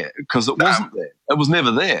was there because it wasn't there. It was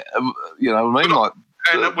never there. You know what I mean?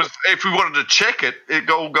 And it was, if we wanted to check it, it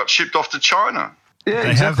all got shipped off to China. Yeah,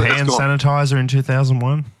 they have hand sanitizer in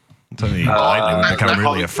 2001. It's only lately we've become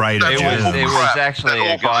really afraid of it. It was actually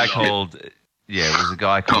a guy called. Yeah, it was a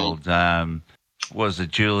guy called. Was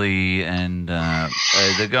it Julie and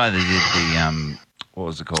the guy that did the what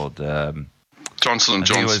was it called? Johnson &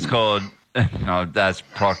 Johnson. It was called. No, that's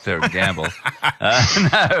Procter & Gamble.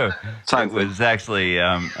 No, it was actually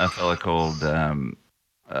a fella called.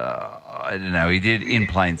 I don't know. He did In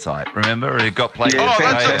Plain Sight. Remember? He got played. Yeah,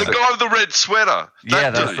 that's the guy with the red sweater.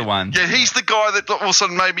 That's the one. Yeah, he's the guy that all of a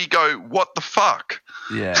sudden made me go, "What the fuck?"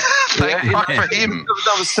 Yeah. Thank fuck for him.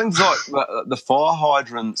 There was things like the fire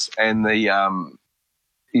hydrants and the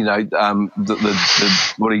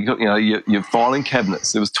what do you got? Your filing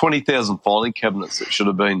cabinets. There was 20,000 filing cabinets that should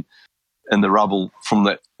have been in the rubble from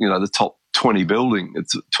that. The top 20 building.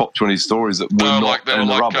 It's top 20 stories that were not in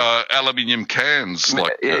the rubble. Aluminium cans. They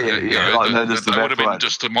would have been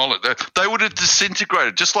just demolished. They would have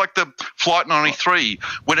disintegrated, just like the Flight 93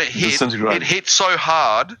 when it hit. It hit so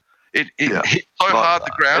hard. It hit so hard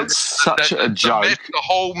the ground. It's such a joke. The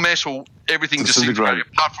whole metal, everything disintegrated,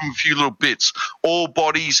 apart from a few little bits. All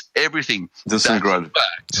bodies, everything disintegrated.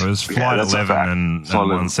 It was Flight 11 and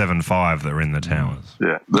 175 that were in the towers.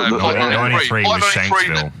 Yeah, Flight 93 was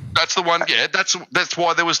Shanksville. That's the one. Yeah, that's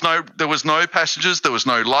why there was no passengers, there was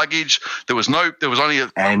no luggage, there was only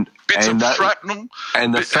bits of shrapnel.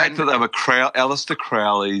 And the fact that they were Alistair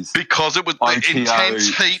Crowley's because it was the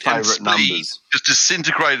intense heat and speed just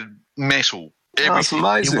disintegrated metal. That's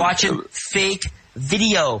amazing. You're watching fake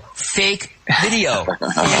video. It's fake video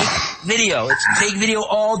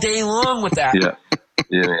all day long with that.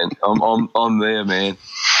 Yeah, man. I'm there, man.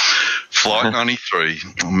 Flight 93.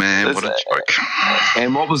 Oh man, what a joke!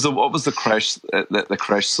 And what was the crash at the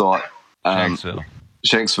crash site?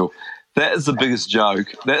 Shanksville. That is the biggest joke.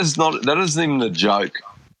 That isn't even a joke.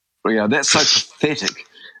 That's so pathetic.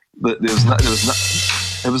 That there was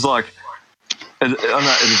no. It was like. It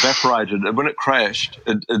evaporated. When it crashed,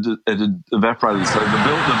 it evaporated. So the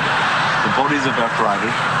bodies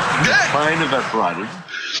evaporated. The plane evaporated.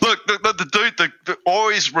 Look, the dude. I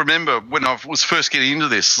always remember when I was first getting into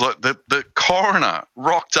this. Like the coroner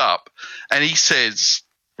rocked up, and he says,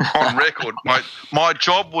 on record, my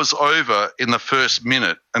job was over in the first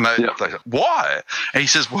minute. And they said, why? And he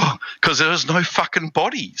says, well, because there was no fucking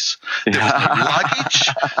bodies.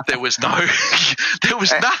 There was no luggage. There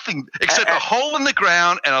was nothing except a hole in the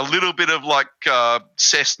ground and a little bit of like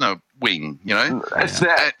Cessna wing, you know? It's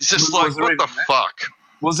just like, what the fuck?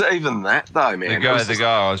 Was it even that though, man? The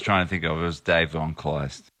guy I was trying to think of was Dave Von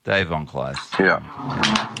Kleist. Yeah.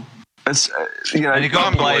 It's, and he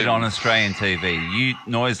got played on Australian TV.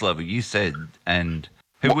 Noise Level, you said, and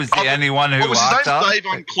who was the only one who arced up? Dave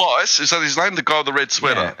Von Kleist. Is that his name? The guy with the red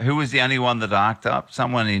sweater. Yeah. Who was the only one that arced up?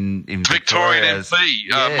 Someone in Victorian MP,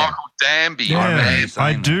 Michael Danby. Yeah,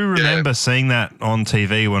 I do remember seeing that on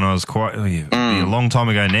TV when I was a long time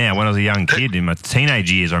ago now, when I was a young kid in my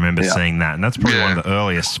teenage years. I remember seing that, and that's probably one of the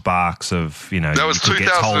earliest sparks of, that was you could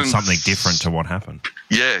get told something different to what happened.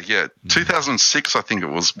 Yeah. 2006, I think it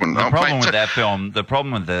was. When the problem with that film, the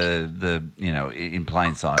problem with the in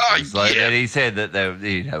Plain Sight, is that he said that there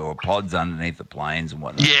were pods underneath the planes and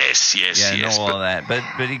whatnot. Yes. And all of that. But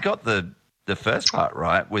he got the first part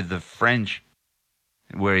right with the French,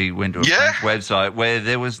 where he went to a French website where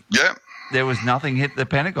there was nothing hit the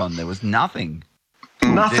Pentagon. There was nothing.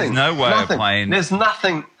 There's no way of playing. There's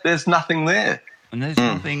nothing there. And there's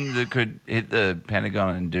nothing that could hit the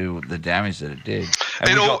Pentagon and do the damage that it did.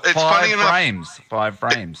 And it's five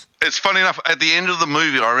frames. It's funny enough, at the end of the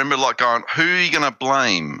movie, I remember going, who are you going to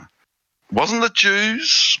blame? It wasn't the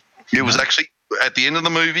Jews. It was actually at the end of the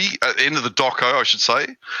movie, at the end of the doco, I should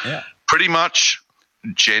say. Yeah. Pretty much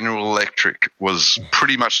General Electric was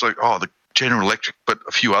pretty much like, the General Electric, but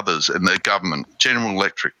a few others and the government. General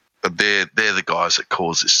Electric, they're the guys that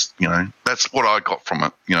caused this, That's what I got from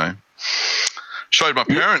it, Showed my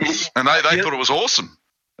parents, and they thought it was awesome.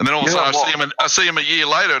 And then all of a sudden I see him a year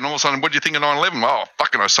later, and all of a sudden, what do you think of 9/11? Oh,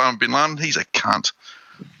 fucking Osama bin Laden, he's a cunt.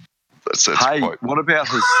 What about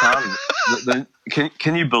his son?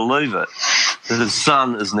 Can you believe it? That his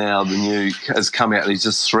son is now has come out and he's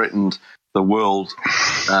just threatened the world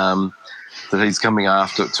that he's coming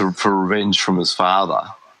after for revenge from his father.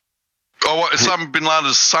 Oh, what, Osama bin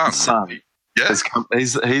Laden's son? His son. Yeah.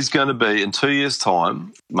 He's going to be, in 2 years'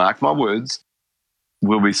 time, mark my words,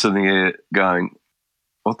 we'll be sitting here going,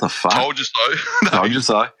 what the fuck? Told you so. Told you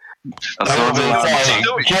so. General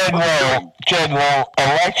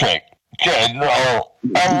Electric.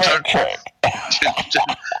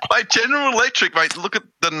 Mate, General Electric, mate, look at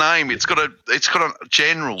the name. It's got a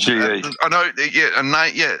general. GE. I know, a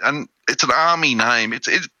name, and it's an army name. It's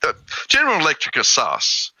General Electric are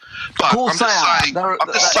sus. But I'm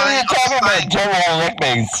just saying. General Electric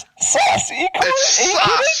means sus. It's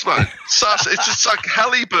sus, mate. Sus. It's just like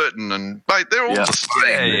Halliburton and, mate, they're all the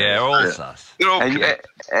same. Yeah, all sus. They're all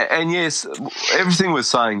and yes, everything we're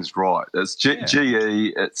saying is right. It's GE.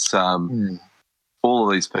 It's all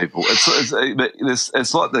of these people. It's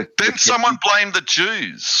like the. Then someone blamed the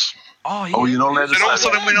Jews. Oh, yeah. Oh, you're not allowed to say that. And all of a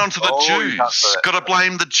sudden went on to the Jews. Got to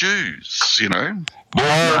blame the Jews, Blame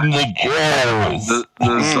the Jews.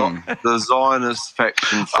 The Zionist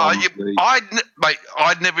faction.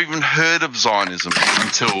 I'd never even heard of Zionism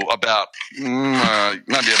until about maybe a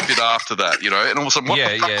bit after that, And all of a sudden, what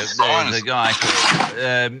the fuck is Zionism? The guy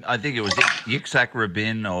called, I think it was Yitzhak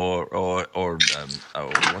Rabin or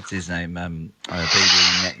what's his name, Bibi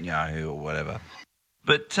Netanyahu or whatever.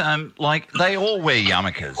 But they all wear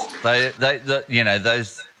yarmulkes.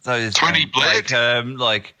 Those Tony Blair,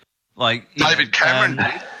 like David Cameron.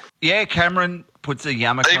 Cameron puts a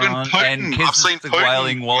yarmulke Even on Putin. and kisses the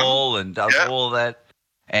Wailing Wall and does all that.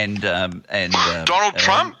 And Donald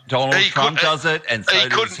Trump. Donald Trump does it, and so he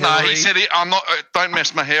couldn't. No, he said, "I'm not. Don't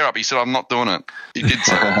mess my hair up." He said, "I'm not doing it." He did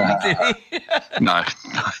say that. Did he? No,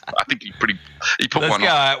 I think he put Let's one go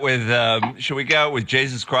on. out with. Should we go out with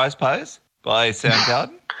Jesus Christ Pose by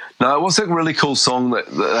Soundgarden? No, it was a really cool song that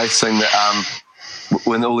they sing that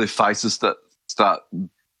when all their faces start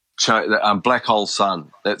Black Hole Sun.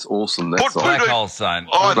 That's awesome. That's Black Hole Sun.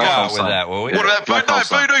 Oh, we'll go out with that, will we? What about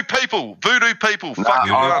Voodoo People? Voodoo People. Fuck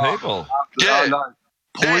Voodoo People. Yeah. No.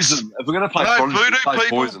 Poison. If we're going to play Prodigy, Voodoo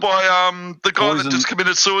People Poison. by the guy that just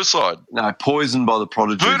committed suicide. No, Poison by the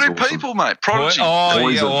Prodigy. Voodoo People, mate. Prodigy. Oh,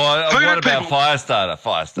 Poison. yeah. What about People.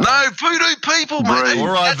 Firestarter? No, Voodoo People, mate. All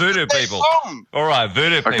right, Voodoo People. All right,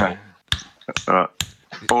 Voodoo People. Okay. All right.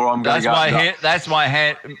 Or I'm going to go. That's my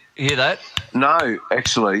hand. Hear that? No,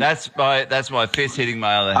 actually. That's my fist hitting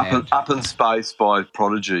my other hand. Up in Space by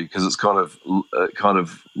Prodigy, because it's kind of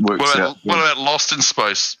works out. What about Lost in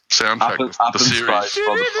Space soundtrack? Up the in series. Space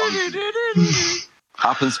by the Prodigy.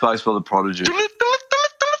 Up in Space by the Prodigy.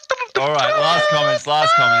 All right, last comments.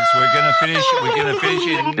 We're gonna finish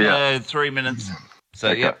in 3 minutes. So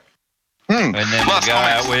okay. Yep. And then we're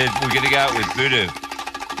going to go out with Voodoo.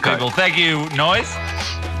 People, thank you, Noise.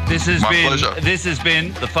 This has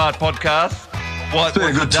been the Fart Podcast. What's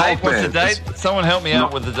the date? What's the date? Someone help me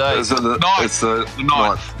out with the date. It's the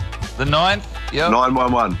 9th. The 9th? Yep.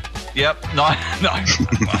 911. Yep.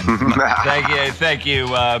 Thank you.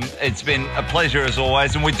 It's been a pleasure as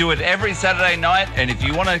always, and we do it every Saturday night. And if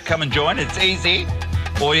you want to come and join, it's easy.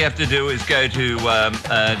 All you have to do is go to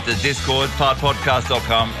the Discord,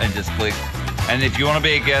 fartpodcast.com, and just click. And if you want to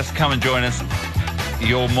be a guest, come and join us.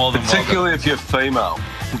 You're more than welcome. Particularly if you're female.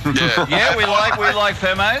 Yeah, we like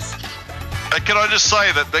females. Can I just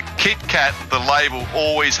say that the Kit Kat, the label,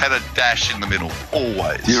 always had a dash in the middle.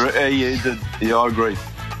 Always. Yeah, I agree.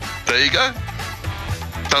 There you go.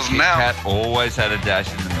 Doesn't now. Kit Kat always had a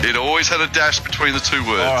dash in the middle. It always had a dash between the two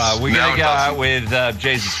words. All right, we're going to go out with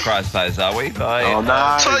Jesus Christ Pays, are we? Oh,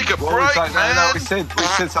 no. Take a break, man. No, we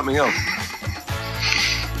said something else.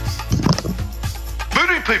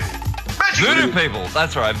 Voodoo people. Voodoo people.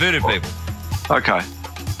 That's right, Voodoo people. Okay.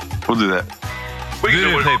 We'll do that.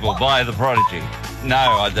 Voodoo People by The Prodigy. No,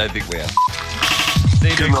 I don't think we are. See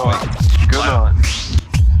you next week. Good night.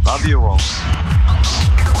 Love you all.